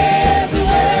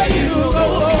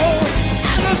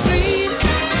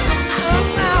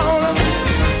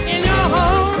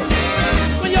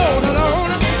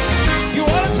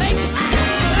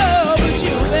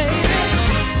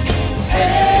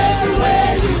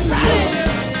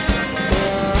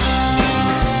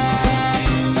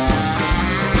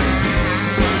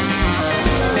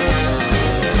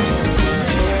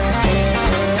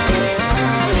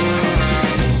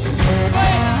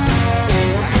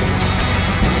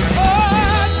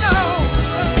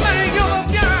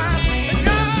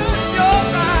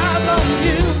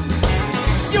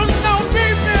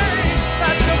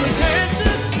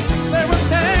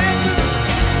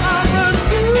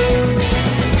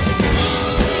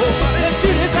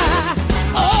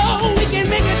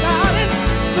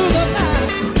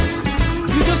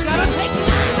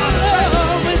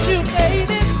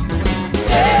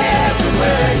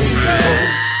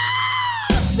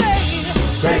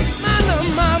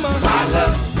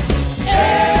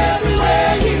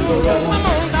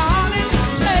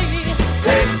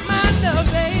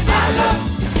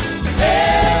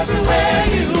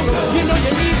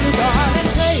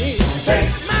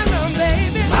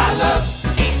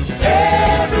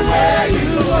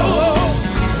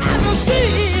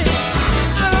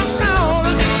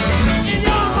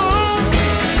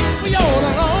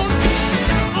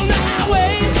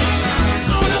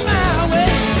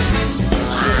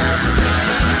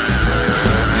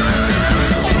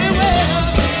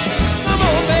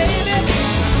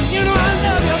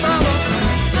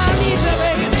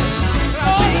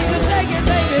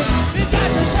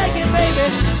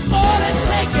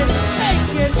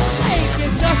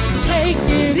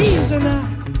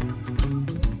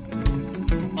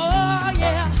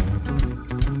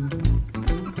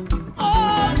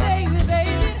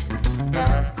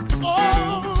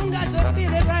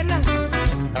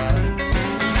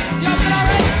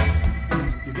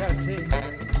You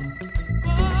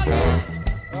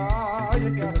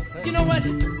know what?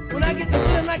 When I get to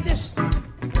feeling like this,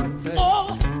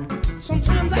 oh,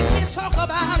 sometimes I can't talk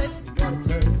about it.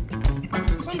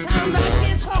 Sometimes I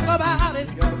can't talk about it.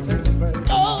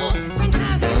 Oh,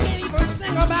 sometimes I can't even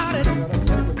sing about it.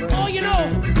 Oh, you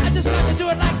know, I just got to do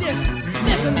it like this.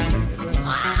 Listen.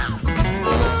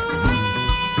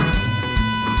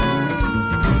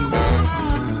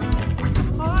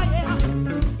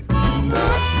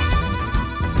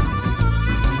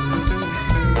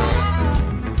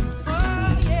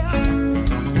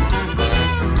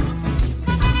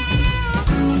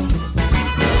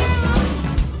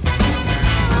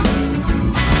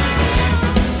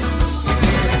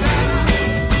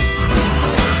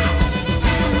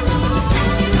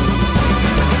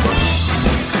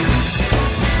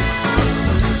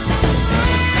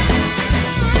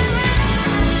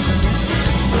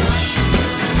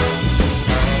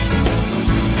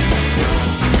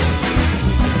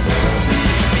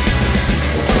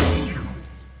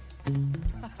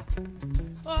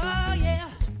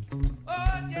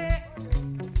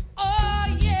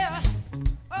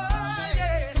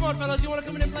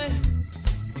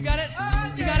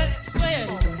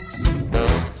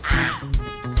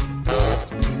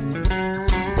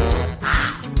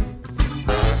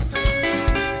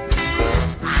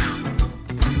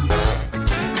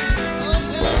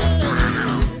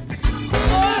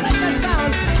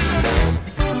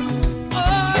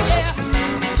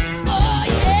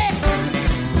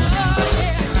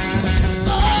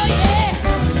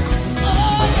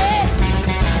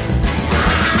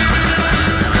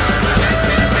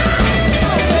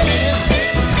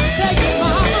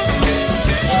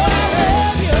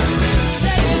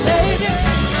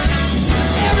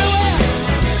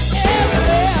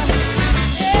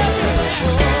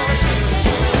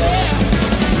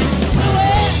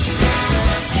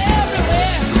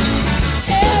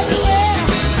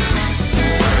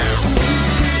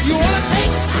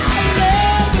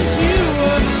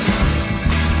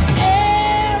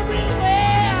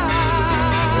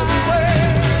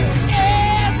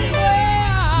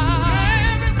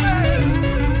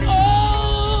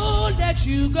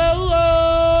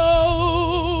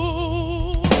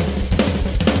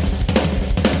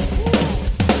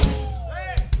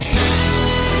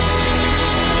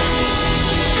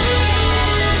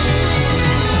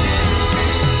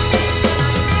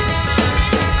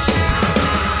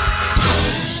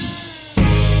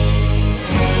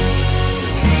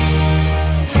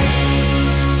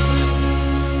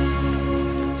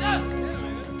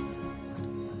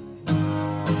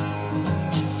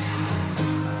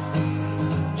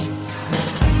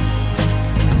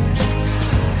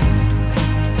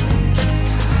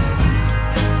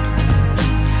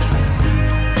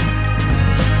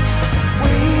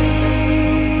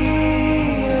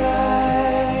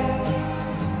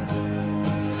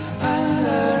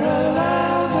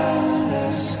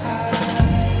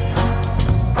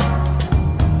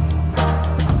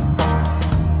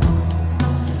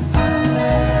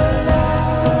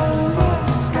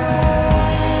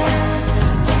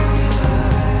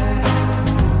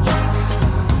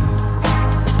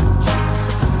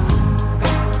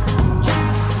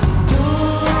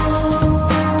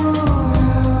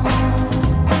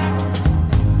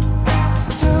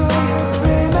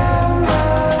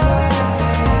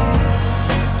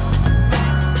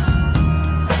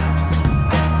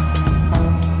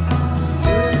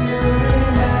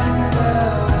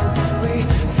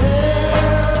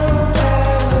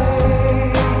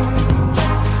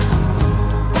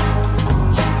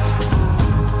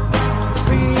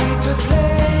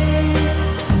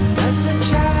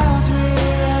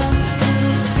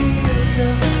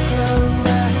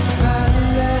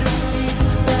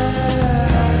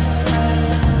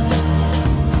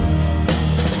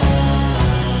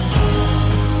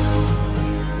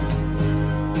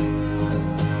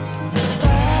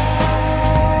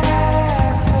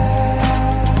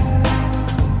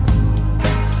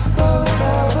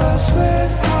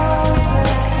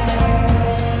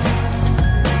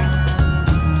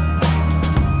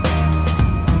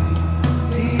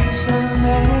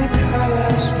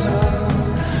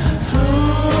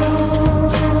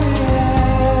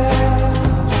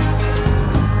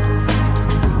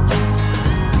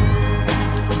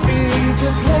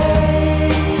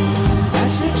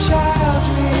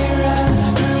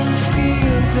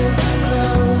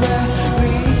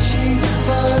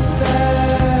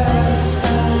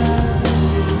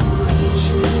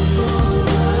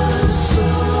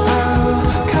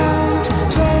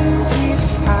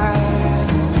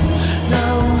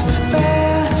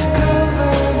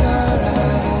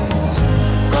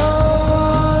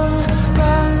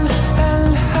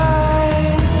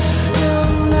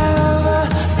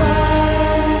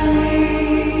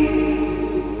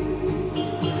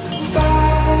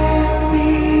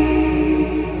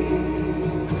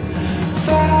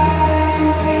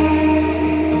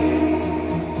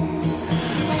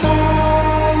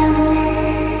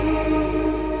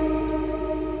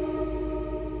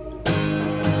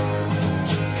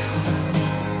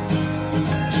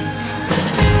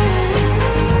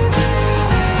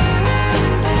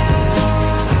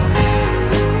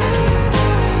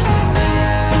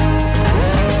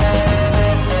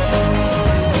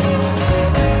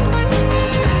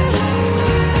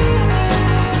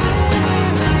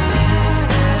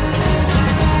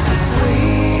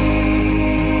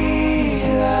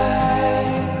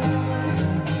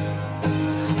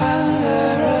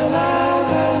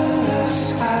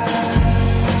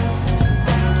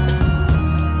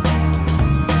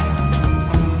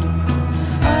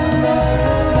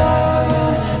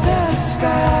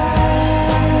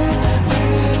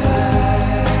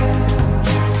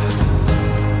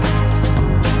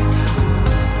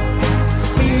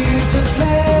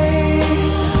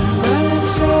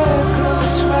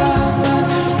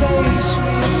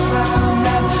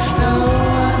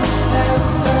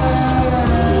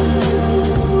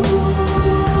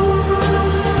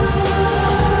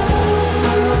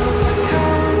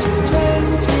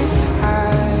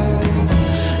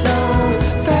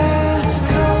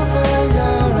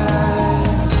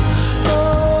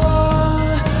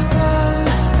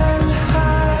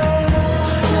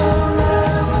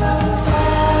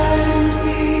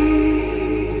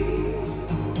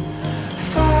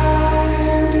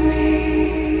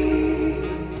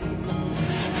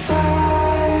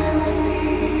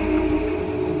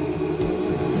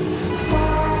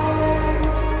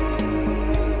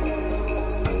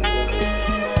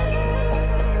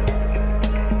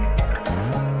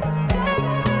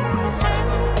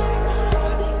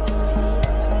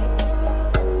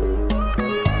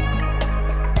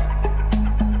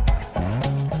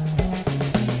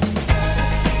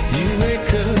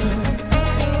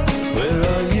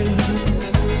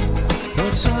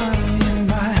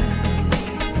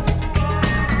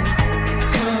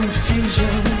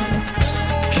 illusion.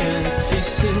 Can't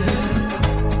face it.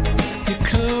 You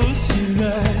close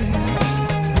your eyes.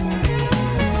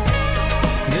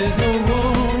 There's no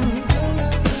one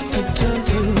to turn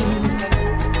to,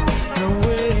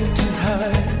 nowhere to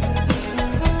hide.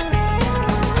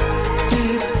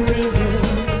 Deep river,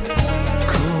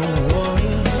 cool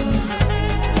water,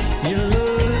 your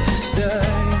love is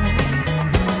dying.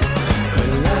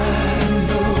 Well, I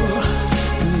know,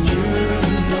 and you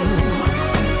know,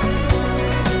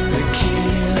 the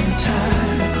killing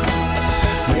time.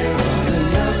 We're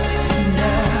running up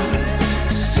now,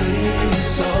 see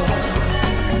us all.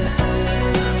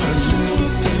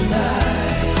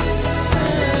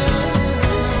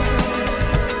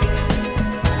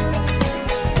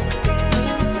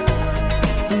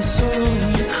 And so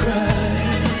you cry,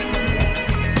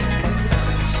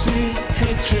 sweet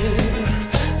hatred,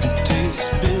 it tastes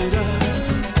bitter,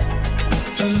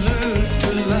 alert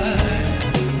to lie,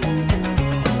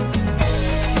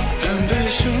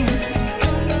 ambition,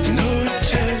 no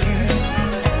telling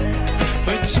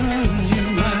what's on your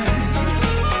mind,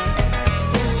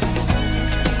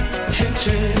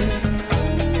 hatred,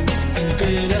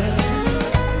 bitter,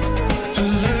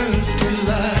 alert to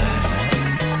lie.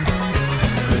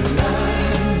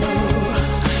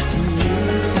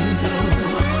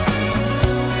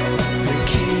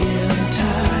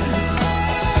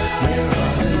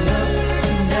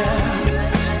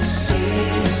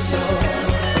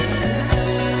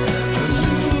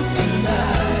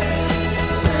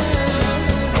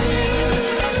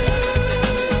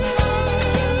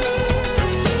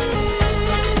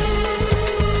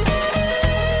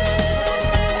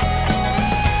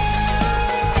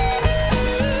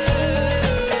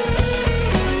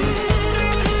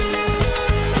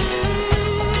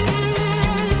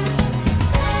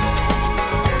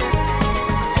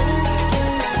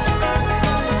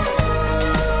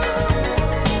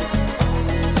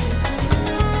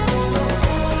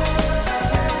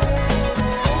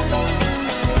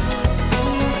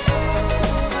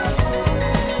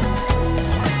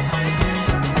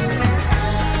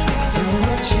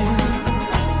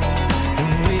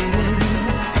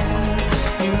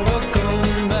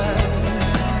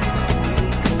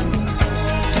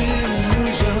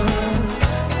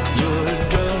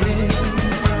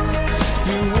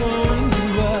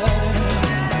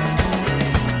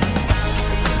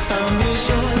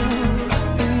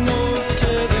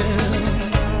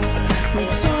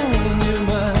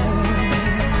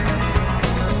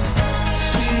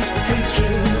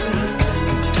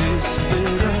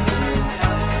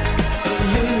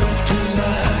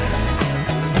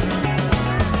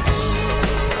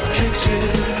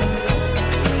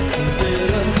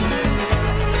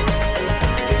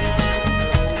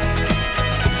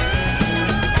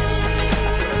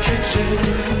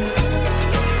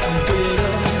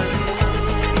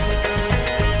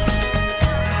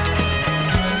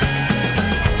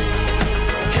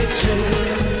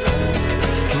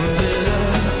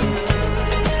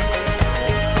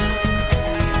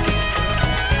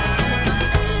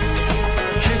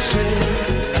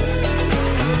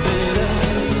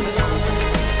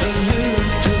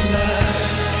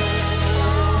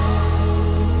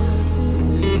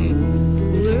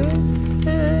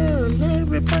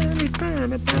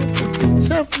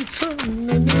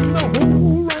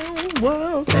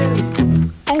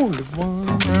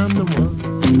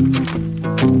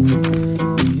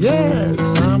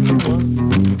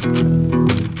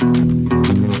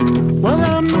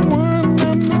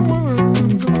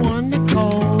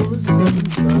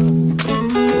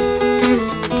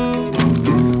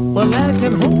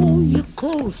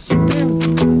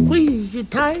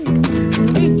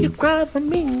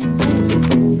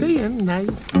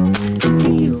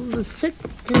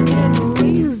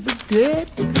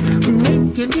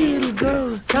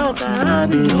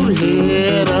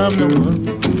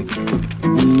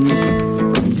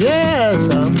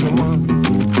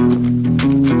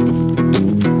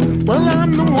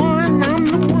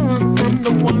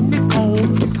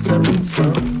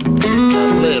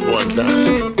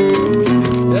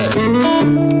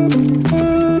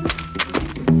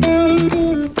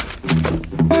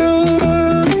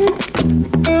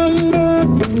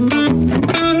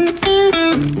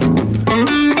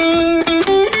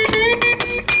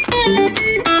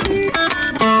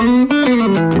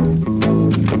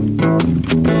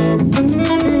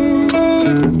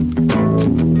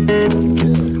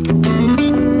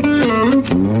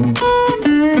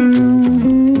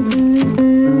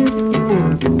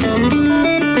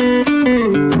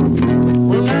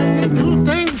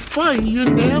 You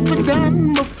never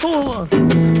done before.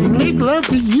 Make love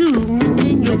to you and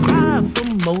then you cry for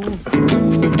more.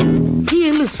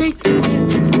 only secret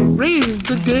is to raise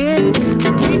the dead.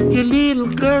 Make your little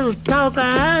girl talk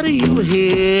out of your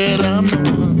head. I'm the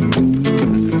one.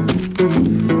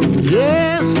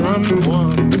 Yes, I'm the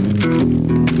one.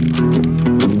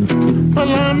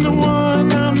 Well, I'm the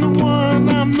one, I'm the one,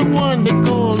 I'm the one they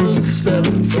call the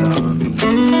seventh son.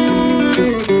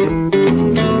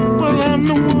 Well, I'm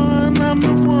the one, I'm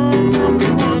the one, I'm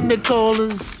the one they call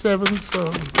the seventh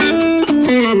son.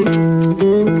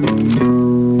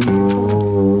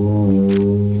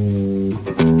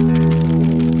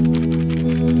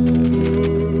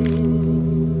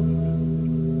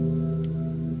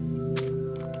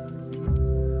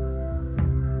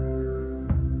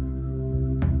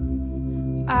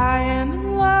 I am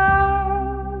in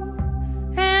love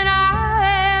and I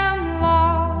am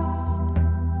lost,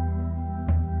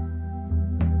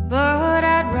 but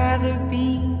I'd rather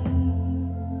be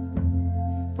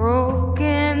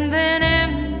broken than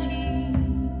empty.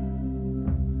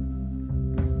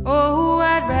 Oh,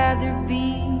 I'd rather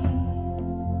be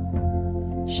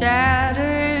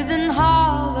shattered than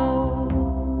hollow.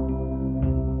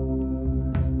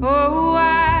 Oh,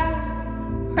 I'd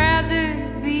rather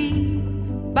be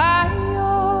by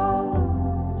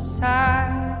your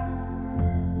side.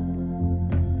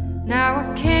 Now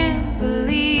I can't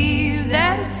believe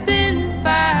that it's been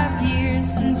 5 years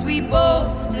since we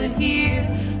both stood here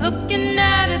looking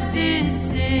out at this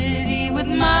city with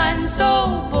minds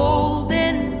so bold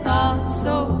and thoughts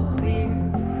so clear.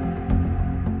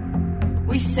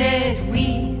 We said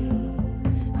we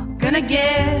are gonna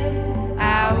get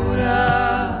out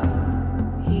of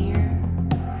here.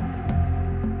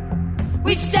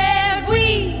 We said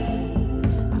we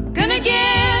are gonna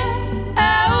get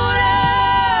out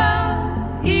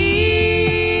of here.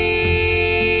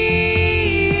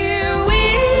 We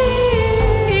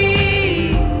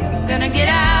are gonna get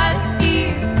out of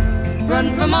here.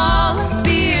 Run from all our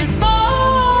fears.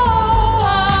 Follow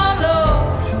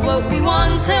what we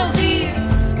once held dear.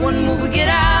 When will we get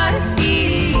out of here?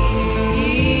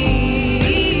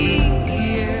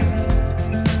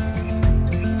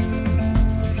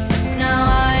 Now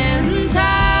I am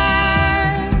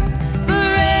tired but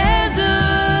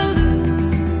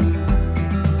resolute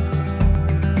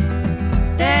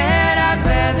that I'd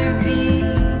rather be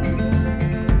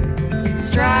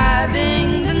striving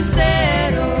than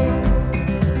settle.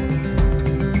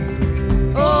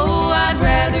 Oh, I'd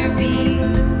rather be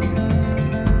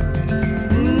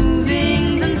moving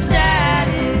than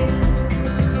static.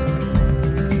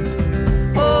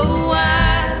 Oh,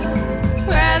 I'd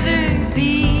rather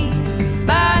be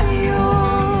by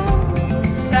your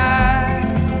side.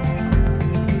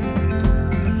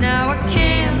 Now I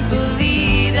can't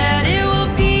believe that it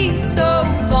will be so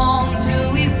long till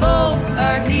we both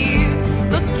are here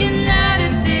looking out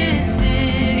at this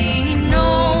city,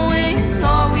 knowing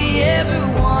all we ever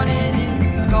wanted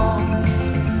is gone.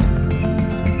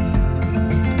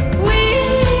 We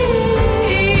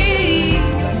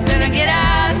are gonna get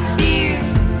out of here,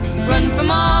 run from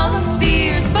all our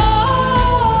fears,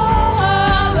 follow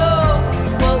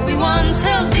what we once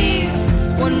held dear.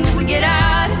 When will we get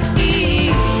out of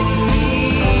here?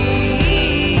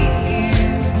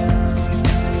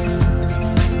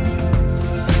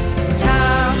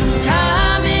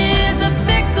 Time is a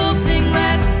fickle thing.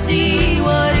 Let's see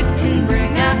what it can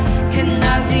bring. I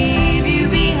cannot leave you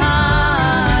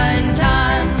behind.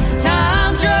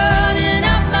 Time's running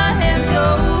out my hands.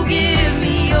 Oh, give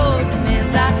me your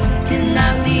demands. I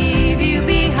cannot leave you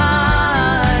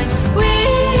behind. We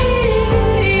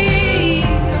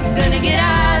are gonna get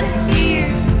out of here,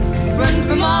 run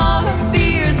from all our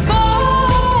fears,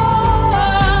 follow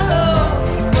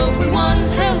what we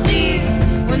once held dear.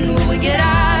 When will we get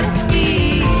out of here?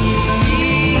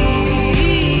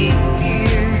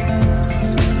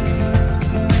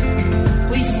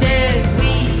 We said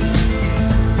we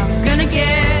are gonna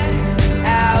get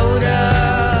out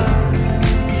of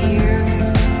here.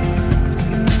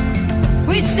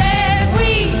 We said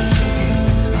we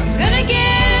are gonna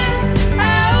get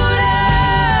out of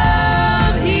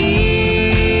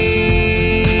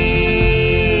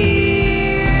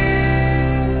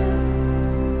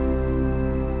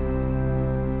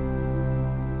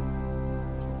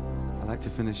I'd like to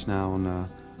finish now on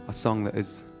a song that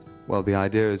is, well, the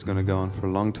idea is going to go on for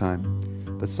a long time.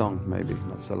 The song, maybe,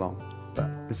 not so long. But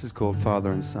this is called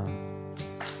Father and Son.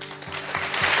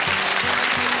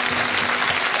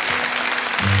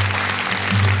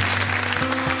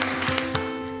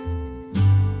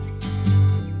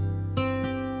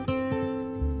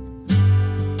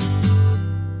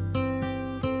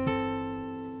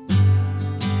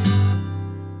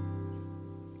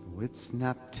 It's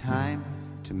not time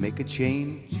to make a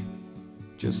change,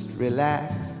 Just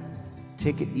relax,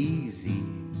 take it easy.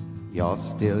 You're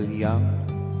still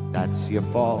young, that's your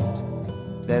fault.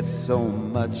 There's so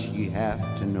much you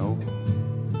have to know.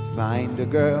 Find a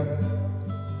girl,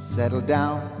 settle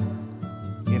down.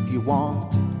 If you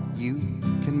want, you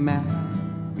can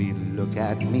marry. Look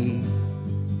at me,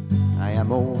 I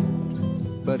am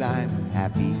old, but I'm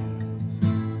happy.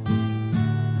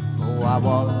 Oh, I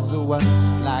was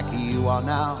once like you are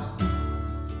now,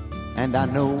 and I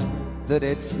know that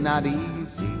it's not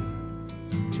easy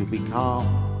to be calm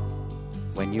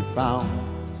when you found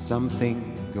something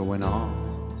going on.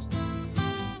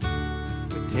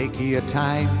 But take your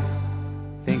time,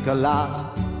 think a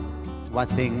lot. Why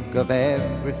think of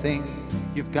everything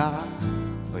you've got?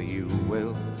 For you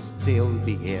will still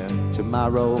be here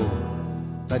tomorrow,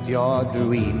 but your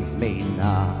dreams may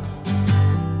not.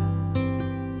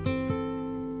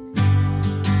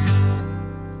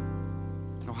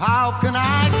 How can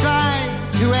I try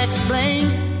to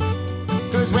explain?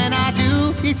 'Cause when I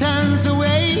do, he turns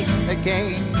away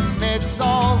again. It's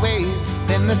always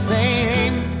been the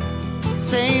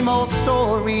same old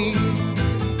story.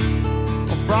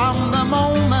 From the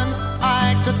moment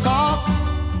I could talk,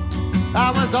 I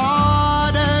was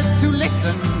ordered to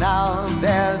listen. Now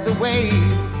there's a way,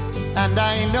 and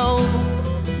I know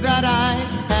that I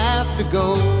have to go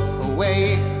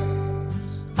away.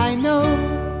 I know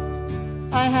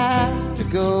I have to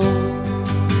go.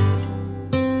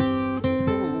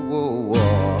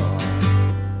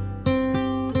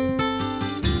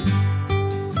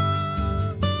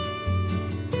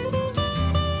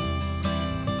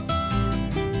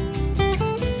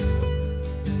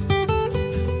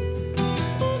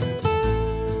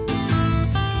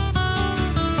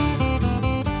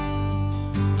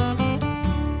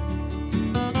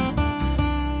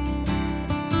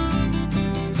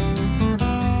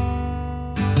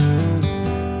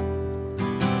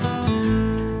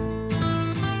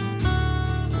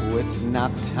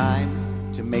 Not time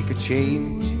to make a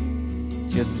change.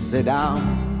 Just sit down,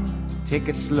 take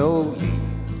it slowly.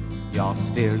 You're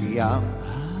still young,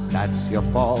 that's your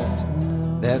fault.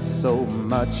 There's so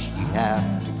much you have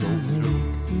to go through.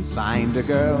 Find a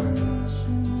girl,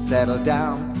 settle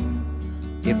down.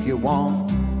 If you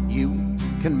want, you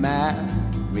can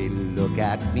marry. Look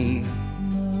at me,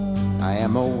 I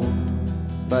am old,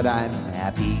 but I'm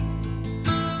happy.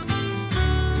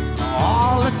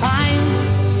 All the times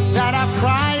that I've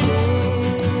cried,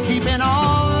 keeping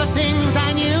all the things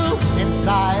I knew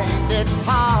inside. It's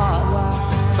hard,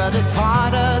 but it's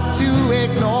harder to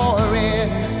ignore it.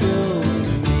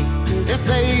 If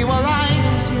they were right,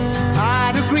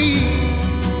 I'd agree,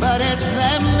 but it's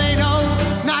them they know,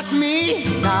 not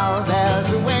me. Now there's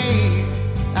a way,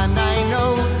 and I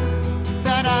know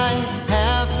that I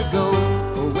have to go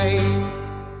away.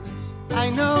 I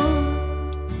know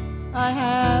I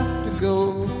have to go.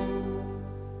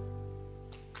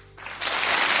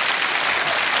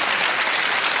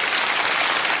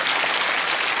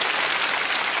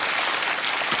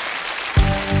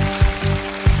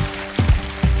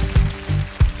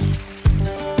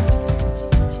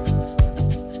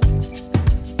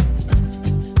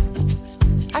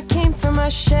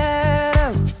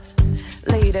 Shadow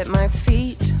laid at my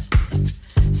feet,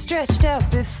 stretched out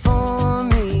before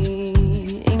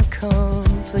me,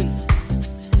 incomplete.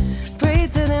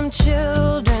 Prayed to them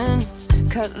children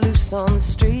cut loose on the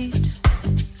street.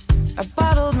 I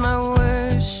bottled my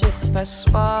worship, I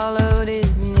swallowed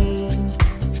it neat.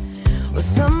 Well,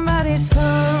 somebody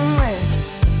somewhere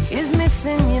is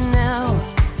missing you now.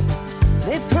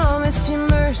 They promised you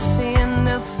mercy and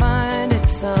they'll find it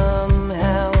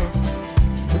somehow.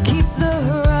 Keep the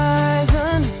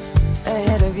horizon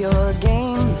ahead of your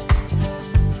game.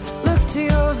 Look to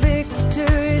your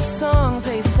victory songs,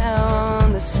 they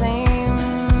sound the same.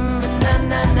 Na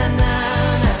na na na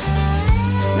na,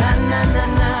 na na na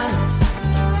na,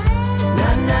 na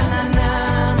na na na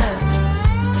na,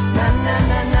 na na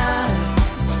na na,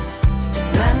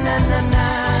 na na na na,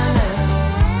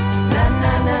 na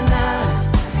na na na,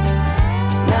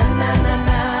 na na na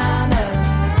na,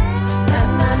 na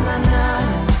na na na.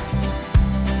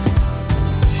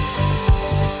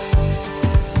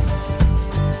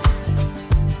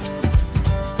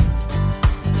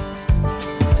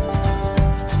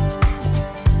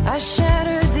 I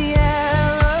shattered the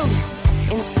arrow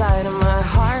inside of my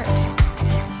heart.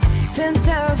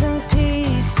 10,000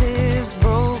 pieces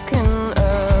broken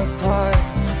apart.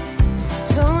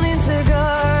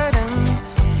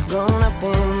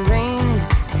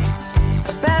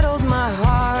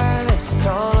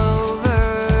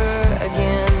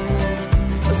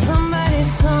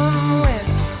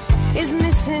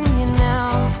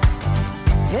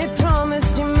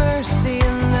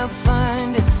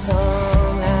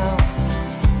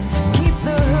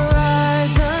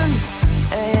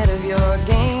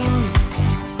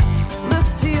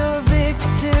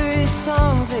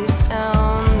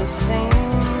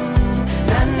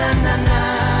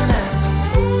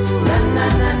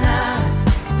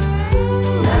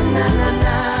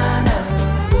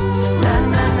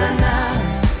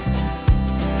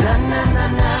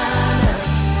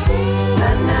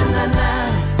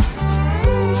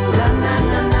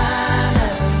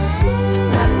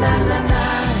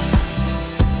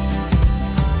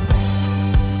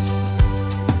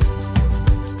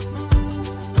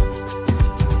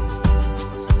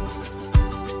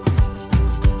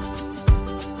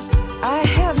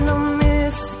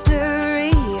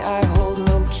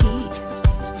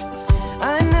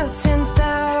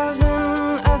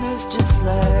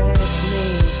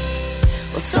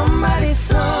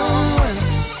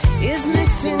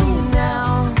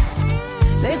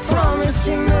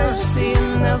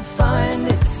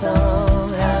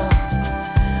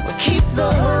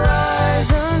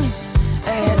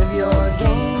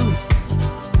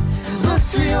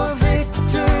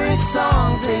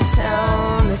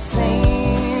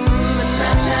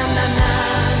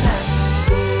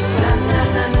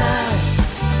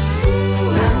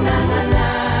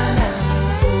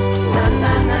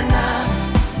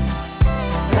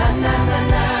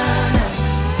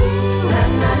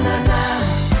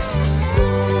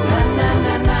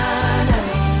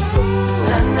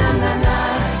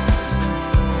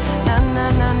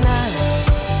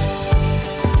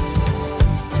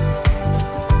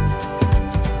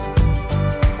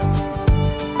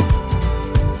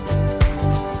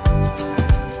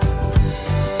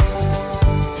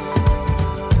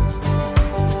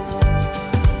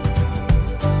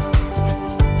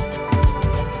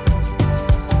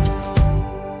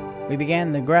 We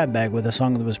began the grab bag with a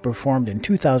song that was performed in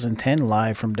 2010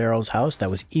 live from Daryl's house. That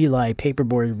was Eli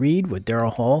Paperboy Reed with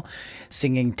Daryl Hall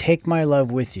singing Take My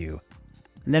Love With You.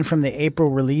 And then from the April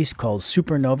release called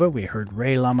Supernova, we heard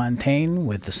Ray LaMontagne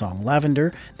with the song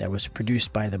Lavender. That was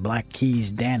produced by the Black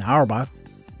Keys' Dan Auerbach.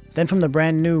 Then from the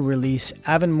brand new release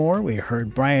Avonmore, we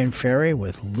heard Brian Ferry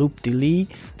with Loop de Lee.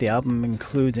 The album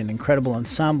includes an incredible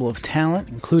ensemble of talent,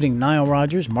 including Nile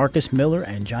Rodgers, Marcus Miller,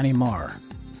 and Johnny Marr.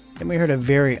 Then we heard a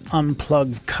very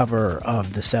unplugged cover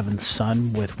of The Seventh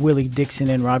Son with Willie Dixon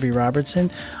and Robbie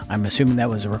Robertson. I'm assuming that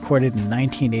was recorded in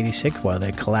 1986 while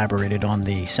they collaborated on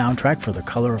the soundtrack for The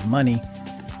Color of Money.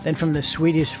 Then from the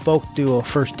Swedish folk duo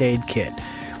First Aid Kit,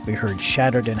 we heard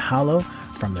Shattered and Hollow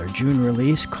from their June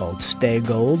release called Stay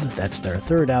Gold. That's their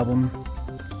third album.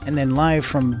 And then live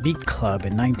from Beat Club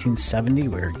in 1970,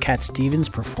 we heard Cat Stevens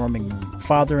performing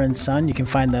Father and Son. You can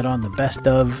find that on the Best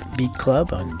of Beat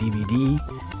Club on DVD.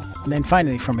 And then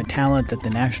finally, from a talent that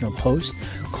the National Post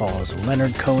calls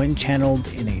Leonard Cohen, channeled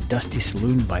in a dusty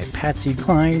saloon by Patsy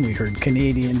Cline, we heard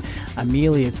Canadian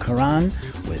Amelia Caron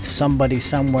with Somebody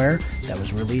Somewhere. That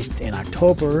was released in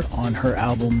October on her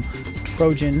album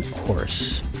Trojan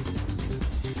Horse.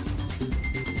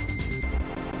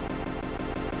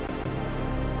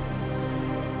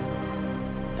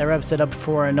 That wraps it up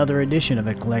for another edition of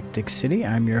Eclectic City.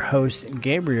 I'm your host,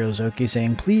 Gabriel Zoki,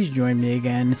 saying please join me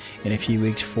again in a few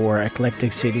weeks for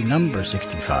Eclectic City number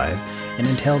 65. And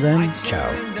until then,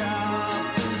 ciao.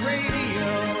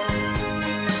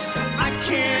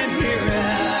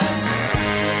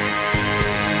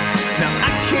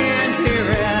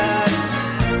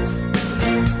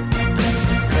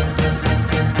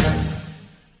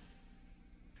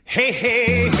 Hey,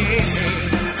 hey, hey, hey.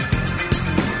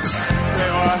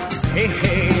 Hey,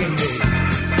 hey, hey.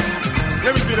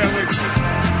 Let me do that with you.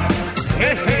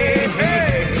 Hey, hey,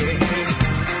 hey.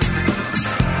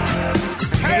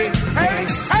 Hey, hey,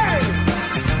 hey.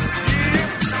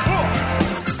 Yeah. Oh.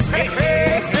 Hey, hey,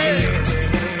 hey.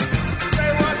 Say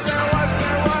what, say what,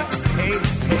 say what. Hey,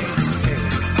 hey, hey.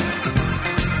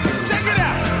 Check it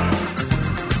out.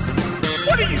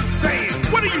 What are you saying?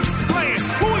 What are you playing?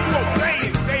 Who are you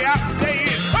obeying day after day in?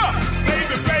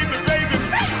 Baby, baby, baby.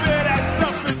 That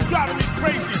stuff is driving me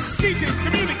crazy. DJs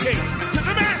communicate to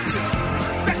the masses.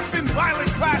 Sex and violent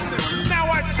classes. Now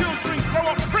our children grow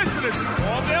up prisoners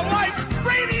all their life.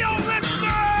 Radio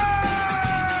listeners!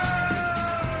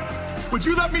 Would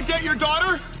you let me date your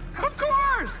daughter? Of course.